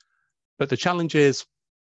sides. But the challenge is,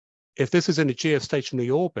 if this is in a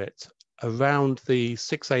geostationary orbit around the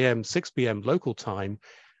 6 a.m., 6 p.m. local time,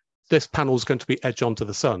 this panel is going to be edge onto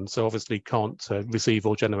the sun, so obviously can't receive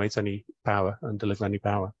or generate any power and deliver any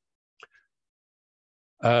power.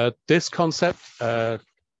 This concept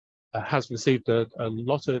has received a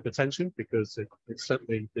lot of attention because it's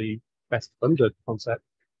certainly the best funded concept.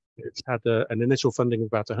 It's had an initial funding of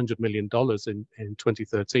about $100 million in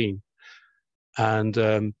 2013.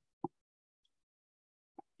 And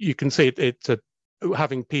you can see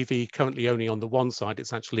having PV currently only on the one side,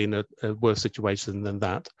 it's actually in a worse situation than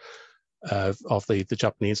that of the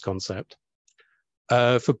Japanese concept.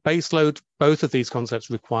 For baseload, both of these concepts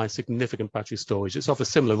require significant battery storage. It's of a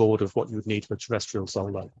similar order of what you would need for terrestrial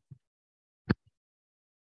solar.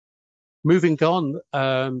 Moving on,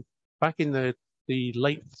 back in the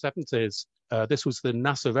late 70s, this was the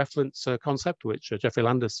NASA reference concept, which Jeffrey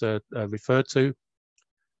Landis referred to.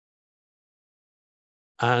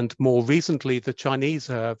 And more recently, the Chinese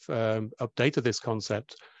have updated this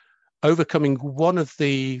concept. Overcoming one of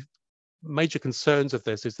the major concerns of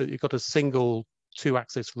this is that you've got a single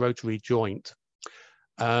 2-axis rotary joint.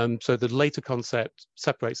 So the later concept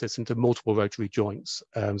separates this into multiple rotary joints.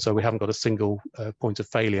 So we haven't got a single point of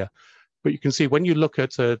failure. But you can see when you look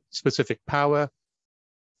at a specific power,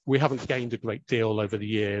 we haven't gained a great deal over the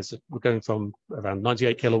years. We're going from around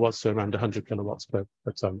 98 kilowatts to around 100 kilowatts per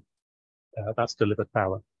ton. That's delivered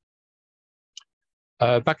power.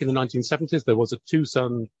 Back in the 1970s, there was a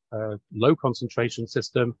 2-sun low concentration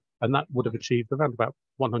system, and that would have achieved around about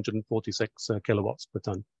 146 kilowatts per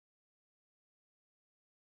ton.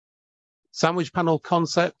 Sandwich panel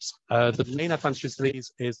concepts, the main advantages to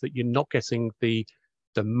these is that you're not getting the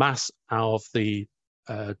mass out of the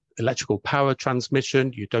electrical power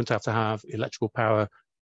transmission. You don't have to have electrical power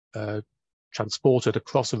transported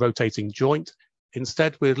across a rotating joint.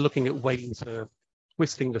 Instead, we're looking at ways of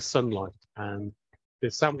twisting the sunlight. And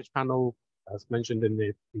the sandwich panel, as mentioned in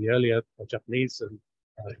the earlier Japanese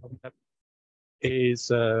concept, is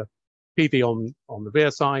PV on the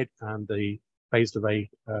rear side and the phased array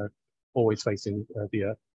always facing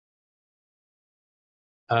the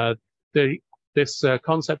Earth. This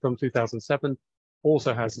concept from 2007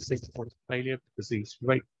 also has a single point of failure because these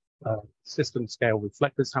great system scale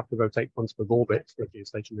reflectors have to rotate onto the orbit for a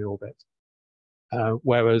geostationary orbit.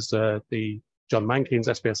 Whereas the John Mankins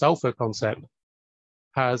SPS Alpha concept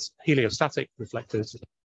has heliostatic reflectors,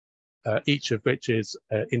 each of which is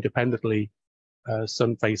independently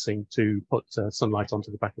sun facing to put sunlight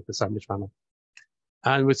onto the back of the sandwich panel.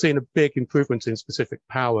 And we're seeing a big improvement in specific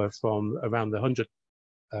power from around the 100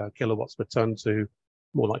 kilowatts per ton to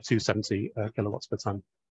more like 270 kilowatts per ton.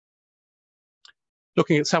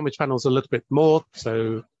 Looking at sandwich panels a little bit more,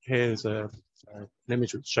 so here's an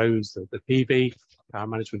image which shows the PV, power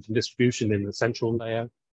management and distribution in the central layer,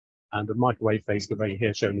 and the microwave phased array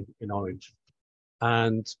here shown in orange.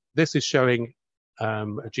 And this is showing a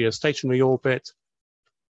geostationary orbit,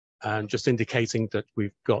 and just indicating that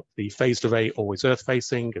we've got the phased array always Earth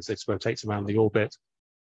facing as this rotates around the orbit.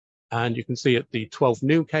 And you can see at the 12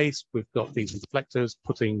 noon case, we've got these reflectors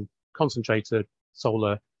putting concentrated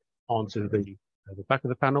solar onto the back of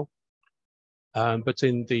the panel. But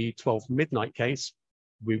in the 12 midnight case,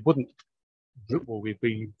 we'd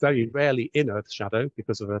be very rarely in Earth shadow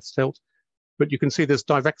because of Earth's tilt, but you can see there's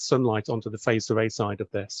direct sunlight onto the phased array side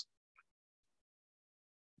of this.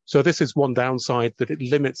 So this is one downside, that it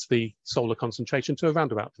limits the solar concentration to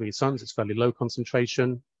around about 3 suns. It's fairly low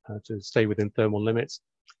concentration to stay within thermal limits.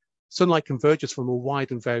 Sunlight converges from a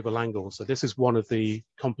wide and variable angle. So this is one of the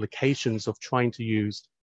complications of trying to use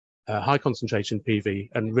high concentration PV.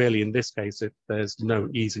 And really, in this case, there's no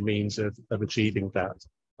easy means of achieving that,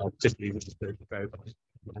 particularly with the variable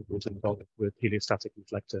angles involved with heliostatic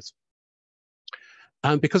reflectors.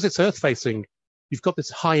 And because it's Earth facing, you've got this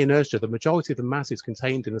high inertia. The majority of the mass is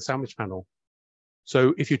contained in the sandwich panel.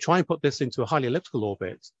 So if you try and put this into a highly elliptical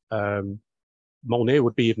orbit, Molniya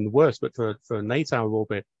would be even worse, but for an 8-hour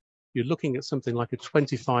orbit, you're looking at something like a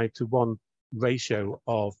 25-to-1 ratio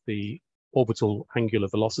of the orbital angular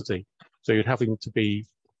velocity. So you're having to be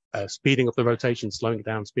speeding up the rotation, slowing it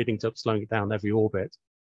down, speeding it up, slowing it down every orbit.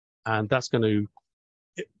 And that's going to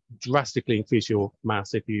drastically increase your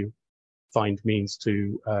mass if you find means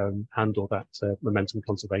to handle that momentum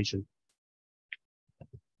conservation.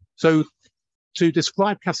 So to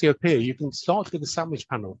describe Cassiopeia, you can start with a sandwich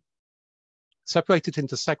panel, separate it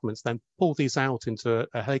into segments, then pull these out into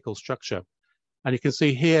a helical structure. And you can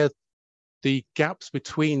see here the gaps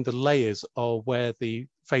between the layers are where the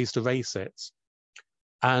phased array sits.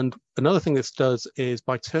 And another thing this does is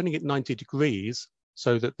by turning it 90 degrees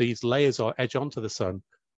so that these layers are edge onto the sun,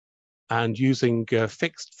 and using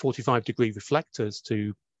fixed 45-degree reflectors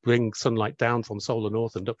to bring sunlight down from solar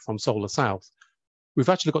north and up from solar south, we've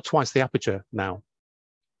actually got twice the aperture now.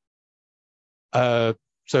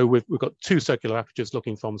 So we've got 2 circular apertures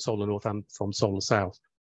looking from solar north and from solar south.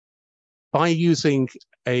 By using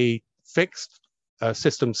a fixed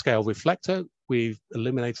system scale reflector, we've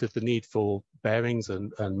eliminated the need for bearings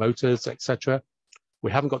and motors, etc.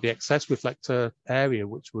 We haven't got the excess reflector area,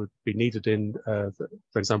 which would be needed in,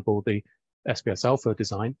 for example, the SPS Alpha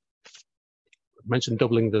design. I mentioned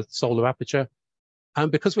doubling the solar aperture.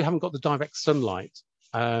 And because we haven't got the direct sunlight,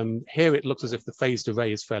 here it looks as if the phased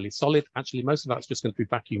array is fairly solid. Actually, most of that's just going to be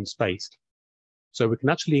vacuum spaced. So we can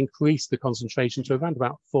actually increase the concentration to around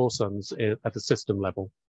about 4 suns at the system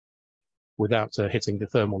level without hitting the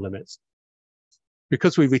thermal limits.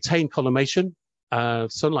 Because we retain collimation,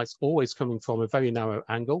 sunlight's always coming from a very narrow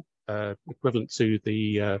angle, equivalent to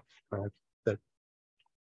the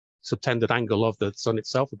subtended angle of the sun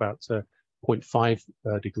itself, about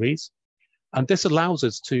 0.5 degrees. And this allows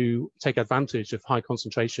us to take advantage of high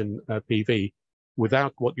concentration PV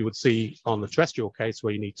without what you would see on the terrestrial case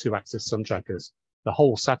where you need 2-axis sun trackers. The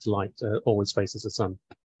whole satellite always faces the sun.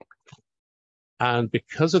 And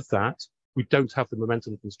because of that, we don't have the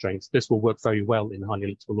momentum constraints. This will work very well in highly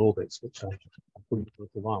elliptical orbits, which I've been for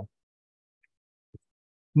a while.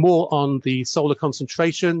 More on the solar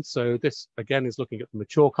concentration. So this, again, is looking at the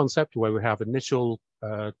mature concept where we have initial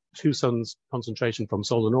 2 suns concentration from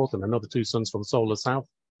solar north and another 2 suns from solar south.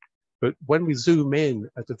 But when we zoom in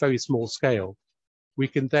at a very small scale, we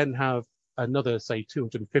can then have another, say,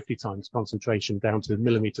 250 times concentration down to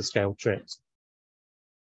millimeter scale trips.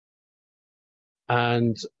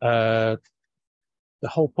 And the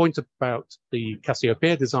whole point about the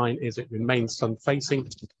Cassiopeia design is it remains sun-facing,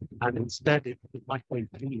 and instead it's the microwave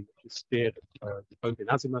beam is steered both in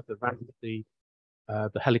azimuth around the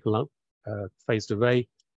helical phased array,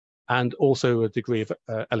 and also a degree of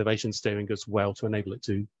elevation steering as well to enable it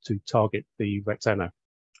to target the rectenna.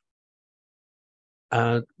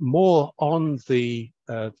 More on the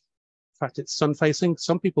fact it's sun-facing.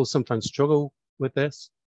 Some people sometimes struggle with this.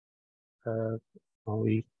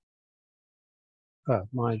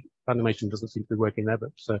 My animation doesn't seem to be working there,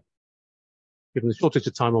 but given the shortage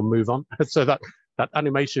of time, I'll move on. So that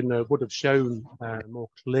animation would have shown more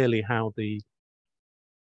clearly how the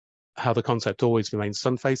concept always remains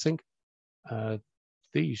sun-facing.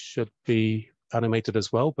 These should be animated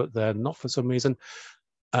as well, but they're not for some reason.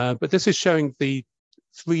 But this is showing the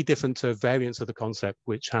 3 different variants of the concept,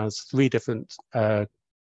 which has 3 different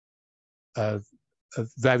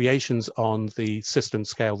variations on the system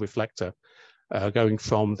scale reflector, going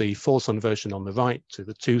from the 4-sun version on the right to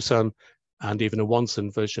the 2-sun and even a 1-sun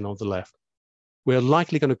version on the left. We're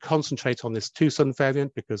likely going to concentrate on this 2-sun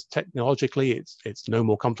variant because technologically it's no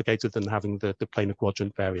more complicated than having the planar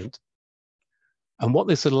quadrant variant. And what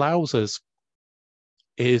this allows us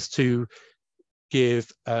is to give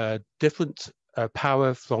different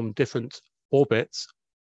power from different orbits,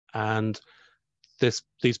 and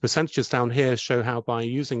these percentages down here show how by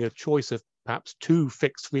using a choice of perhaps 2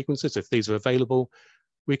 fixed frequencies, if these are available,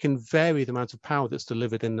 we can vary the amount of power that's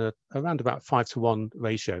delivered in around about 5-to-1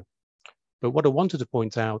 ratio. But what I wanted to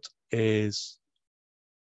point out is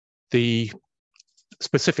the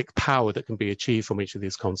specific power that can be achieved from each of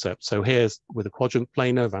these concepts. So here's with a quadrant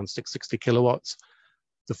planar around 660 kilowatts.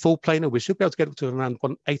 The full planar, we should be able to get up to around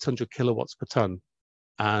 800 kilowatts per ton.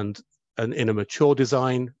 And in a mature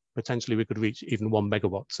design, potentially we could reach even 1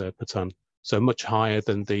 megawatt per ton. So much higher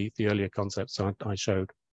than the earlier concepts I showed.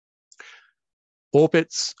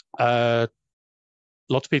 Orbits, a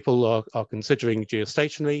lot of people are considering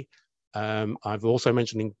geostationary. I've also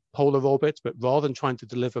mentioned polar orbits, but rather than trying to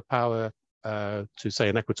deliver power to say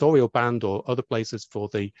an equatorial band or other places for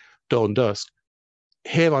the dawn dusk,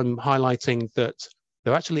 here I'm highlighting that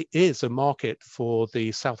there actually is a market for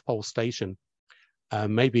the South Pole station,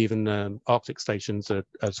 maybe even Arctic stations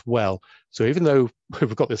as well. So even though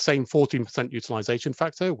we've got the same 14% utilization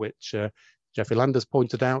factor, which Jeffrey Landers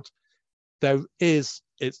pointed out, there is,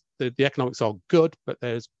 the economics are good, but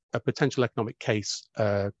there's a potential economic case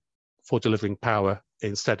for delivering power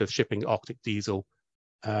instead of shipping Arctic diesel,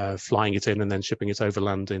 flying it in and then shipping it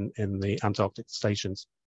overland in the Antarctic stations.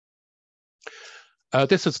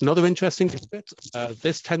 This is another interesting bit.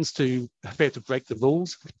 This tends to appear to break the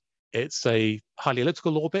rules. It's a highly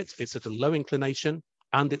elliptical orbit, it's at a low inclination,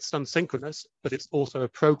 and it's sun-synchronous, but it's also a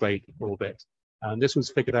prograde orbit. And this was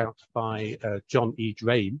figured out by John E.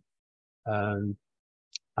 Drain, and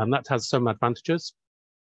that has some advantages.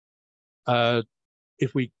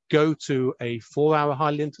 If we go to a 4-hour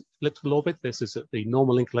highly elliptical orbit, this is at the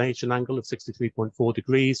normal inclination angle of 63.4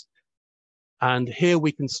 degrees. And here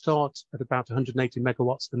we can start at about 180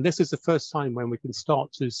 megawatts. And this is the first time when we can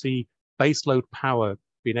start to see baseload power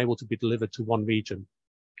being able to be delivered to one region.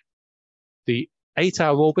 The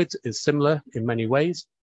 8-hour orbit is similar in many ways,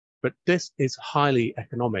 but this is highly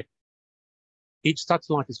economic. Each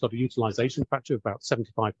satellite has got a utilization factor of about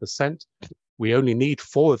 75%. We only need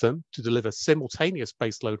 4 of them to deliver simultaneous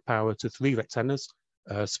baseload power to 3 rectennas,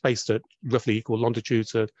 spaced at roughly equal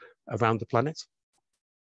longitudes around the planet.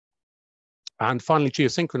 And finally,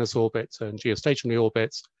 geosynchronous orbits and geostationary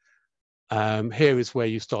orbits. Here is where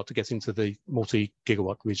you start to get into the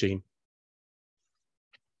multi-gigawatt regime.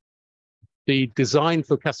 The design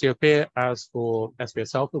for Cassiopeia, as for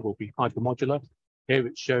SVS Alpha, will be hypermodular. Here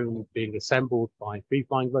it's shown being assembled by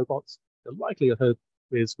free-flying robots. The likelihood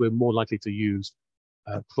is we're more likely to use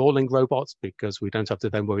crawling robots because we don't have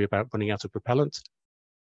to then worry about running out of propellant.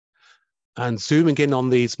 And zooming in on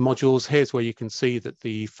these modules, here's where you can see that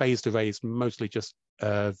the phased array is mostly just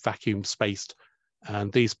vacuum spaced.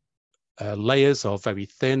 And these layers are very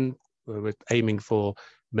thin. We're aiming for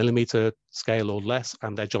millimeter scale or less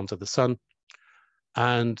and edge onto the sun.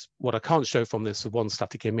 And what I can't show from this one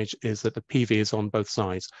static image is that the PV is on both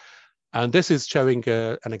sides. And this is showing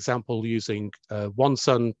an example using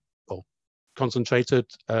 1-sun or concentrated,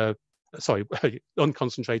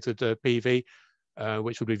 unconcentrated PV,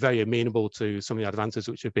 which would be very amenable to some of the advances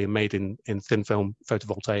which are being made in thin film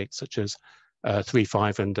photovoltaics, such as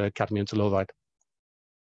 3,5 and cadmium telluride.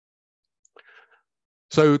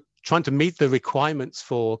 So trying to meet the requirements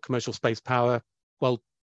for commercial space power, well,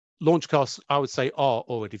 launch costs, I would say, are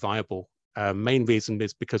already viable. Main reason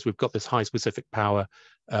is because we've got this high specific power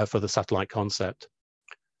for the satellite concept.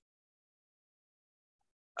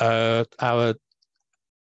 Our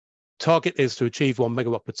target is to achieve 1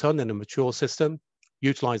 megawatt per ton in a mature system.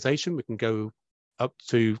 Utilization, we can go up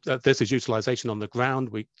to, this is utilization on the ground,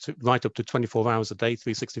 right up to 24 hours a day,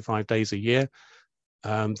 365 days a year.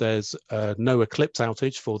 There's no eclipse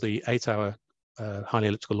outage for the 8-hour highly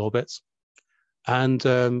elliptical orbits. And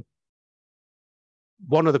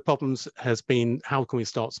one of the problems has been, how can we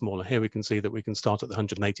start smaller? Here we can see that we can start at the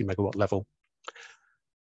 180 megawatt level.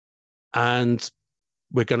 And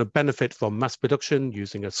we're going to benefit from mass production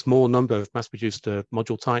using a small number of mass-produced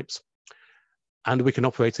module types. And we can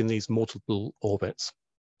operate in these multiple orbits.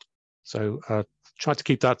 So try to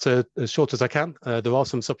keep that as short as I can. There are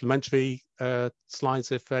some supplementary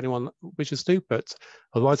slides if anyone wishes to, but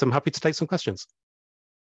otherwise I'm happy to take some questions.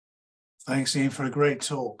 Thanks, Ian, for a great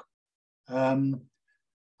talk.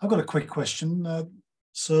 I've got a quick question.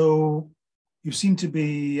 So you seem to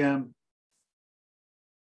be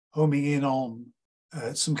homing in on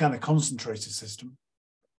some kind of concentrated system.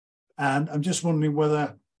 And I'm just wondering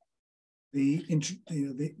whether the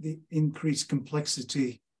increased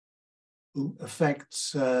complexity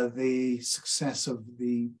affects the success of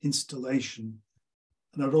the installation.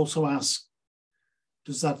 And I'd also ask,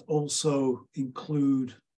 does that also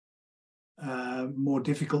include more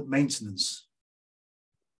difficult maintenance?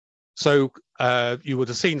 So you would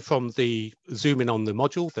have seen from the zoom in on the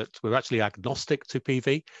module that we're actually agnostic to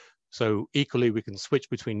PV. So equally, we can switch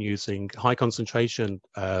between using high concentration,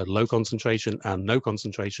 low concentration, and no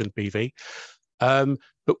concentration PV.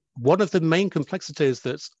 But one of the main complexities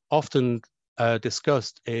that's often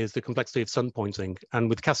discussed is the complexity of sun pointing. And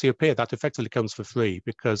with Cassiopeia, that effectively comes for free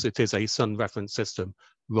because it is a sun reference system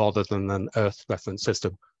rather than an Earth reference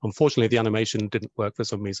system. Unfortunately, the animation didn't work for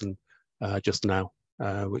some reason just now,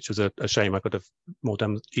 which was a shame. I could have more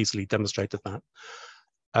easily demonstrated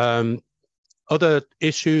that. Other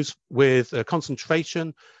issues with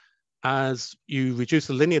concentration, as you reduce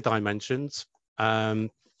the linear dimensions,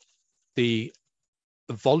 the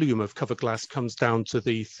volume of cover glass comes down to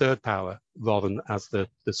the third power rather than as the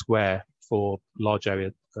square for large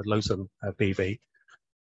area low sun PV.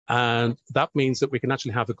 And that means that we can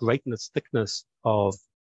actually have a greater thickness of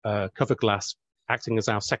cover glass acting as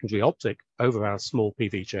our secondary optic over our small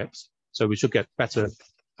PV chips. So we should get better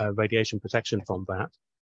radiation protection from that.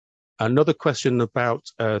 Another question about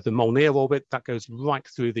the Molniya orbit, that goes right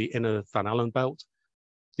through the inner Van Allen belt.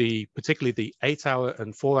 Particularly the 8-hour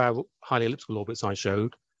and 4-hour highly elliptical orbits I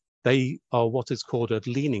showed, they are what is called a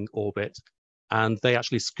leaning orbit, and they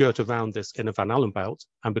actually skirt around this inner Van Allen belt.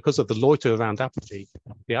 And because of the loiter around apogee,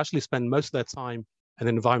 they actually spend most of their time in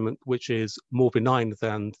an environment which is more benign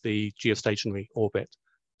than the geostationary orbit.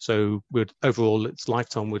 So overall, its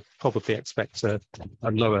lifetime would probably expect a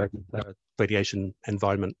lower radiation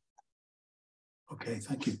environment. Okay,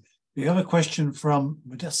 thank you. We have a question from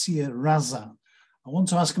Mudassir Raza. I want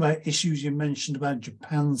to ask about issues you mentioned about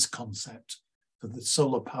Japan's concept for the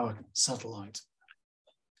solar power satellite.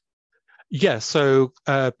 Yeah, so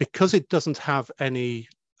because it doesn't have any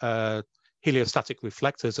heliostatic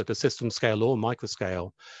reflectors at a system scale or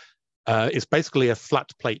microscale, it's basically a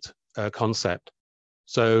flat plate concept.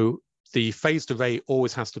 So the phased array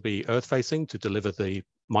always has to be Earth facing to deliver the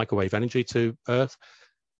microwave energy to Earth.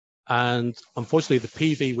 And unfortunately, the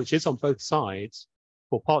PV, which is on both sides,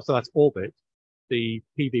 for parts of that orbit, the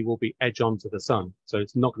PV will be edge on to the sun. So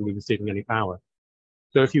it's not going to be receiving any power.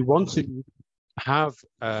 So if you want to have,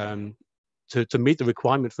 to meet the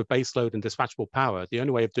requirement for baseload and dispatchable power, the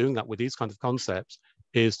only way of doing that with these kinds of concepts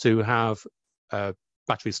is to have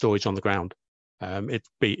battery storage on the ground. It'd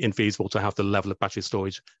be infeasible to have the level of battery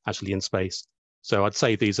storage actually in space. So I'd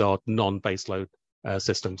say these are non-baseload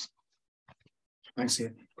systems. Thanks,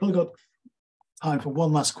 Ian. Probably got time for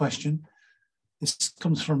one last question. This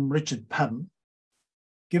comes from Richard Padden.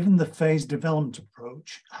 Given the phased development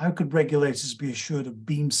approach, how could regulators be assured of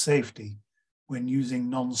beam safety when using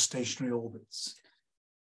non-stationary orbits?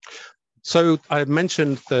 So I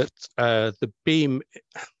mentioned that the beam,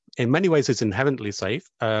 in many ways, is inherently safe.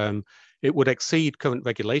 It would exceed current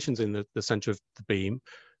regulations in the center of the beam.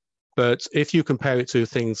 But if you compare it to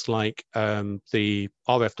things like the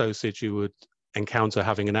RF dosage you would encounter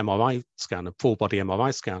having an MRI scan, a full body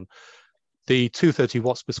MRI scan, the 230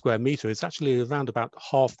 watts per square meter is actually around about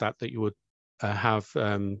half that you would have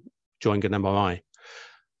during an MRI.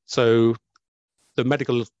 So the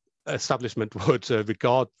medical establishment would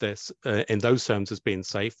regard this in those terms as being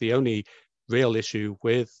safe. The only real issue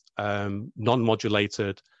with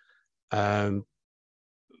non-modulated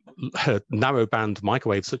narrowband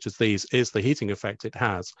microwaves such as these is the heating effect it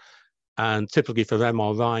has. And typically for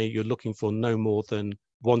MRI, you're looking for no more than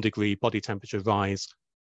 1 degree body temperature rise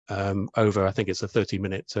over, I think it's a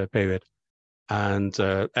 30-minute period. And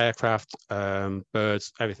aircraft,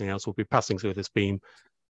 birds, everything else will be passing through this beam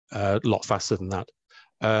a lot faster than that.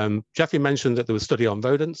 Jeffrey mentioned that there was a study on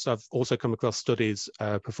rodents. I've also come across studies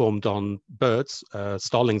performed on birds,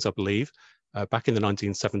 starlings, I believe, back in the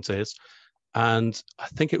 1970s. And I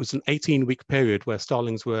think it was an 18-week period where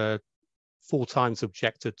starlings were 4 times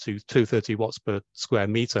subjected to 230 watts per square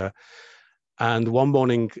meter. And one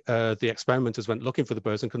morning, the experimenters went looking for the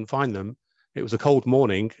birds and couldn't find them. It was a cold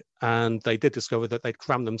morning, and they did discover that they'd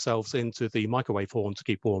crammed themselves into the microwave horn to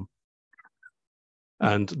keep warm.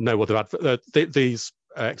 And no other these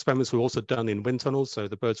experiments were also done in wind tunnels, so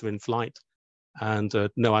the birds were in flight, and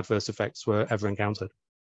no adverse effects were ever encountered.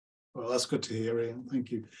 Well, that's good to hear, Ian.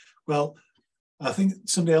 Thank you. Well, I think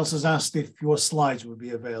somebody else has asked if your slides would be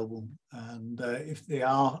available, and if they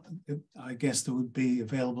are, I guess they would be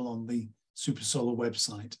available on the SuperSolar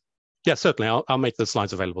website. Yeah, certainly. I'll make the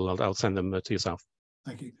slides available. I'll send them to yourself.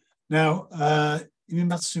 Thank you. Now,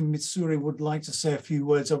 Iimatsu Mitsuri would like to say a few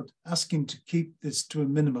words. I would ask him to keep this to a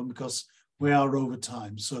minimum because we are over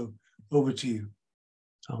time. So over to you.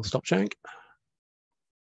 I'll stop sharing.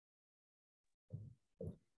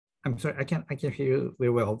 I'm sorry, I can't hear you very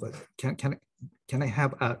well, but can I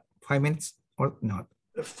have 5 minutes or not?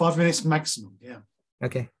 5 minutes maximum, yeah.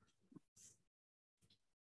 Okay.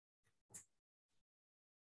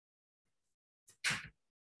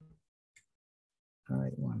 I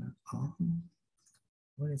wanna,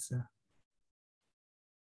 what is that?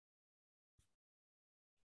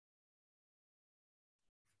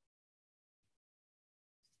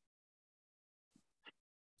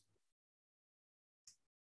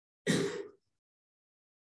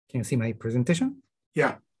 Can you see my presentation?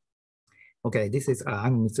 Yeah. Okay, this is,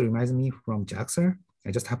 I'm Mitsuri Maizumi from JAXA.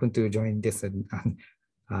 I just happened to join this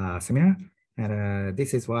seminar. And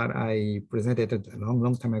this is what I presented a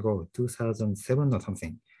long time ago, 2007 or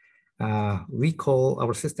something. We call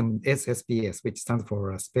our system SSPS, which stands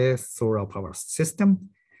for Space Solar Power System.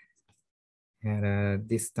 And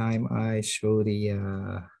this time I show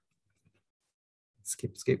the,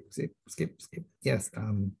 skip. Yes,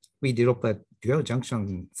 we developed a dual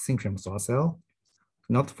junction synchronous solar cell,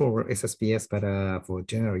 not for SSPS, but for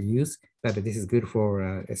general use. But this is good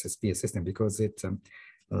for SSPS system because it's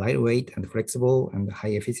lightweight and flexible and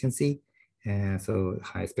high efficiency, so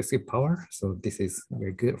high specific power. So this is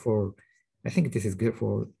very good for, I think this is good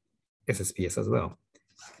for SSPS as well.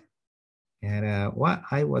 And what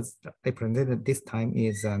I presented this time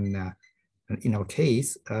is in our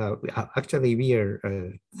case, actually we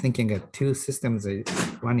are thinking of 2 systems.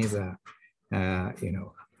 One is a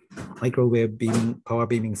microwave beaming, power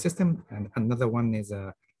beaming system, and another one is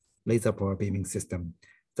a laser power beaming system.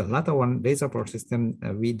 The latter one, laser power system,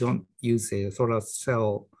 we don't use a solar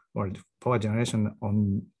cell or power generation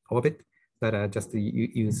on orbit, but just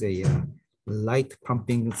use a light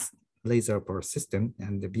pumping laser power system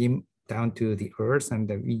and the beam down to the Earth, and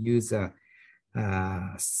we use a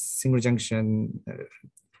single junction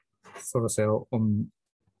solar cell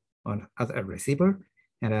as a receiver.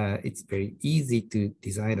 And it's very easy to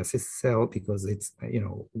design a cell because it's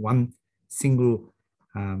one single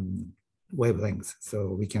wavelength, so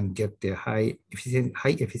we can get the high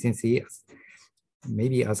efficiency,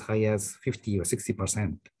 maybe as high as 50 or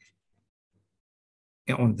 60%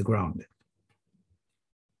 on the ground.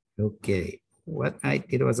 Okay, what I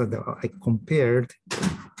did was I compared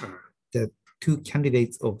the 2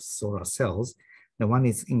 candidates of solar cells. The one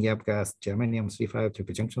is INGAP gas germanium-3,5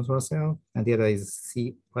 triple junction solar cell, and the other is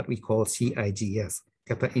what we call CIGS,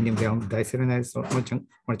 copper indium gallium diselenide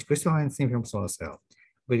multicrystalline thin film solar cell,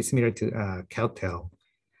 very similar to CALTEL.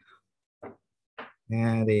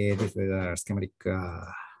 And this is a schematic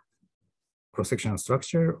cross-sectional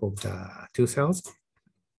structure of the 2 cells.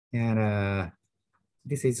 And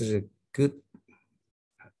this is a good,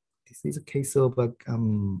 this is a case of a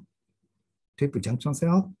triple junction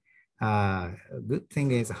cell. Good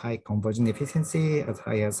thing is high conversion efficiency, as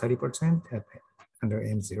high as 30% under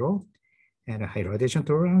M0, and a high radiation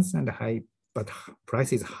tolerance, and but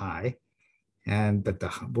price is high, but the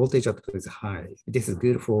voltage output is high. This is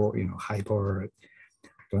good for high power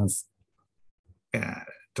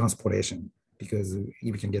transportation, because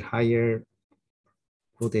you can get higher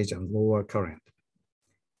voltage and lower current.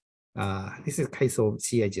 This is a case of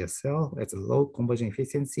CIGS cell. It's a low conversion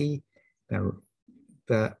efficiency,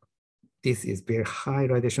 but this is very high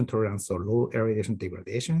radiation tolerance, so low radiation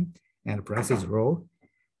degradation, and price is low,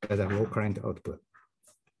 but a low current output.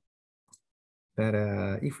 But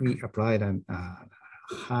if we applied a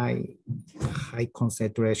high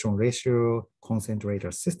concentration ratio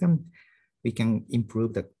concentrator system, we can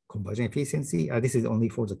improve the conversion efficiency. This is only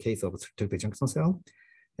for the case of triple junction cell.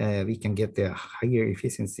 We can get the higher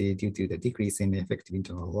efficiency due to the decrease in effective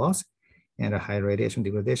internal loss and a high radiation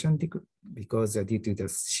degradation because due to the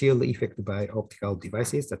shield effect by optical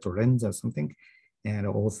devices, the lens or something, and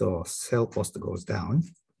also cell cost goes down.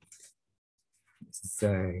 This is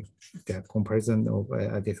the comparison of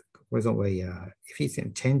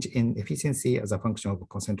efficient change in efficiency as a function of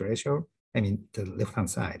concentration. I mean, the left-hand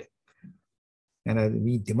side. And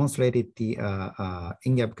we demonstrated the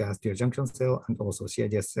in-gap gas dual junction cell and also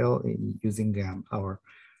CIGS cell using our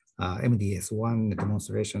MDS-1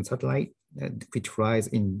 demonstration satellite, which flies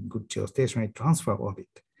in good geostationary transfer orbit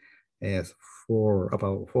for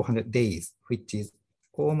about 400 days, which is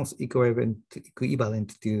almost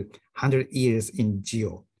equivalent to 100 years in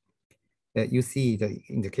geo. You see that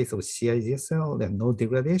in the case of CIGS cell, there's no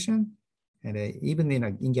degradation. And even in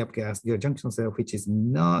an in-gap gas dual junction cell, which is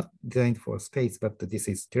not designed for space, but this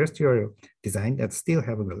is terrestrial design that still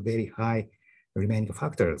have a very high remaining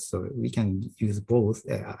factors. So we can use both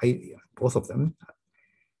of them.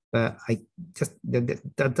 But I just,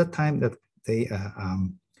 at that time that the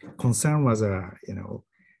concern was,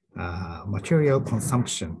 material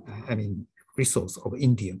consumption, I mean, resource of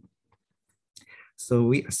indium. So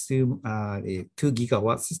we assume a 2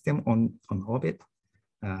 gigawatt system on orbit.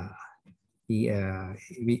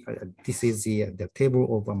 This is the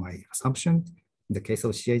table of my assumption. In the case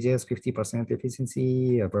of CIGS, 50%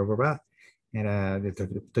 efficiency, blah, blah, blah. And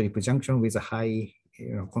the triple junction with a high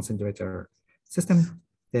concentrator system.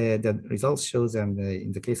 The results shows that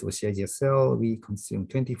in the case of CIGS cell, we consume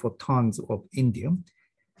 24 tons of indium,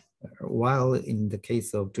 while in the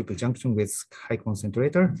case of triple junction with high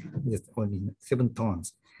concentrator, it's only 7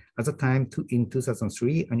 tons. At the time, in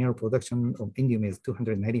 2003, annual production of indium is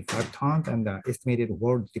 295 tons, and the estimated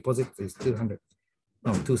world deposit is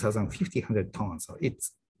 2,500 tons. So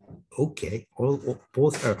it's okay.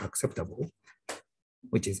 Both are acceptable,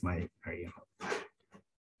 which is my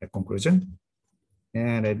conclusion.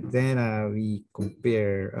 And then I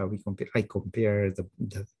compare the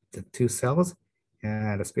two cells,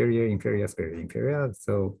 the superior, inferior, superior, inferior.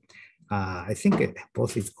 So I think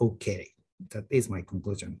both is okay. That is my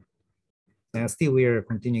conclusion. And still, we are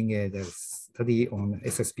continuing the study on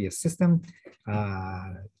SSPS system.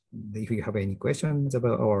 If you have any questions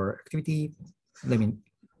about our activity, let me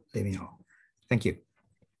know. Thank you.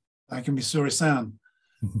 Thank you, Mr. Urisan.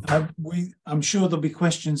 I'm sure there'll be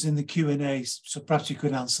questions in the Q&A, so perhaps you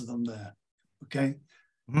could answer them there. Okay.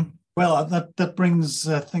 Mm-hmm. Well, that brings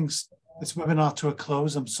this webinar to a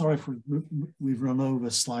close. I'm sorry if we've run over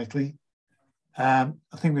slightly. I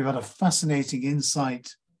think we've had a fascinating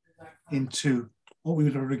insight into what we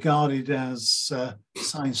would have regarded as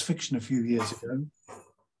science fiction a few years ago.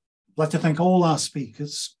 I'd like to thank all our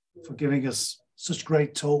speakers for giving us such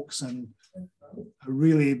great talks and a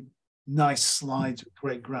really nice slides with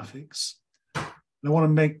great graphics. And I want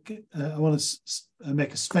to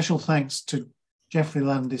make a special thanks to Jeffrey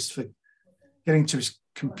Landis for getting to his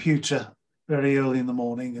computer very early in the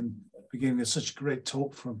morning and for giving us such a great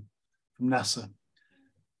talk from NASA.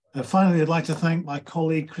 Finally, I'd like to thank my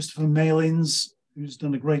colleague, Christopher Malins, who's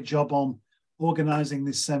done a great job on organizing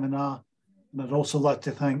this seminar. And I'd also like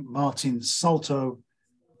to thank Martin Salto,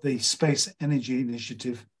 the Space Energy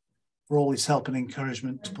Initiative, for all his help and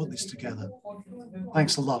encouragement to put this together.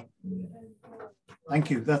 Thanks a lot. Thank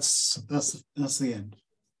you. That's the end.